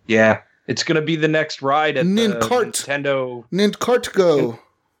 Yeah, it's gonna be the next ride at Nintendo. Nintendo Go.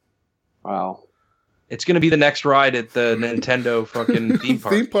 Wow. It's gonna be the next ride at the Nintendo fucking theme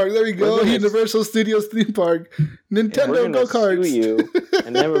park. Theme park. There you go. Universal Studios theme park. Nintendo go-karts.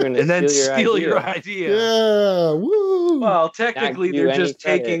 And then we're gonna steal your idea. Yeah. Woo. Well, technically, they're just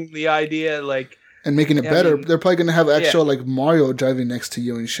taking the idea and making it better. They're probably gonna have actual like Mario driving next to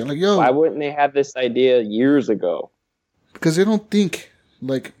you and shit. Like, yo. Why wouldn't they have this idea years ago? Because they don't think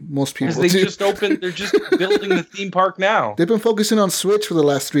like most people. They're just building the theme park now. They've been focusing on Switch for the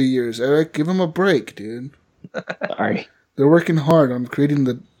last 3 years. Eric, give them a break, dude. Sorry. They're working hard on creating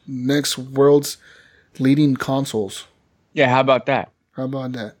the next world's leading consoles. Yeah, how about that?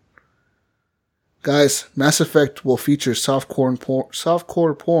 Guys, Mass Effect will feature softcore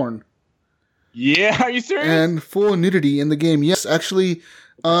porn. Yeah, are you serious? And full nudity in the game. Yes, actually.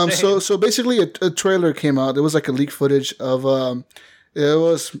 So basically, a trailer came out. It was like a leak footage of it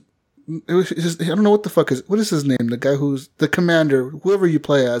was I don't know what the fuck what is his name? The guy who's the commander, whoever you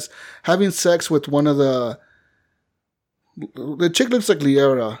play as, having sex with one of the chick looks like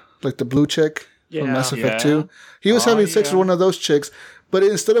Liara, like the blue chick from Mass Effect 2. He was having sex with one of those chicks, but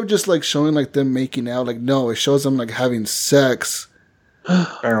instead of just like showing like them making out, like no, it shows them like having sex.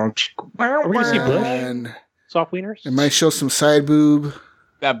 Are we gonna see bush? Soft wieners? It might show some side boob.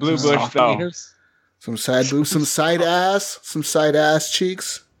 That blue bush though. Some side boob, some side ass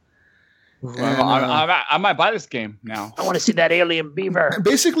cheeks. I might buy this game now. I want to see that alien beaver.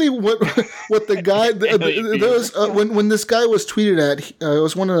 Basically, what the guy there was when this guy was tweeted at, it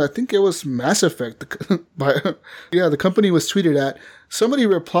was one of I think it was Mass Effect. The company was tweeted at. Somebody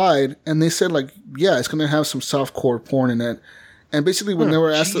replied and they said like, yeah, it's gonna have some softcore porn in it. And basically, when they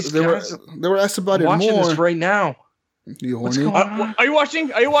were asked, they were asked about it more. Watching this right now. You horny? Are you watching?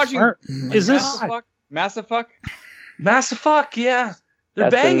 Is this Mass Effect? Mass Effect? Yeah,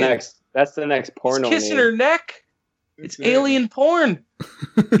 they're banging. That's the next porno. He's kissing her neck. It's alien porn.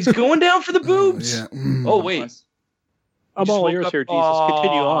 He's going down for the boobs. Yeah. Oh wait, I'm all ears here, Jesus.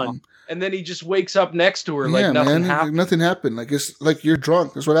 Continue on. And then he just wakes up next to her like nothing happened. Nothing happened. Like it's like you're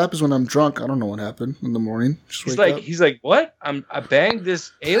drunk. That's what happens when I'm drunk. I don't know what happened in the morning. He's like, what? I banged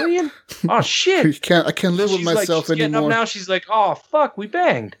this alien? Oh shit! I can't live with myself anymore. Getting up now. She's like, oh fuck, we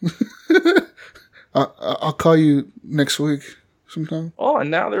banged. I'll call you next week sometime. Oh,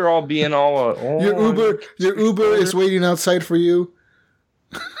 and now they're all being all. Your Uber is waiting outside for you.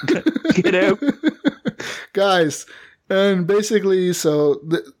 Get out, guys. And basically,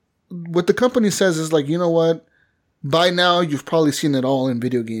 what the company says is like, you know what? By now, you've probably seen it all in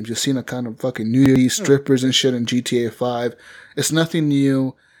video games. You've seen a kind of fucking nudity, strippers and shit in GTA 5. It's nothing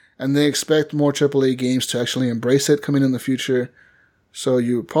new, and they expect more AAA games to actually embrace it coming in the future. So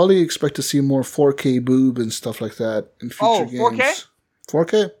you probably expect to see more 4K boob and stuff like that in future games. 4K?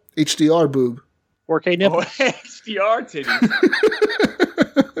 4K? HDR boob. 4K nipple. HDR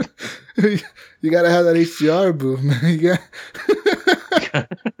titties. You gotta have that HDR boob, man.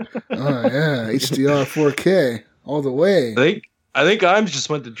 Oh yeah, HDR 4K all the way. I think Imes just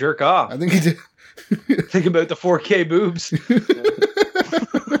went to jerk off. I think he did. Think about the 4K boobs.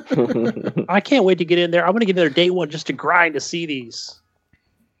 I can't wait to get in there. I'm going to get in there day one just to grind to see these.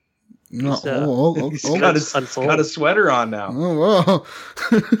 No, He's got a sweater on now. Oh,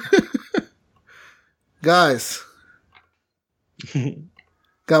 wow. Guys,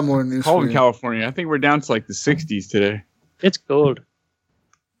 got more news. Cold in California. I think we're down to like the 60s today. It's cold.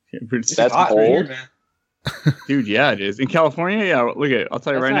 That's cold, here, man. Dude, yeah, it is. In California, yeah, look at it. I'll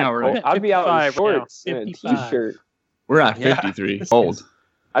tell you right now. I'd be out in shorts and a t-shirt. We're at 53. Cold.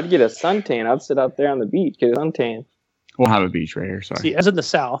 I'd get a suntan. I'd sit out there on the beach, get a suntan. We'll have a beach right here, sorry. See, as in the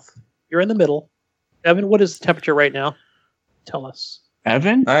south, you're in the middle. Evan, what is the temperature right now? Tell us.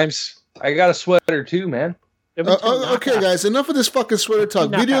 Evan? I got a sweater too, man. Okay, guys, enough of this fucking sweater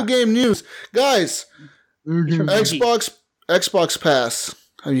talk. Video game news. Guys, Xbox Pass.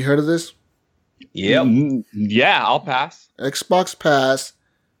 Have you heard of this? Yep. Yeah, I'll pass. Xbox Pass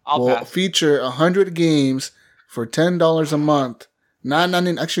will feature 100 games for $10 a month.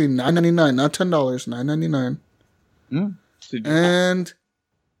 Actually $9.99, not $10, $9.99. And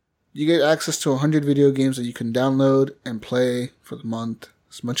you get access to 100 video games that you can download and play for the month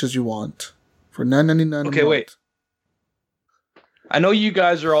as much as you want for $9.99. Okay, wait. I know you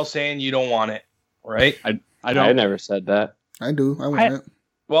guys are all saying you don't want it, right? I don't. I never said that. I do. I want it.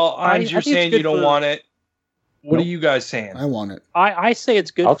 Well, you're saying you don't want it. What are you guys saying? I want it. I say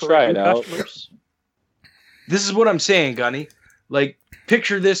it's good. I'll for try it out. Customers. This is what I'm saying, Gunny. Like,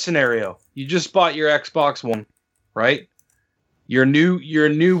 picture this scenario. You just bought your Xbox One, right? You're a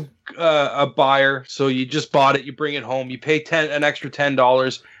new buyer, so you just bought it. You bring it home. You pay an extra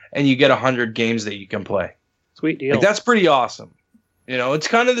 $10, and you get 100 games that you can play. Sweet deal. Like, that's pretty awesome. You know, it's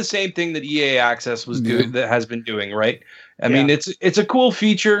kind of the same thing that EA Access was doing, that has been doing, right? I mean, it's a cool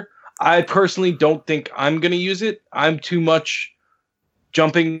feature. I personally don't think I'm going to use it. I'm too much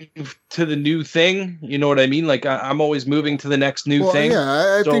jumping to the new thing. You know what I mean? Like, I'm always moving to the next new thing.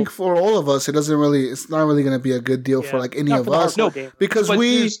 Yeah, I think for all of us, it's not really going to be a good deal for like any of us. No, because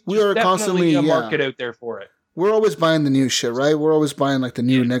we are constantly a market out there for it. We're always buying the new shit, right? We're always buying like the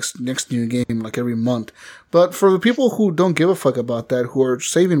new next new game like every month. But for the people who don't give a fuck about that, who are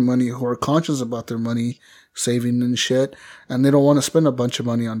saving money, who are conscious about their money saving and shit, and they don't want to spend a bunch of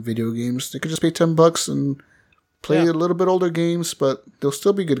money on video games, they could just pay $10 and play a little bit older games, but they'll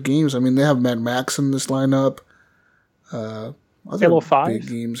still be good games. I mean, they have Mad Max in this lineup. Other Halo 5? big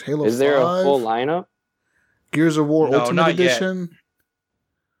games. Halo 5. Is there a full lineup? Gears of War Ultimate Edition.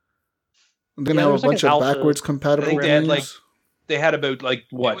 I'm gonna have a bunch of backwards compatible games. They had about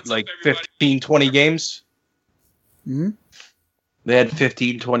 15, 20 games. Hmm? They had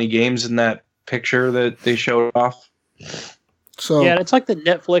 15, 20 games in that picture that they showed off. So yeah, it's like the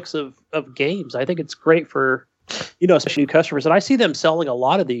Netflix of games. I think it's great for, especially new customers. And I see them selling a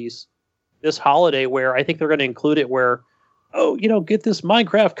lot of these this holiday, where I think they're going to include it where, get this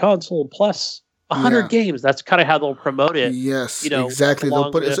Minecraft console plus 100 games. That's kind of how they'll promote it. Yes, exactly.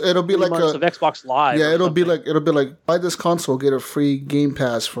 They'll put it'll be like of Xbox Live. Yeah, it'll be like buy this console, get a free Game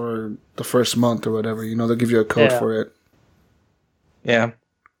Pass for the first month or whatever. They'll give you a code for it. Yeah,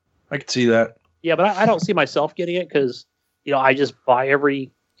 I could see that. Yeah, but I don't see myself getting it because I just buy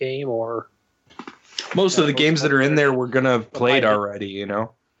every game or most of the games that are in there we're gonna have played already.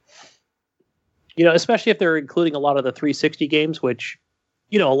 Especially if they're including a lot of the 360 games, which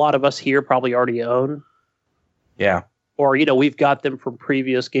a lot of us here probably already own. Yeah. Or we've got them from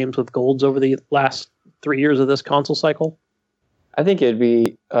previous games with golds over the last 3 years of this console cycle. I think it'd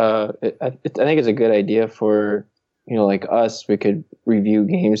be. I think it's a good idea for like us. We could review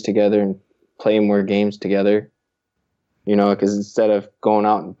games together and play more games together. Because instead of going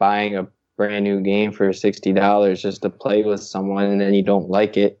out and buying a brand new game for $60 just to play with someone, and then you don't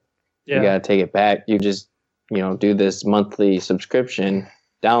like it, you gotta take it back. You just do this monthly subscription,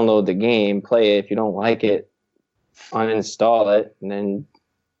 download the game, play it. If you don't like it, uninstall it, and then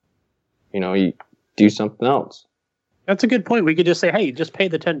you do something else. That's a good point. We could just say, hey, just pay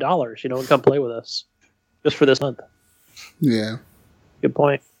the $10, and come play with us just for this month. Yeah. Good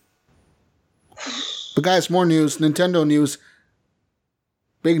point. But guys, more news. Nintendo news.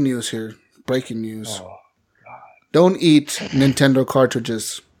 Big news here. Breaking news. Oh, God. Don't eat Nintendo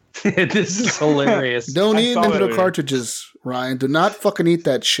cartridges. This is hilarious. Don't eat Nintendo cartridges, Ryan. Do not fucking eat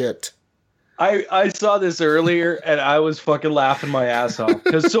that shit. I saw this earlier and I was fucking laughing my ass off.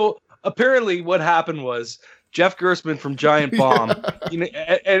 So apparently what happened was Jeff Gerstmann from Giant Bomb.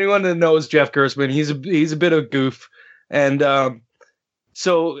 Anyone that knows Jeff Gerstmann, he's a bit of a goof. And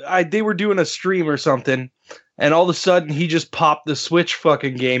so they were doing a stream or something, and all of a sudden he just popped the Switch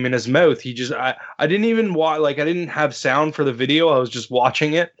fucking game in his mouth. I didn't even watch, I didn't have sound for the video. I was just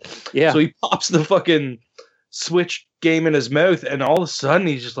watching it. Yeah. So he pops the fucking Switch game in his mouth, and all of a sudden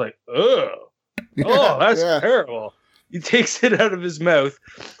he's just like, ugh. Oh, that's terrible. He takes it out of his mouth,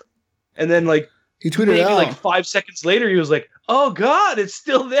 and then he tweeted out 5 seconds later, he was like, "Oh God, it's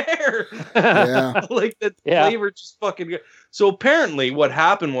still there." Yeah, the flavor just fucking good. So apparently, what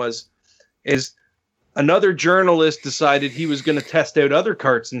happened is another journalist decided he was going to test out other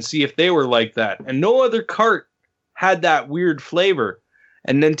carts and see if they were like that, and no other cart had that weird flavor.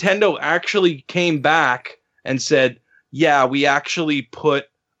 And Nintendo actually came back and said, "Yeah, we actually put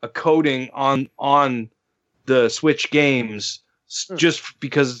a coating on the Switch games just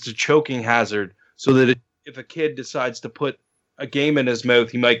because it's a choking hazard, so that if a kid decides to put a game in his mouth,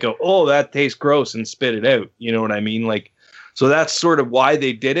 he might go, 'Oh, that tastes gross,' and spit it out." You know what I mean? So that's sort of why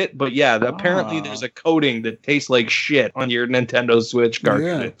they did it. But yeah, apparently there's a coating that tastes like shit on your Nintendo Switch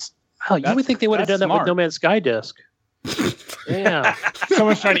cartridges. Oh, you would think they would have done that with No Man's Sky disc. Yeah.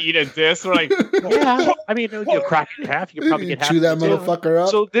 Someone's trying to eat a disc. We're like, yeah. I mean, you crack it in half. You could probably get half. Chew that motherfucker up.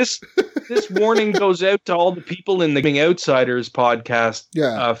 So this warning goes out to all the people in the Gaming Outsiders podcast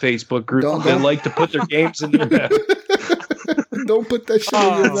Facebook group that like to put their games in their mouth. Don't put that shit in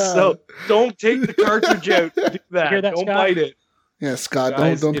your mouth. So don't take the cartridge out. Do that. Hear that, don't Scott? bite it. Yeah, Scott,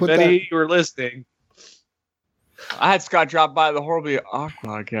 Guys, don't put if that. any of you are listening. I had Scott drop by the Horribly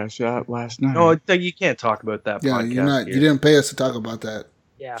Awkward podcast last night. No, you can't talk about that podcast. You're not. Here. You didn't pay us to talk about that.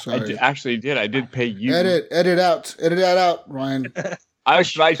 Yeah. Sorry. Actually did. I did pay you. Edit that out, Ryan.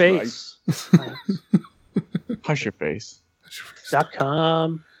 Hush your face. Hush your face.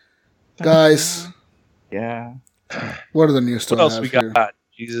 .com. Guys. Yeah. What are the news What else we got? Here?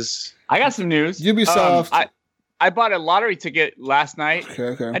 Jesus. I got some news. Ubisoft. I bought a lottery ticket last night.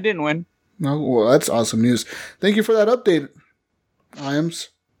 Okay. I didn't win. No, well, that's awesome news. Thank you for that update, Iams.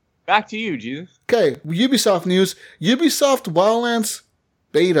 Back to you, Jesus. Okay, Ubisoft news. Ubisoft Wildlands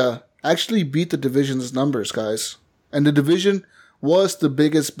beta actually beat the Division's numbers, guys. And the Division was the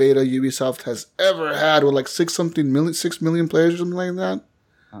biggest beta Ubisoft has ever had with 6 million players or something like that.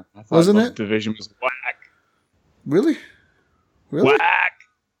 Wasn't it? Division was whack. Really? Whack.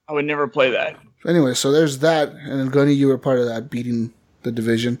 I would never play that. Anyway, so there's that. And then Gunny, you were part of that, beating the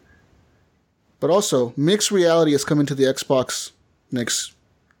Division. But also, mixed reality is coming to the Xbox next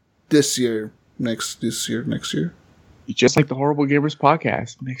year. Just like the Horrible Gamers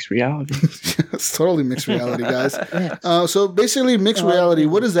podcast, mixed reality. It's totally mixed reality, guys. So basically, mixed reality.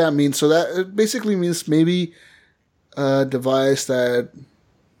 What does that mean? So that it basically means maybe a device that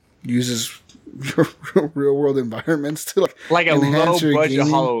uses real world environments to like a low budget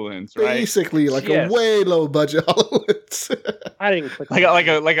HoloLens, right? Basically, like a way low budget HoloLens. I didn't click like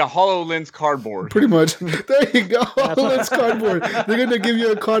a HoloLens cardboard. Pretty much. There you go. HoloLens cardboard. They're gonna give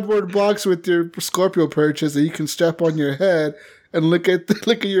you a cardboard box with your Scorpio purchase that you can strap on your head and look at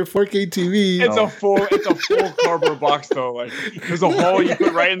your 4K TV. It's a full cardboard box though. Like there's a hole you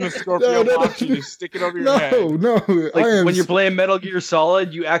put right in the Scorpio box. You just stick it over your head. No. Like when you're playing Metal Gear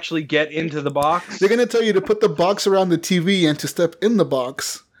Solid, you actually get into the box. They're gonna tell you to put the box around the TV and to step in the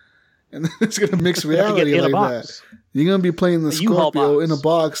box, and then it's gonna mix reality like that. You're gonna be playing the Scorpio in a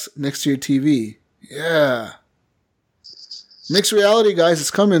box next to your TV. Yeah, mixed reality, guys. It's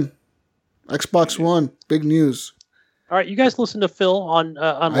coming. Xbox One, big news. All right, you guys listened to Phil on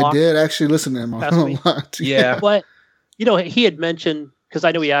Unlocked. I did actually listen to him on Unlocked. Yeah. But, he had mentioned, because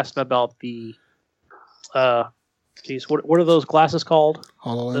I know he asked him about the, what are those glasses called?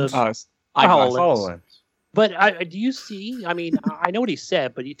 HoloLens. HoloLens. But do you see, I know what he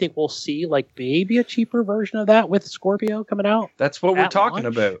said, but do you think we'll see like maybe a cheaper version of that with Scorpio coming out? That's what we're talking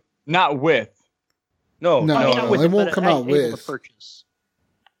about. Not with. No. It won't come out with. Purchase.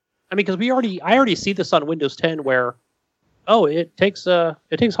 Because I already see this on Windows 10 where, it takes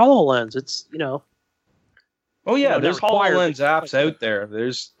HoloLens. It's Oh yeah, there's HoloLens apps out there.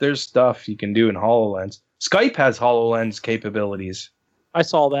 There's stuff you can do in HoloLens. Skype has HoloLens capabilities. I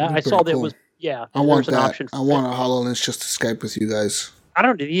saw that. I saw that cool. it was I want that. Option I want a HoloLens just to Skype with you guys. I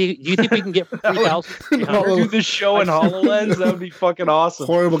don't know. Do you think we can get 3,000? Do this show in HoloLens? That would be fucking awesome.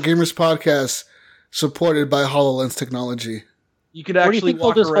 Horrible Gamers podcast supported by HoloLens technology. You could actually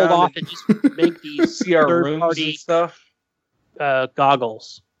walk just around hold off and just make these see our rooms and stuff.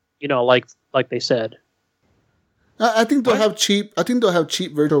 Goggles, like they said. I think they'll have cheap. I think they'll have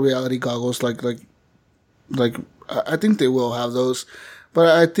cheap virtual reality goggles. Like I think they will have those, but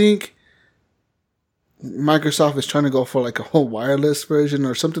I think Microsoft is trying to go for like a whole wireless version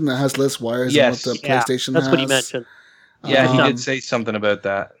or something that has less wires than what the PlayStation has. That's what he mentioned. Yeah, he did say something about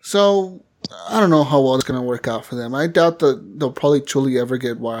that. So I don't know how well it's going to work out for them. I doubt that they'll probably truly ever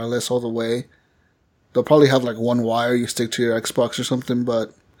get wireless all the way. They'll probably have like one wire you stick to your Xbox or something,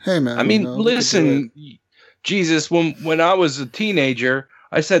 but hey man. Listen, Jesus, when I was a teenager,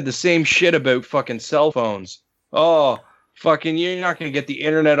 I said the same shit about fucking cell phones. Oh, fucking, you're not going to get the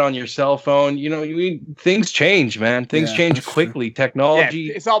internet on your cell phone. Things change, man. Things change quickly. Technology.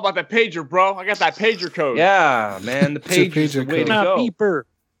 Yeah, it's all about the pager, bro. I got that pager code. Yeah, man. The pager is the way to go. Beeper.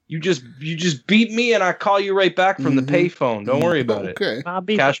 You just beat me, and I call you right back from the payphone. Don't worry about it. Okay.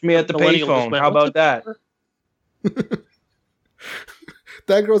 Cash me at the payphone. How about that?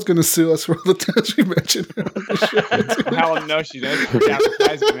 That girl's gonna sue us for all the times we mentioned her. Hell no, she doesn't.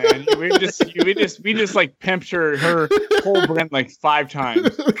 Advertising, man. We just like pimped her whole brand like 5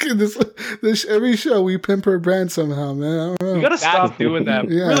 times. Look at this every show we pimp her brand somehow, man. I don't know. You gotta stop doing that.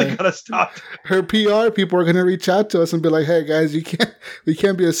 Yeah. Really gotta stop. Her PR people are gonna reach out to us and be like, "Hey guys, we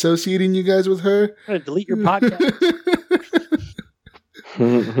can't be associating you guys with her. I'm gonna delete your podcast."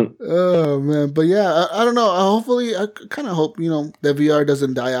 Oh man, but yeah, I don't know. Hopefully, I kind of hope the VR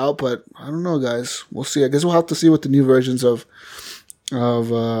doesn't die out, but I don't know, guys. We'll see. I guess we'll have to see what the new versions of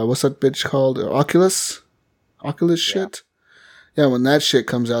what's that bitch called? Oculus shit. Yeah, when that shit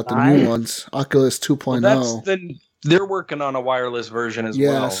comes out, the new ones, Oculus 2.0. Well, they're working on a wireless version as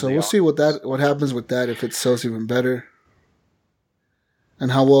well. Yeah, so we'll see what happens with that, if it sells even better.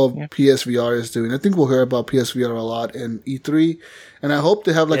 And how well PSVR is doing. I think we'll hear about PSVR a lot in E3. And I hope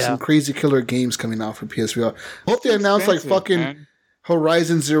they have some crazy killer games coming out for PSVR. I hope they announce like fucking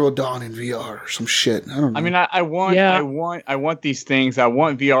Horizon Zero Dawn in VR or some shit. I don't know. I mean, I want these things. I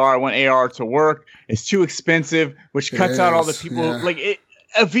want VR. I want AR to work. It's too expensive, which cuts out all the people. Yeah.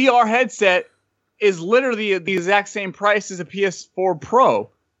 A VR headset is literally the exact same price as a PS4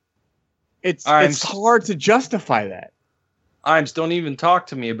 Pro. It's hard to justify that. Don't even talk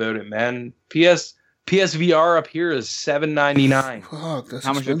to me about it, man. PSVR up here is $799. Fuck, that's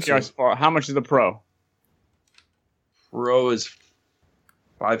how expensive. Much is PS4? How much is the Pro? Pro is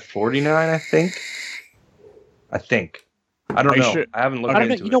 $549, I think. I don't know. I haven't looked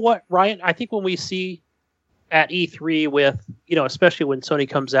into it. You know what, Ryan? I think when we see at E3 with, especially when Sony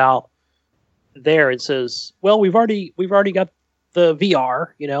comes out there and says, well, we've already got the VR,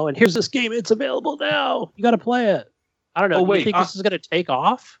 and here's this game. It's available now. You got to play it. I don't know. Do you think this is going to take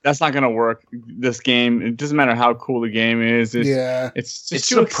off? That's not going to work. This game, it doesn't matter how cool the game is. It's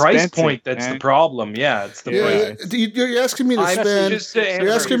the price point that's the problem. Yeah, it's the price. You're asking me to spend.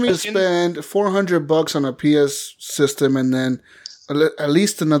 You're asking me to spend $400 on a PS system and then at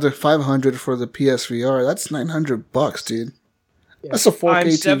least another $500 for the PSVR. That's $900, dude. Yeah. That's a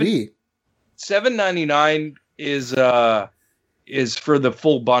 4K TV. $799 is for the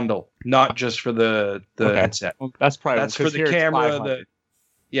full bundle, not just for the headset. Well, that's for the camera.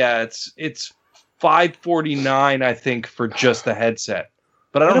 It's $549, I think, for just just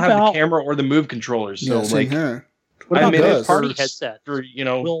but I don't have the camera or the Move controllers. So what about third party headset for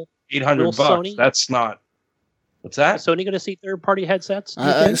 $800? That's not. What's that? Is Sony going to see third party headsets?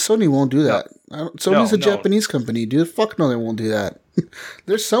 Sony won't do that. Sony's a Japanese company, dude. Fuck no, they won't do that.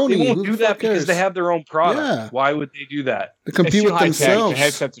 They're Sony. They won't do that because they have their own product. Yeah. Why would they do that? They compete with themselves.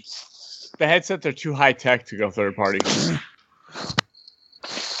 The headsets are too high tech to go third party.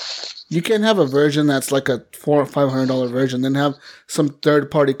 You can't have a version that's like a $400 or $500 version, then have some third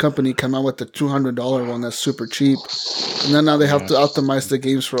party company come out with the $200 one that's super cheap, and then now they have to optimize the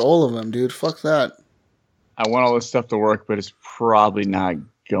games for all of them, dude. Fuck that. I want all this stuff to work, but it's probably not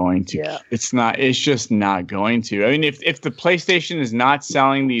going to. Yeah. It's just not going to. I mean, if the PlayStation is not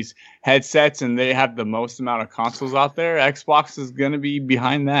selling these headsets and they have the most amount of consoles out there, Xbox is going to be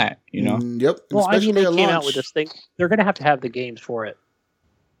behind that, you know? Yep. Well, I mean, they came out with this thing. They're going to have the games for it.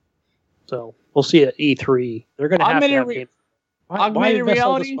 So we'll see at E3. They're going to have games. Why invest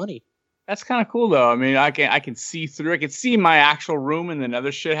all this money? That's kind of cool, though. I mean, I can see through. I can see my actual room and then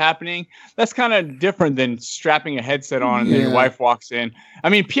other shit happening. That's kind of different than strapping a headset on and then your wife walks in. I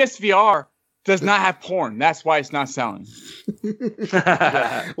mean, PSVR does not have porn. That's why it's not selling.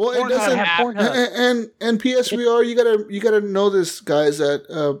 Well, it doesn't have porn. And PSVR, you gotta know this, guys. That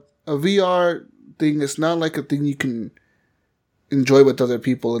a VR thing is not like a thing you can enjoy with other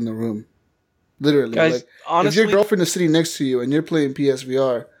people in the room. Literally, guys, like, honestly, if your girlfriend is sitting next to you and you're playing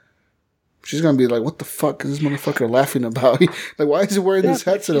PSVR, she's gonna be like, "What the fuck is this motherfucker laughing about? Like, why is he wearing this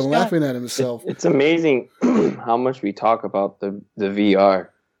headset and laughing at himself?" It's amazing how much we talk about the VR.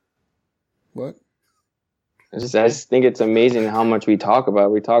 What? I just think it's amazing how much we talk about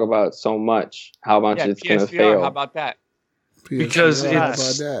it. We talk about it so much, how much it's going to fail. How about that? Because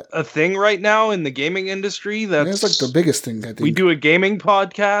it's a thing right now in the gaming industry. That's like the biggest thing, I think. We do a gaming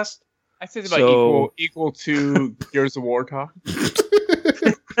podcast. I say it's about equal to Gears of War talk.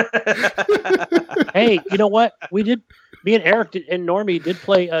 Hey, you know what? Me and Eric and Normie did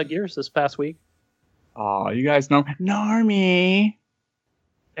play Gears this past week. Oh, you guys know Normie.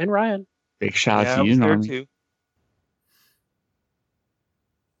 And Ryan. Big shout out to you, Normie. Too.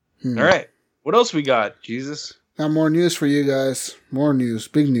 All right. What else we got, Jesus? Now more news for you guys. More news.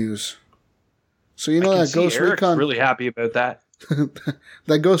 Big news. So you know that Ghost Recon... really happy about that.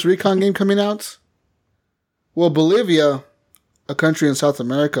 That Ghost Recon game coming out? Well, Bolivia, a country in South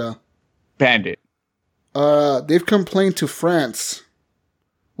America, banned it. They've complained to France,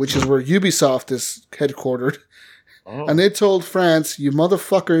 which is where Ubisoft is headquartered. Oh. And they told France, "You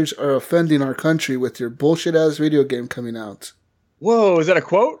motherfuckers are offending our country with your bullshit-ass video game coming out." Whoa, is that a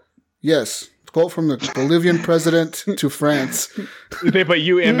quote? Yes. Quote from the Bolivian president to France. They put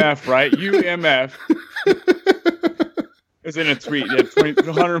UMF, right? UMF. It's in a tweet. Yeah,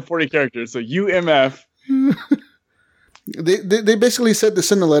 140 characters. So UMF. They basically said to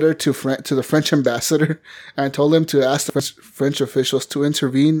send a letter to the French ambassador and told them to ask the French officials to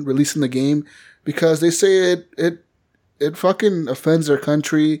intervene, releasing the game, because they say it fucking offends their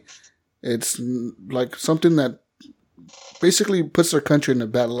country. It's like something that basically puts their country in a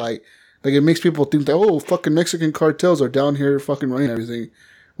bad light. Like, it makes people think that, oh, fucking Mexican cartels are down here fucking running everything,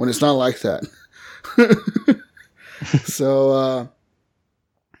 when it's not like that. So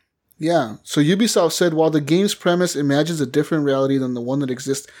Ubisoft said, while the game's premise imagines a different reality than the one that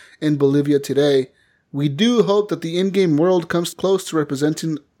exists in Bolivia today, we do hope that the in-game world comes close to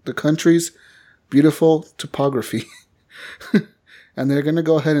representing the country's beautiful topography. And they're going to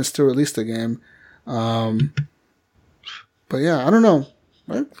go ahead and still release the game. But yeah, I don't know.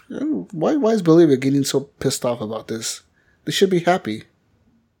 Why is Bolivia getting so pissed off about this? They should be happy.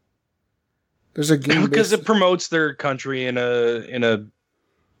 There's a game because it promotes their country in a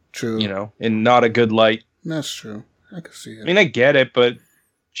true, in not a good light. That's true. I can see it. I mean, I get it, but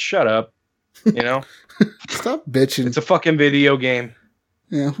shut up. Stop bitching. It's a fucking video game.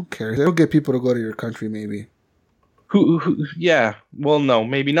 Yeah, who cares? It'll get people to go to your country, maybe. Who? Yeah. Well, no,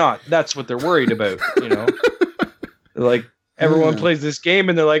 maybe not. That's what they're worried about. They're like, everyone plays this game,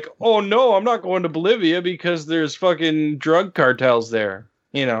 and they're like, "Oh no, I'm not going to Bolivia because there's fucking drug cartels there."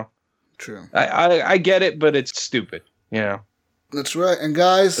 True. I get it, but it's stupid. You know. That's right. And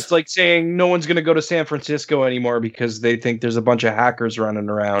guys, it's like saying no one's going to go to San Francisco anymore because they think there's a bunch of hackers running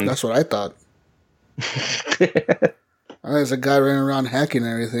around. That's what I thought. There's a guy running around hacking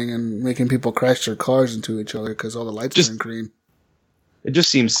everything and making people crash their cars into each other because all the lights are in green. It just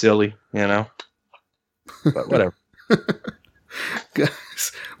seems silly, you know? But whatever.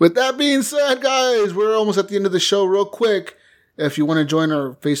 Guys, with that being said, guys, we're almost at the end of the show real quick. If you want to join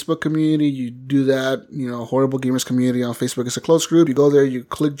our Facebook community, you do that. Horrible Gamers Community on Facebook. It's a closed group. You go there, you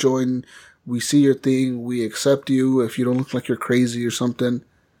click join. We see your thing. We accept you. If you don't look like you're crazy or something,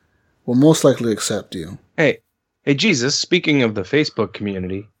 we'll most likely accept you. Hey, Jesus, speaking of the Facebook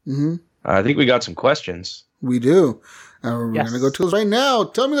community, I think we got some questions. We do. And we're going to go to those right now.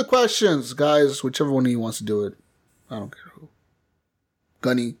 Tell me the questions, guys. Whichever one of you wants to do it. I don't care who.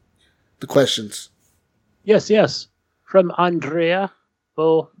 Gunny, the questions. Yes. From Andrea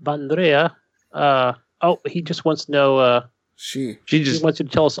Bandrea. He just wants to know. She wants you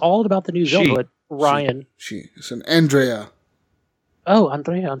to tell us all about the new Zelda. Ryan. It's an Andrea. Oh,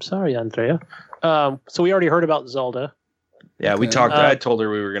 Andrea. I'm sorry, Andrea. So we already heard about Zelda. Yeah, we talked. I told her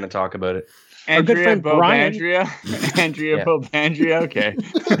we were going to talk about it. Andrea Bobandria. Andrea Bobandria. Okay,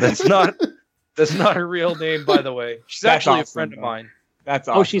 that's not her real name, by the way. She's actually a friend of mine. That's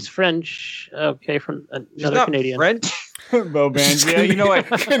awesome. Oh, she's French. Okay, from another Canadian. French? Bobandria. You know what?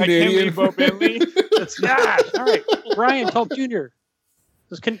 Canadian. Bo Bentley. That's not. All right. Brian Tulp Jr.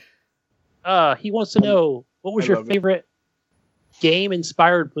 He wants to know, what was your favorite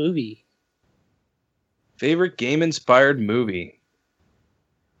game-inspired movie? Favorite game-inspired movie?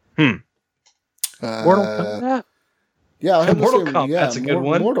 Mortal Kombat? Yeah, I Mortal Kombat. That's a good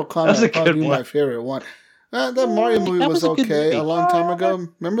one. Mortal Kombat would probably be my favorite one. That Mario movie was okay a long time ago.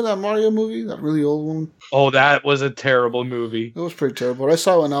 Remember that Mario movie? That really old one? Oh, that was a terrible movie. It was pretty terrible. I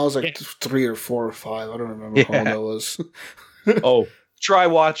saw it when I was like 3 or 4 or 5. I don't remember how old I was. Oh, try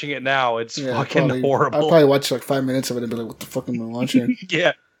watching it now. It's fucking horrible. I'll probably watch like 5 minutes of it and be like, what the fuck am I watching?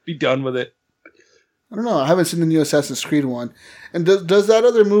 Yeah, be done with it. I don't know. I haven't seen the new Assassin's Creed one. And does that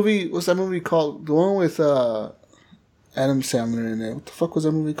other movie, what's that movie called? The one with Adam Sandler in it. What the fuck was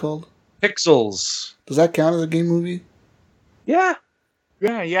that movie called? Pixels. Does that count as a game movie? Yeah.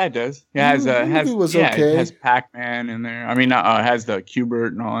 Yeah, it does. It has Pac-Man in there. I mean, it has the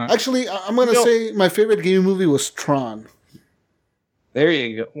Q*bert and all that. Actually, I'm going to say my favorite game movie was Tron. There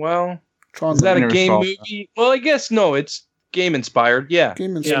you go. Well, Tron. Is that a game movie? Well, I guess no. It's game inspired. Yeah,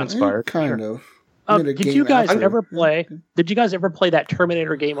 game inspired. Kind of. Did you guys ever play that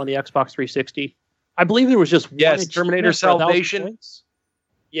Terminator game on the Xbox 360? I believe there was just one Terminator Salvation.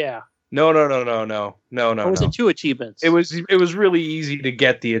 Yeah. No. Or was it 2 achievements? It was really easy to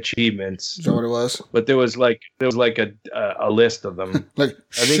get the achievements. Is that what it was? But there was like a list of them. Like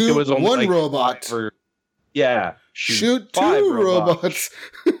I think there was only one robot. Shoot 2 robots.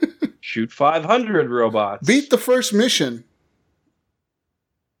 Shoot 500 robots. Beat the first mission.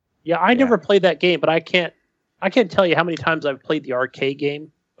 Yeah, I never played that game, but I can't tell you how many times I've played the arcade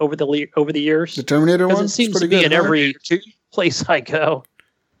game over the years. The Terminator one? It seems to be in every place I go.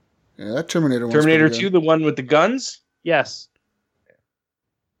 Yeah, that Terminator one. Terminator 2, the one with the guns? Yes.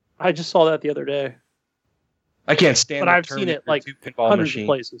 I just saw that the other day. I can't stand it. But I've seen it like hundreds of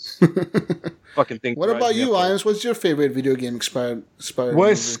places. Fucking thing. What about you, Iams? What's your favorite video game inspired Was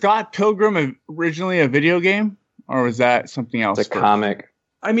movie? Scott Pilgrim originally a video game? Or was that something else? It's a comic.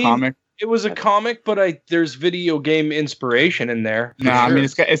 I mean, it was a comic, but there's video game inspiration in there. No, I mean,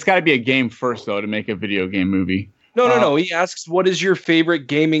 it's got to be a game first, though, to make a video game movie. No. He asks, what is your favorite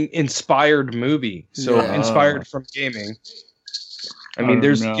gaming-inspired movie? So, inspired from gaming. I mean,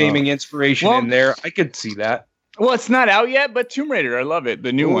 there's gaming inspiration in there. I could see that. Well, it's not out yet, but Tomb Raider, I love it.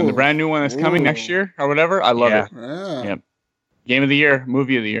 The new one, the brand new one that's coming next year or whatever. I love it. Yeah. Yep. Game of the year,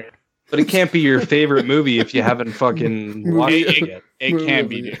 movie of the year. But it can't be your favorite movie if you haven't fucking watched it yet. It can't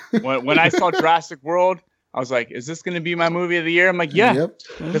be. When I saw Jurassic World, I was like, is this going to be my movie of the year? I'm like, yeah,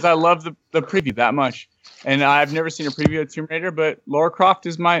 because I love the preview that much. And I've never seen a preview of Tomb Raider, but Lara Croft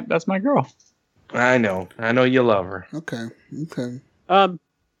that's my girl. I know you love her. Okay.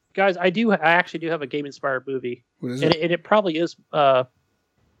 Guys, I actually do have a game-inspired movie. What is it? And it probably is, gosh,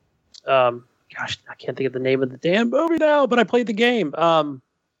 I can't think of the name of the damn movie now, but I played the game. I'll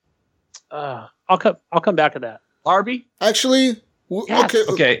come back to that. Barbie? Actually, yes.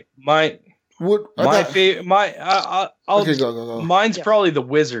 Okay. Go. Mine's probably The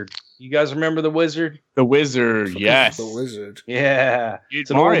Wizard. You guys remember The Wizard? The Wizard, yes. The Wizard. Yeah.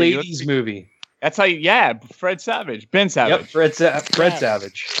 It's an old 80s movie. That's how Fred Savage. Ben Savage. Yep, Fred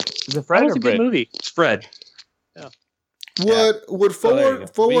Savage. Is it Fred or a good movie? It's Fred. Yeah. Would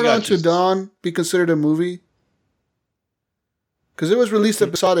Forward Onto Dawn be considered a movie? Because it was released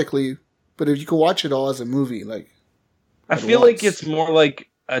episodically, but if you could watch it all as a movie, like I feel like it's more like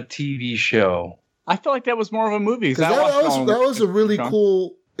a TV show. I feel like that was more of a movie. That was a really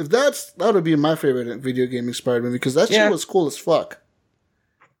cool. If that would be my favorite video game inspired movie because that shit was cool as fuck.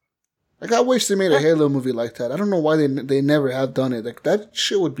 Like I wish they made a Halo movie like that. I don't know why they never have done it. Like that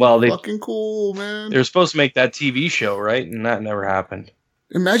shit would be fucking cool, man. They were supposed to make that TV show, right? And that never happened.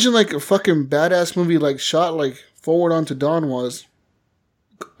 Imagine like a fucking badass movie like shot like Forward Unto Dawn was.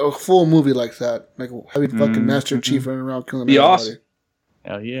 A full movie like that. Like having fucking Master Chief running around killing everybody. Awesome.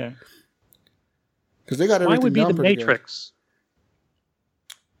 Hell yeah. Because they got everything Mine would be down The pretty Matrix.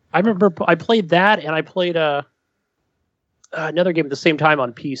 I remember I played that and I played another game at the same time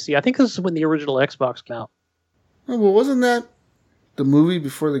on PC. I think this is when the original Xbox came out. Oh, well, wasn't that the movie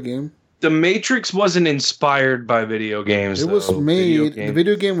before the game? The Matrix wasn't inspired by video games. It was made. The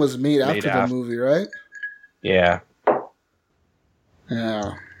video game was made after the movie, right? Yeah.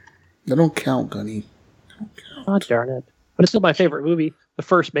 Yeah. They don't count, Gunny. Oh, darn it. But it's still my favorite movie. The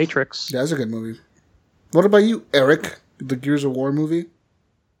first Matrix. Yeah, that's a good movie. What about you, Eric? The Gears of War movie?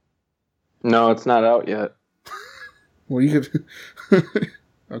 No, it's not out yet. Well, you could...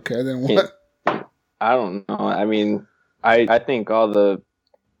 Okay, then what? I don't know. I mean, I think all the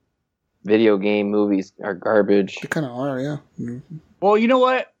video game movies are garbage. They kind of are, yeah. Mm-hmm. Well, you know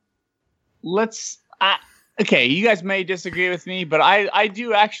what? Okay, you guys may disagree with me, but I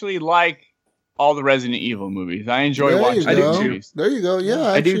do actually like all the Resident Evil movies. I enjoy watching those movies. There you go. Yeah,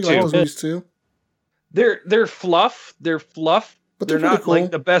 I do too. All those movies too. They're fluff. They're fluff. But they're not cool.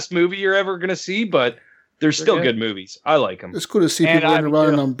 Like the best movie you're ever gonna see, but they're still good movies. I like them. It's cool to see people running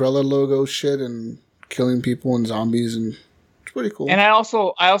around in Umbrella logo shit and killing people and zombies, and it's pretty cool. And I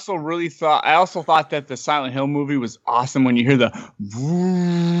also thought that the Silent Hill movie was awesome when you hear the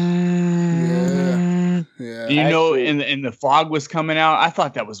yeah. You know, and the fog was coming out. I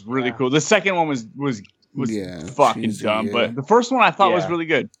thought that was really cool. The second one was fucking cheesy, dumb, but the first one I thought was really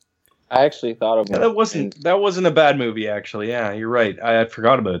good. I actually thought of that wasn't a bad movie, actually. Yeah, you're right. I had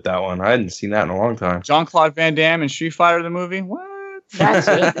forgot about that one. I hadn't seen that in a long time. Jean-Claude Van Damme and Street Fighter the movie. What? That's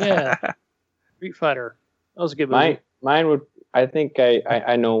it. Yeah. Street Fighter. That was a good movie. Mine would. I think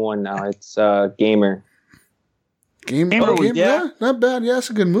I know one now. It's Gamer. Gamer. Yeah, not bad. Yeah, it's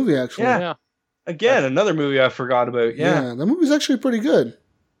a good movie actually. Yeah. Again, another movie I forgot about. Yeah, the movie's actually pretty good.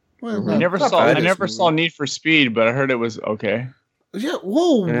 Well, I never saw Need for Speed, but I heard it was okay. Yeah,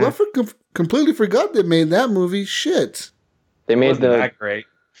 whoa! Yeah. I completely forgot they made that movie. Shit, they made that great.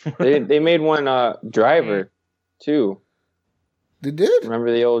 they made one Driver too. They did. Remember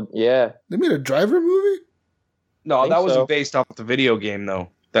the old? Yeah, they made a Driver movie. No, that wasn't based off the video game though.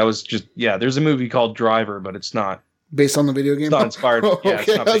 That was just there's a movie called Driver, but it's not based on the video game. It's not inspired.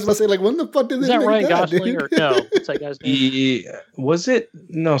 Okay, I was about to say like, when the fuck did they make Ryan that? Gosling or no? What's that guy's name? Was it?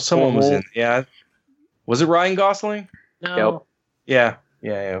 No, someone was in. Yeah, was it Ryan Gosling? No. Yep.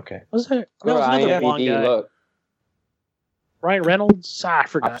 Yeah, okay. Was it? No, it was another blonde guy. Look. Ryan Reynolds? I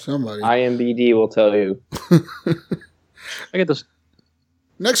forgot. Somebody. IMDb will tell you. I get this.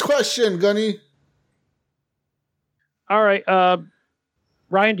 Next question, Gunny. All right.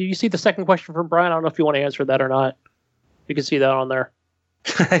 Ryan, do you see the second question from Brian? I don't know if you want to answer that or not. You can see that on there.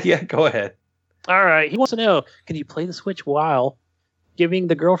 Yeah, go ahead. All right. He wants to know, can you play the Switch while giving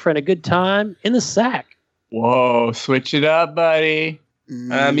the girlfriend a good time in the sack? Whoa, switch it up, buddy.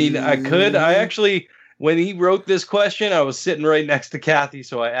 I mean, I could. I actually, when he wrote this question, I was sitting right next to Kathy,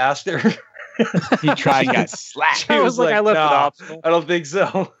 so I asked her. He tried and got slapped. I was like, I left it off. I don't think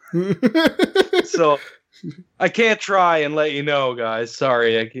so. So I can't try and let you know, guys.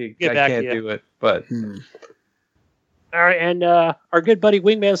 Sorry, I can't do it. But all right, and our good buddy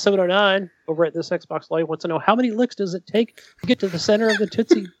Wingman 709 over at This Xbox Live wants to know, how many licks does it take to get to the center of the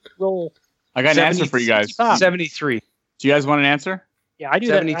Tootsie Roll? I got an answer for you guys. 73. Do you guys want an answer? Yeah, I do.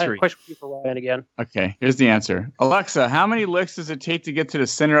 73. That. I have a question for you for Ryan again. Okay, here's the answer. Alexa, how many licks does it take to get to the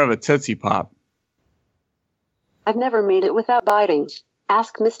center of a Tootsie Pop? I've never made it without biting.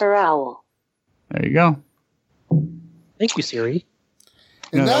 Ask Mr. Owl. There you go. Thank you, Siri.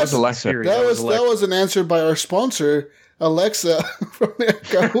 And that was Alexa. That was an answer by our sponsor, Alexa from the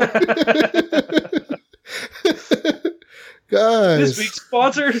Echo. Guys. This week's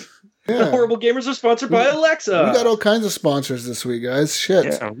sponsor, The Horrible Gamers, are sponsored by Alexa. We got all kinds of sponsors this week, guys. Shit.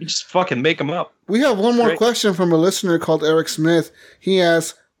 Yeah, we just fucking make them up. We have one more question from a listener called Eric Smith. He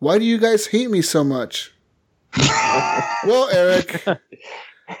asks, why do you guys hate me so much? Well, Eric,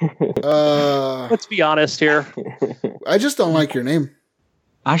 let's be honest here. I just don't like your name.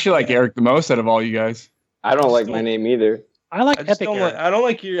 I actually like Eric the most out of all you guys. I don't like my name either. I like Epic. I don't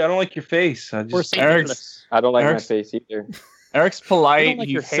like your face. Eric. I don't like my face either. Eric's polite. Like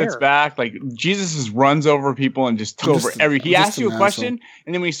he sits back. Like Jesus just runs over people and just over every. He asks you a question,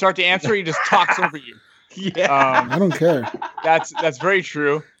 and then when you start to answer, he just talks over you. Yeah, I don't care. That's very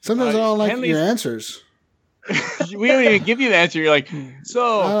true. Sometimes I don't like your answers. We don't even give you the answer. You're like,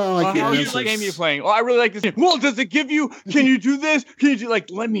 so how is the game you playing? Oh, I really like this game. Well, does it give you? Can you do this? Can you do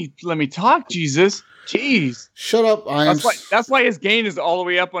let me talk, Jesus? Jeez. Shut up, That's why his gain is all the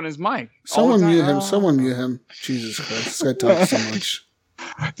way up on his mic. Someone mute him. Someone mute him. Jesus Christ, this guy talks so much.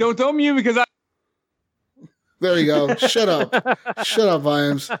 Don't mute because I. There you go. Shut up. Shut up,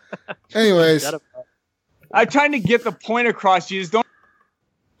 Vimes. Anyways. I'm trying to get the point across. Jesus, don't.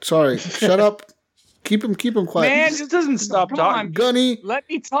 Sorry. Shut up. Keep him quiet. Man, just doesn't stop talking. Gunny, let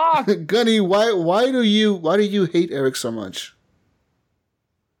me talk. Gunny, why do you hate Eric so much?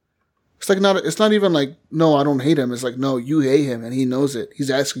 It's not even like, no, I don't hate him. It's like, no, you hate him and he knows it. He's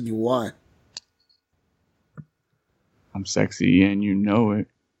asking you why. I'm sexy and you know it.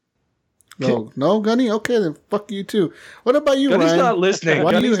 No, Gunny? Okay, then fuck you too. What about you, Gunny's Ryan? Not listening.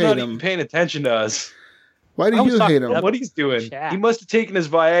 Why do you hate not him? Even paying attention to us. Why do you hate him? What he's doing? He must have taken his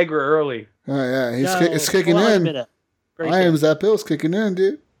Viagra early. Oh yeah, it's kicking in. That pill's kicking in,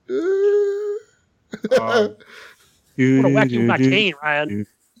 dude. What a whack you cane, Ryan.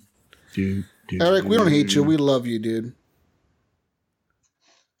 Eric, we don't hate you. We love you, dude.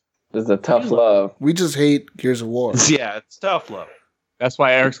 It's a tough love. We just hate Gears of War. Yeah, it's tough love. That's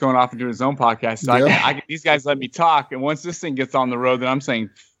why Eric's going off and doing his own podcast. So these guys let me talk, and once this thing gets on the road, then I'm saying,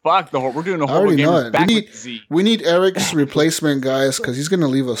 fuck the whole. We're doing a whole game back with Z. We need Eric's replacement, guys, because he's going to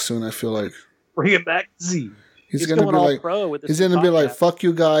leave us soon. I feel like. Bring it back to Z. He's going to be like, he's going to be like, fuck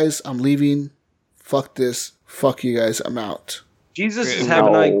you guys, I'm leaving. Fuck this. Fuck you guys, I'm out. Jesus is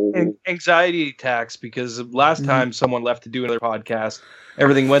having anxiety attacks because last time someone left to do another podcast,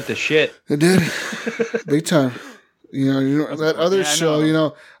 everything went to shit. It did. Big time. You know that other show,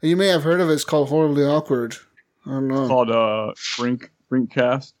 you may have heard of it. It's called Horribly Awkward. I don't know. It's called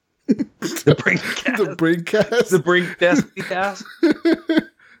Brinkcast. The Brinkcast. The Brinkcast. The Brink Destiny Cast.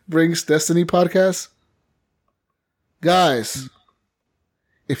 Brink's Destiny Podcast. Guys,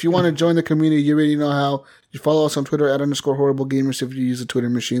 if you want to join the community, you already know how. You follow us on Twitter @_HorribleGamers if you use the Twitter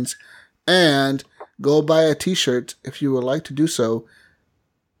machines. And go buy a t-shirt if you would like to do so.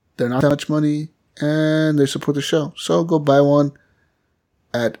 They're not that much money and they support the show. So go buy one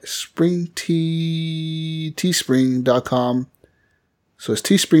at teespring.com. So it's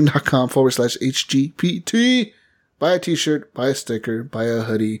teespring.com/HGPT. Buy a t-shirt, buy a sticker, buy a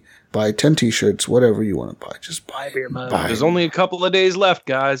hoodie, buy 10 t-shirts, whatever you want to buy. Just buy beer mug. There's only a couple of days left,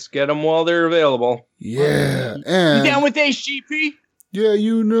 guys. Get them while they're available. Yeah. And you down with HGP? Yeah,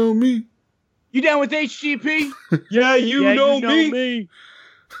 you know me. You down with HGP? Yeah, you know me.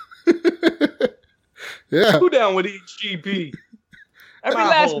 Yeah. Who down with HGP? Every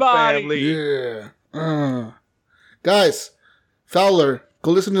last body. Family. Yeah. Guys, Fowler, go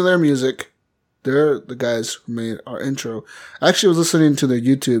listen to their music. They're the guys who made our intro. I actually was listening to their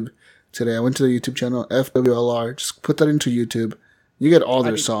YouTube today. I went to the YouTube channel, FWLR. Just put that into YouTube. You get all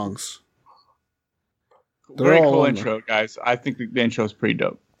their songs. They're very cool intro, guys. I think the intro is pretty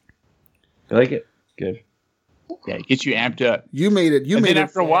dope. You like it? Good. Yeah, it gets you amped up. You made it. And then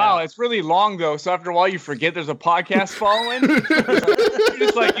after a while, it's really long though. So after a while, you forget there's a podcast following. You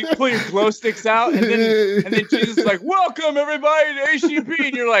pull your glow sticks out, and then Jesus is like, "Welcome everybody to HGP,"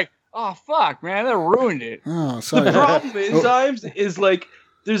 and you're like, "Oh fuck, man, that ruined it." Oh, sorry. The problem is like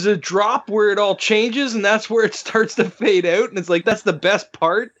there's a drop where it all changes, and that's where it starts to fade out, and it's like that's the best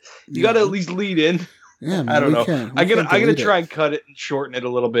part. You got to at least lead in. Yeah, man, I don't know. I'm gonna try and cut it and shorten it a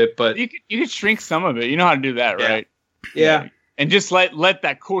little bit, but you could shrink some of it. You know how to do that, right? Yeah. And just let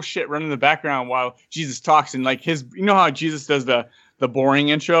that cool shit run in the background while Jesus talks, and like you know how Jesus does the boring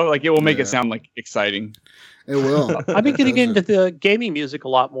intro, like it will make it sound like exciting. It will. I've been getting into the gaming music a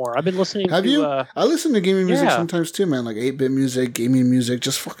lot more. I've been listening Have you? I listen to gaming music sometimes too, man. Like 8-bit music, gaming music.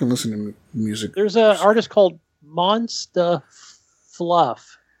 Just fucking listen to music. There's an artist called Monster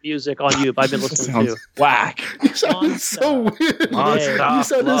Fluff music on YouTube I've been listening to. Whack. You sound so weird. You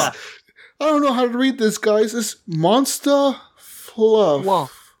said this. I don't know how to read this, guys. It's Monster Fluff.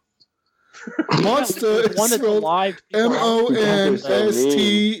 Monster is spelled MONSTA.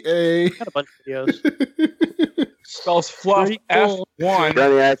 Got a bunch of videos. Spells fluff F1.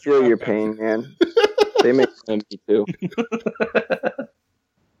 Johnny, I feel your pain, man. They make fun of me too.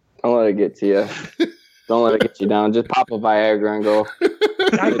 Don't let it get to you. Don't let it get you down. Just pop a Viagra and go.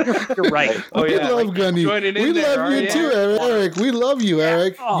 You're right. Oh yeah, we love Gunny. We love you too, Eric. We love you,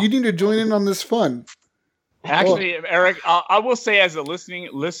 Eric. You need to join in on this fun. Actually, Eric, I will say as a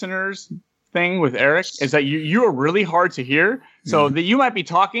listeners, thing with Eric is that you are really hard to hear. So that you might be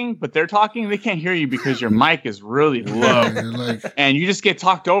talking, but they're talking. They can't hear you because your mic is really low, and you just get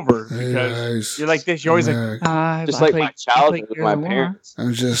talked over because you're like this. You're always just like my childhood with my parents.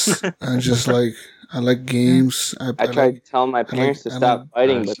 I'm just like I like games. I tried to tell my parents to stop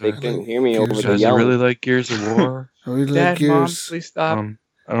fighting, but they couldn't hear me over the yelling. I really like Gears of War. I really like Gears. Mom, please stop.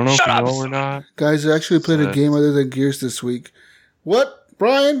 I don't know if you know or not. Guys, I actually played a game other than Gears this week. What,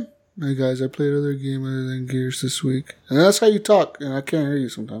 Brian? Hey guys, I played another game other than Gears this week. And that's how you talk, and I can't hear you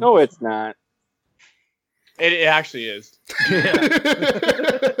sometimes. No, it's not. It actually is.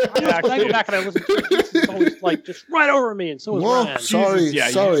 I go back and I listen to it. It's always like just right over me, and so is Ryan. Sorry,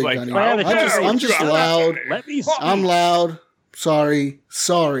 Gunny. I'm just loud. Let me I'm loud. Sorry.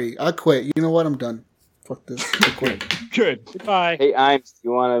 I quit. You know what? I'm done. Fuck this. I quit. Good. Goodbye. Hey, Imes,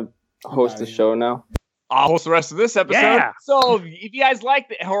 you want to host the show now? I'll host the rest of this episode. Yeah. So if you guys like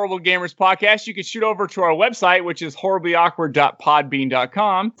the Horrible Gamers podcast, you can shoot over to our website, which is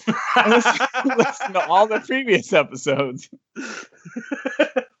horriblyawkward.podbean.com, and listen to all the previous episodes.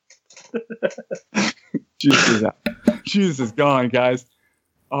 Jesus is gone, guys.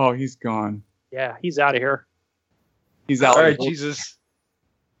 Oh, he's gone. Yeah, he's out of here. He's out. All right, Jesus.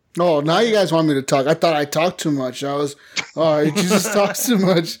 Oh, now you guys want me to talk. I thought I talked too much. All right, Jesus talks too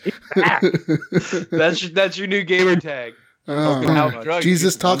much. That's your new gamer tag.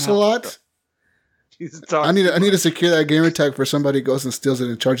 Jesus talks a lot. Jesus talks. I need to secure that gamer tag for somebody goes and steals it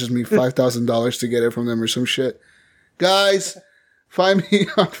and charges me $5,000 to get it from them or some shit. Guys, find me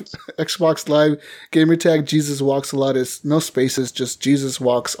on Xbox Live. Gamer tag Jesus Walks a Lot is no spaces, just Jesus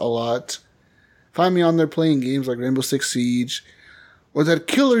Walks a Lot. Find me on there playing games like Rainbow Six Siege. Or that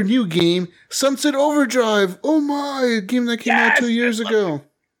killer new game, Sunset Overdrive. Oh my, a game that came out 2 years ago.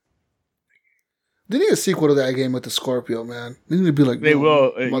 They need a sequel to that game with the Scorpio, man. They need to be like, they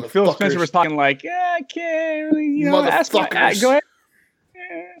will. Phil Spencer was talking like, I can't really, ask my, go ahead.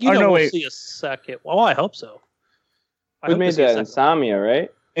 We'll see a second. Well, I hope so. Who made that? Insomnia,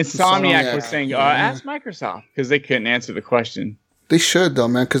 right? Insomniac was saying, ask Microsoft, because they couldn't answer the question. They should, though,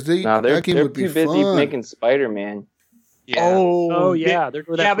 man, because that game would be fun. They're too busy making Spider-Man. Yeah. Oh, yeah. They're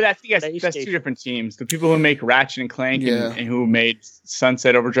doing that. But that's two different teams. The people who make Ratchet and Clank and who made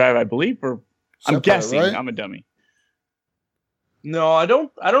Sunset Overdrive, I believe, I'm guessing. Right? I'm a dummy. No, I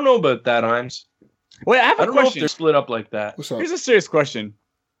don't know about that, Imes. Wait, I have a question. Know if they're split up like that. Here's a serious question.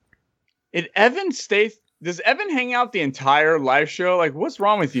 Does Evan hang out the entire live show? Like, what's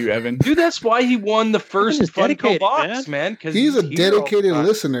wrong with you, Evan? Dude, that's why he won the first Funko box, man. He's a dedicated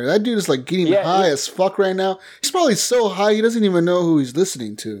listener. That dude is like getting high as fuck right now. He's probably so high he doesn't even know who he's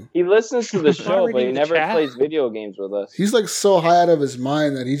listening to. He listens to the show, but he never plays video games with us. He's like so high out of his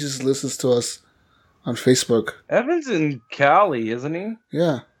mind that he just listens to us on Facebook. Evan's in Cali, isn't he?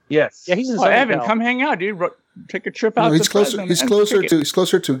 Yeah. Yes. Yeah, he's in Evan, come hang out, dude. Take a trip out. No, he's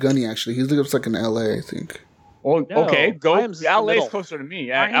closer to Gunny, actually. He lives like in LA, I think. Well, okay, go. LA's closer to me.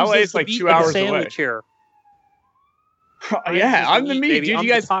 LA is like 2 hours away. Here. Yeah, I'm the meat, dude. You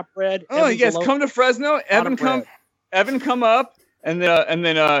guys, top bread. You guys come to Fresno. Evan come up, and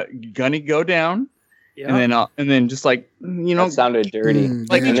then Gunny go down, and then just like that sounded dirty.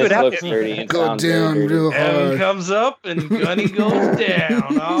 Like and this looks dirty and go down real hard. Evan comes up and Gunny goes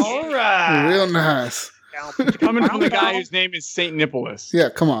down. All right, real nice. Coming from the guy whose name is Saint Nicholas. Yeah,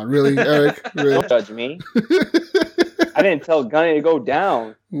 come on, really, Eric? Really? Don't judge me. I didn't tell Gunny to go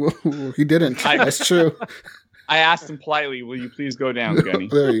down. He didn't. That's true. I asked him politely, "Will you please go down, Gunny?"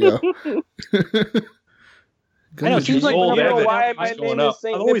 There you go. I know. Seems like why my name is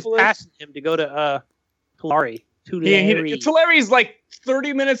Saint I'm always Nicholas. passing him to go to Tulare. Tulare is like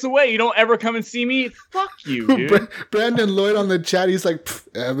 30 minutes away. You don't ever come and see me? Fuck you, dude. Brandon Lloyd on the chat, he's like,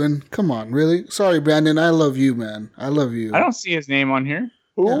 Evan, come on, really? Sorry, Brandon, I love you, man. I love you. I don't see his name on here.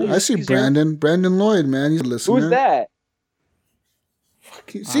 Who? Yeah, I see Brandon. Here? Brandon Lloyd, man. He's a listener. Who's that?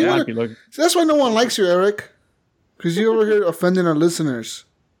 See, that's why no one likes you, Eric. Because you're over here offending our listeners.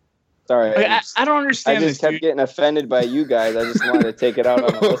 Sorry. I don't understand I just kept getting offended by you guys. I just wanted to take it out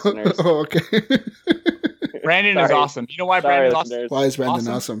on the listeners. Oh, okay. Brandon is awesome. You know why Brandon's awesome? Why is Brandon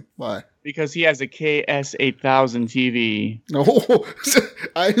awesome? Why? Because he has a KS8000 TV. Oh,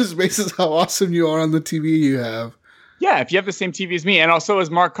 I just bases how awesome you are on the TV you have. Yeah, if you have the same TV as me, and also as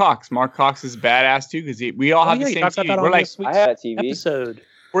Mark Cox. Mark Cox is badass too because we all have the same TV. We're like, I have a TV episode.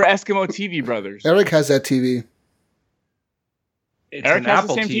 We're Eskimo TV brothers. Eric has that TV. It's Eric has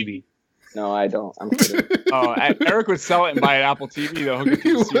Apple the same TV. No, I don't. I'm kidding. Eric would sell it and buy an Apple TV though. He'll get the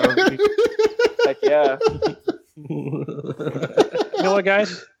CRV. Heck yeah. You know what,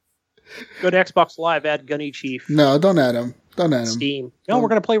 guys? Go to Xbox Live, add Gunny Chief. No, don't add him. Don't add him. Steam. No, we're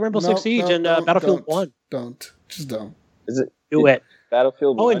gonna play Rainbow Six Siege and Battlefield 1. Just don't. Is it? Do it.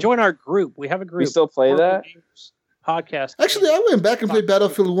 Battlefield 1? And join our group. We have a group. You still play that? Podcast. Actually, I went back and played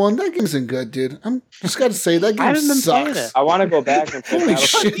Battlefield 1. That game isn't good, dude. I'm just got to say, that game sucks. I want to go back and play Holy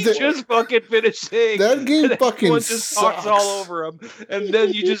Battlefield. shit. Just fucking finish saying that game fucking just sucks. talks all over him, and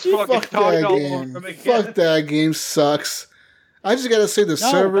then you just fucking talk all over him again. Fuck that game sucks. I just got to say the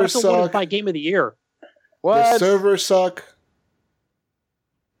servers suck. My game of the year. What? The servers suck.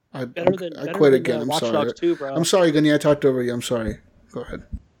 I better quit than again. I'm Watch sorry. Dogs 2, bro. I'm sorry, Gunny. I talked over you. I'm sorry. Go ahead.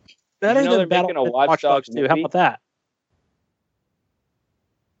 Better than Battlefield Watch Dogs 2. How about that?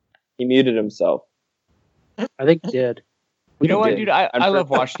 He muted himself. I think he did. You know what, dude? I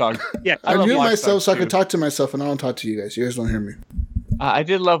love Watch Dogs. Yeah, I mute myself so I can talk to myself, and I don't talk to you guys. You guys don't hear me. I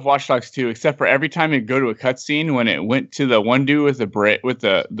did love Watch Dogs 2, except for every time it go to a cutscene, when it went to the one dude with the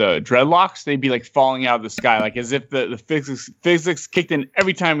dreadlocks, they'd be like falling out of the sky, like as if the physics kicked in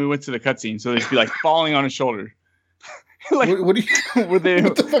every time we went to the cutscene. So they'd be like falling on his shoulder. Like, what do you? What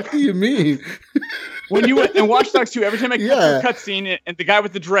the fuck do you mean? When you went in Watch Dogs 2, every time I cut to a cutscene and the guy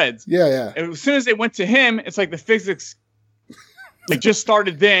with the dreads, as soon as they went to him, it's like the physics like just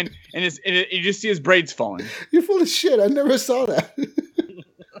started then, and you just see his braids falling. You're full of shit. I never saw that.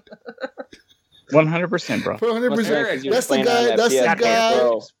 100%, bro. 100%. That's the guy.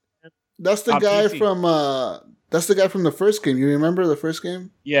 That's the guy from. That's the guy from the first game. You remember the first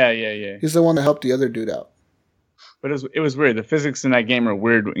game? Yeah. He's the one that helped the other dude out. But it was weird. The physics in that game are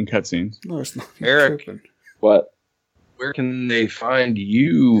weird in cutscenes. No, it's not. Eric, what? Where can they find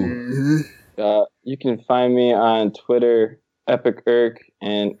you? You can find me on Twitter, Epic Irk,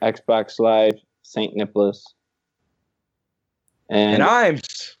 and Xbox Live, St. Nicholas. And I'm.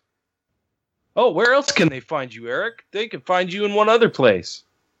 Oh, where else can they find you, Eric? They can find you in one other place.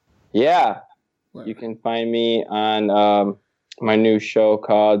 Yeah. You can find me on my new show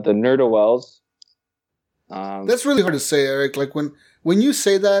called The Nerdowells. That's really hard to say, Eric. Like when you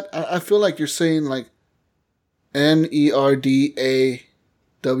say that, I feel like you're saying like NERDAWA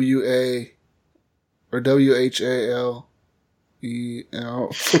or WHALEL.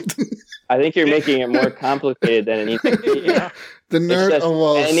 I think you're making it more complicated than it needs to be. The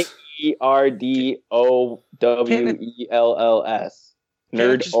Nerdowells. NERDOWELLS.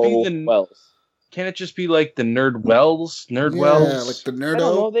 Nerdowells. Can't it just be like the Nerdwells? Nerdwells? Yeah, like the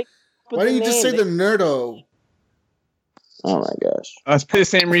Nerdo. Why don't you just say the Nerdo? Oh my gosh. That's the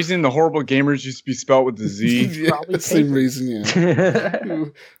same reason the Horrible Gamers used to be spelled with the Z. Yeah, the same reason, yeah.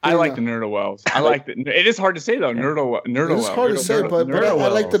 I like the Nerdowells. I like it. It is hard to say though. Nerdowells. It's hard to say, but I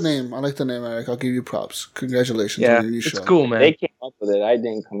like the name. I like the name, Eric. I'll give you props. Congratulations on your new show. It's cool, man. They came up with it. I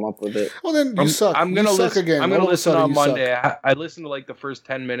didn't come up with it. Well, then you suck. I'm gonna listen again. I'm gonna listen on Monday. I listened to like the first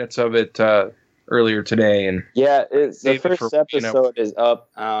 10 minutes of it earlier today, and the first episode is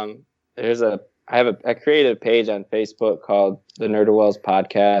up. I created a page on Facebook called the Nerdowells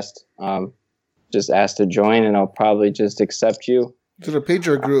Podcast. Just ask to join, and I'll probably just accept you. Is it a page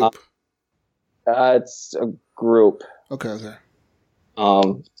or a group? It's a group. Okay.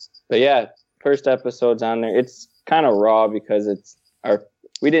 But yeah, first episode's on there. It's kind of raw because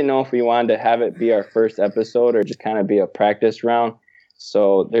we didn't know if we wanted to have it be our first episode or just kind of be a practice round.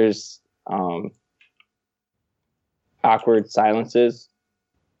 So there's awkward silences.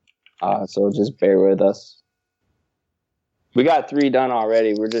 So just bear with us. We got 3 done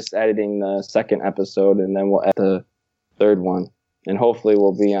already. We're just editing the second episode, and then we'll edit the third one. And hopefully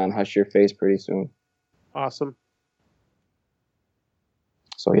we'll be on Hush Your Face pretty soon. Awesome.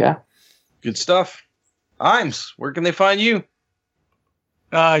 So yeah. Good stuff. Imes, where can they find you?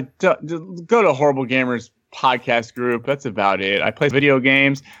 Go to Horrible Gamers podcast group. That's about it. I play video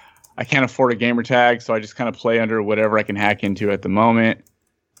games. I can't afford a gamer tag, so I just kind of play under whatever I can hack into at the moment.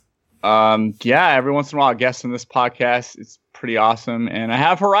 Every once in a while I guest on this podcast. It's pretty awesome. And I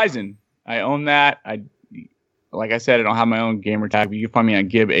have Horizon. I own that. Like I said, I don't have my own gamer tag, but you can find me on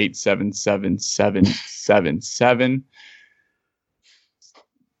Gib877777.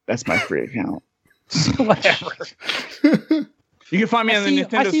 That's my free account. Whatever. You can find me on the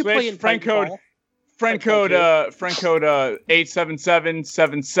Nintendo Switch. Friend code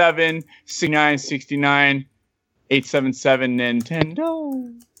 87777 6969 877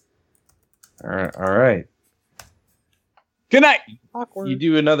 Nintendo. All right. Good night. Awkward. You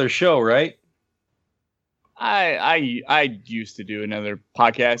do another show, right? I used to do another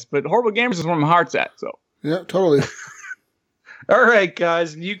podcast, but Horrible Gamers is where my heart's at. So yeah, totally. All right,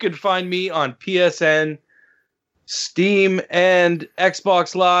 guys. You can find me on PSN, Steam, and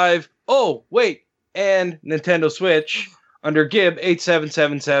Xbox Live. Oh, wait, and Nintendo Switch under Gib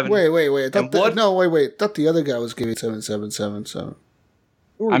 8777. Wait. I thought I thought the other guy was Gib 8777.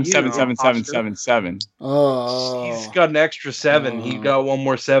 I'm 77777. Oh. He's got an extra 7. He got one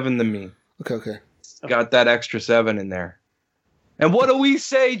more 7 than me. Okay. Got that extra 7 in there. And what do we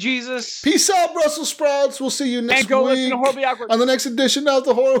say, Jesus? Peace out, Brussels sprouts. We'll see you next week on the next edition of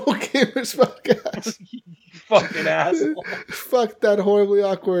the Horrible Gamers Podcast. You fucking asshole. Fuck that Horribly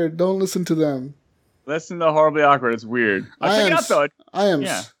Awkward. Don't listen to them. Listen to Horribly Awkward. It's weird. I am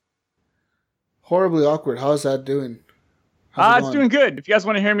Horribly Awkward. How's that doing? It's doing good. If you guys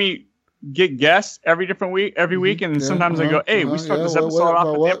want to hear me get guests every week, and sometimes I go, "Hey, we start this episode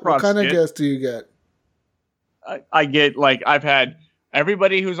off with improv." What kind of guests do you get? I get I've had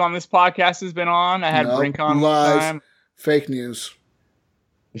everybody who's on this podcast has been on. I had Brink on lies, time. Fake news.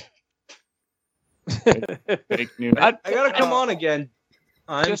 Fake news. I gotta come on again.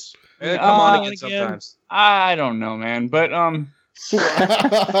 I gotta come on again sometimes. I don't know, man, but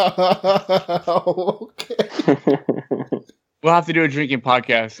Okay. We'll have to do a drinking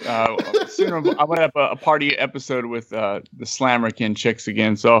podcast sooner. I want to have a party episode with the Slammerkin chicks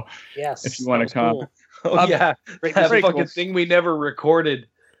again. So if you want to come. Cool. Oh yeah, that fucking thing we never recorded.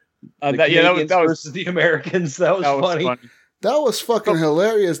 That was versus the Americans. That was funny. That was fucking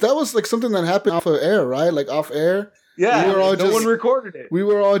hilarious. That was like something that happened off of air, right? Like off air. Yeah, no one recorded it. We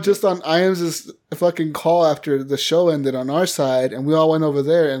were all just on Iams' fucking call after the show ended on our side, and we all went over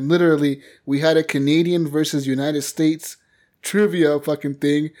there, and literally we had a Canadian versus United States trivia fucking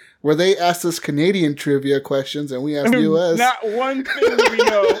thing where they asked us Canadian trivia questions and we asked US. Not one thing we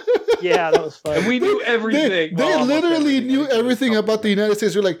know. Yeah, that was fun. And we knew everything. They literally knew everything about the United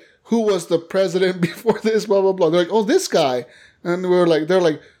States. We're like, who was the president before this? Blah blah blah. They're like, oh, this guy. And they're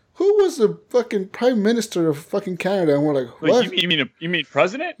like, who was the fucking prime minister of fucking Canada? And we're like, what? Like, you mean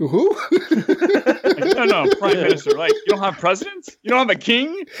president? Who? Like, no, prime minister. Like, you don't have presidents? You don't have a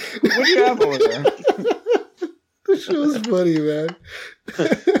king? What do you have over there? This shit was funny, man.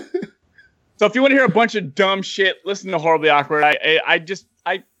 So if you want to hear a bunch of dumb shit, listen to Horribly Awkward.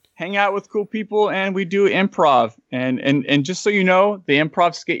 I hang out with cool people and we do improv. And just so you know, the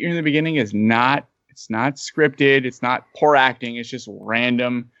improv skit in the beginning is not scripted. It's not poor acting. It's just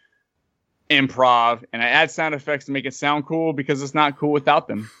random improv. And I add sound effects to make it sound cool because it's not cool without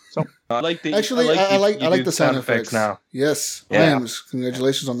them. So I like the sound effects now. Yes, yeah.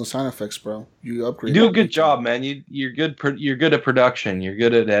 Congratulations on the sound effects, bro. You upgraded. You do a good job, man. You're good. You're good at production. You're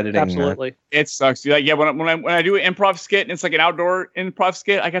good at editing. Absolutely. Man. It sucks. When I do an improv skit and it's like an outdoor improv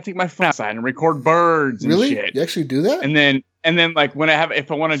skit, I gotta take my phone outside and record birds and shit. You actually do that? And then like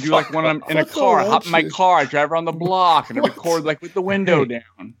if I want to do like when I'm in a car, I hop in my car, I drive around the block and I record like with the window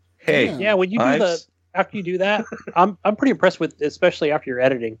down. Hey, yeah, when you do after you do that, I'm pretty impressed with, especially after you're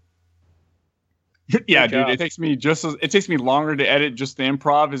editing. Yeah, dude, it takes me longer to edit just the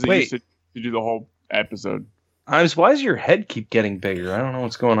improv as it used to do the whole episode. Why does your head keep getting bigger? I don't know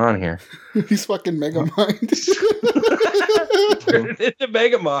what's going on here. He's fucking Megamind. Turn it into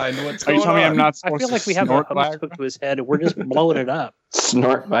Megamind. What's going on? I'm not supposed I feel like we have a hook to his head and we're just blowing it up.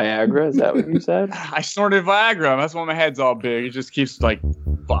 Snort Viagra? Is that what you said? I snorted Viagra. That's why my head's all big. It just keeps like...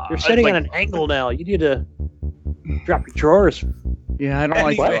 You're sitting on an angle now. You need to drop your drawers. Yeah, I don't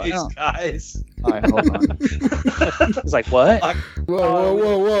like that. Guys. All right, hold on. He's like, what?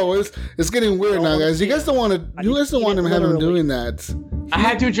 Whoa. It's getting weird now, guys. You guys don't want him having doing that. I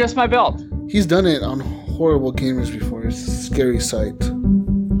had to adjust my belt. He's done it on Horrible Gamers before. It's a scary sight.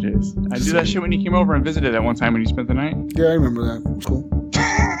 Jeez. I did that shit when you came over and visited that one time when you spent the night. Yeah, I remember that. It's cool.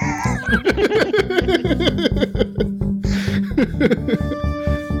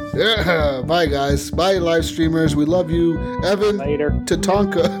 Yeah, bye guys. Bye live streamers. We love you. Evan. Later.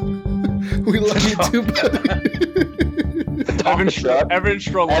 Tatanka. We love you too, buddy. Evan Sri Lanka. Evan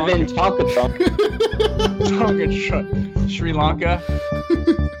Sri Lanka.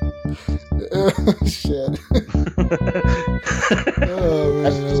 Shit. Oh man.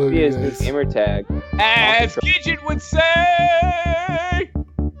 That should be his new gamer tag. As Gidget would say.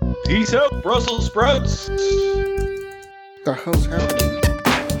 Peace out, Brussels sprouts. The hell's happening?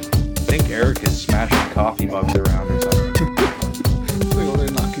 I think Eric is smashing coffee mugs around or something.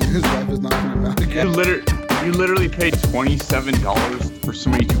 His wife is knocking him out again. You literally paid $27 for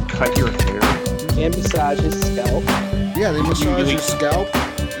somebody to cut your hair and massage his scalp. Yeah, they massage your scalp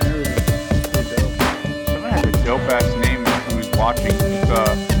and everything. Someone has a dope ass name who's watching. It's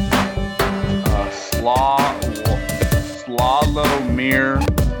Slalomir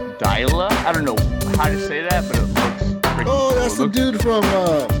Dyla. I don't know how to say that, but it looks pretty cool. That's the dude from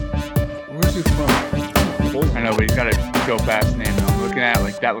where's he from? I know, but he's got a dope ass name. I'm looking at it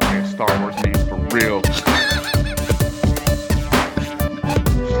like that looks like a Star Wars name for real.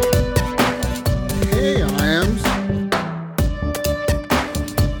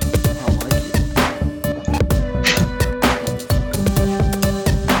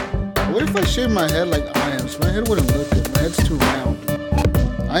 if I shaved my head like Iams? My head wouldn't look good. My head's too round.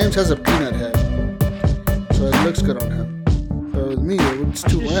 Iams has a peanut head, so it looks good on him. So with me, it's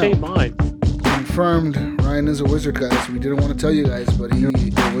too round. Shave mine. Confirmed. Ryan is a wizard, guys. We didn't want to tell you guys, but he's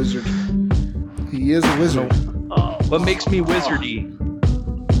a wizard. He is a wizard. What makes me wizardy?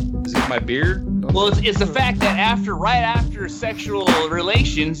 Is it my beard? Well, it's the fact that right after sexual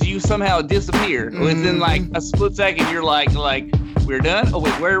relations, you somehow disappear. Within like a split second, you're like, we're done? Oh,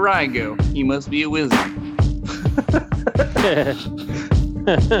 wait, where did Ryan go? He must be a wizard.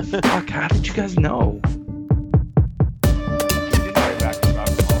 Fuck, how did you guys know? I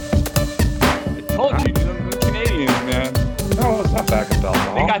told you, the Canadians, man. No, it's not backup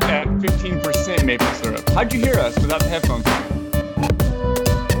alcohol. They got that 15% maple syrup. How'd you hear us without the headphones on?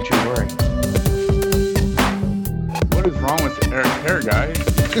 What you wearing? What is wrong with Eric's hair, guys?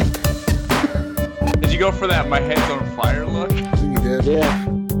 Did you go for that my head's on fire look? You did. Yeah.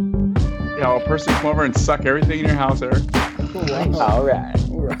 Yeah, a person come over and suck everything in your house, Eric. All right.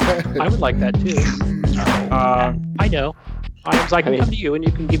 I would like that too. I know. I can come to you and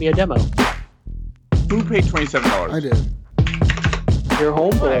you can give me a demo. Who paid $27? I did. Your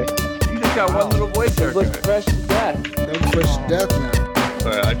homeboy. You just got one little voice haircut. Look fresh to death. That's fresh to death now.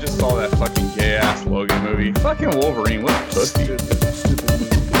 Sorry, I just saw that fucking gay-ass Logan movie. Fucking Wolverine, what a pussy. Stupid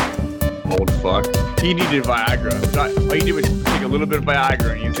movie. Old fuck. He needed Viagra. All you did was take a little bit of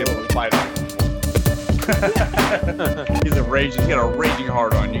Viagra and he was able to fight off. He had a raging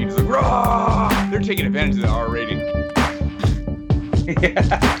hard on you. He's like, raw! They're taking advantage of the R rating. Yeah.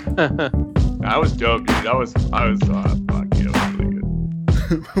 That was dope, dude. That was fuck, yeah, that was really good.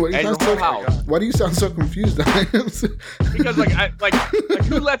 Why do you sound so confused? Because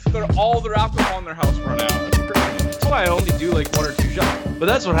who lets all their alcohol in their house run out? That's why I only do like 1 or 2 shots. But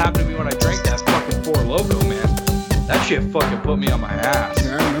that's what happened to me when I drank that fucking Four Loko, man. That shit fucking put me on my ass.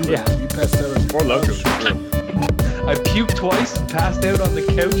 Yeah, I remember. Yeah. You passed out on Four Loko. I puked twice and passed out on the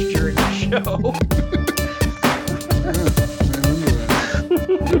couch during the show. Yeah, I remember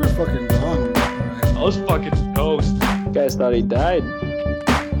that. You were fucking gone. Right? I was fucking toast. You guys thought he died.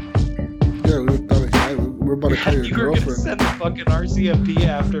 Yeah, we thought he died. We're about to call your You were gonna send the fucking RCMP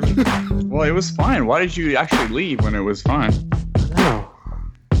after me. Well, it was fine. Why did you actually leave when it was fine? No.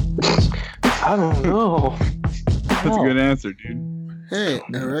 I don't know. That's a good answer, dude. Hey,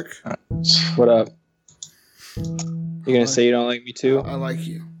 Eric. What up? You gonna say you don't like me too? I like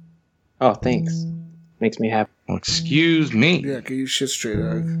you. Oh, thanks. Makes me happy. Well, excuse me. Yeah, get your shit straight,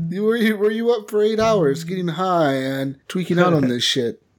 Eric. Were you up for 8 hours getting high and tweaking out on this shit?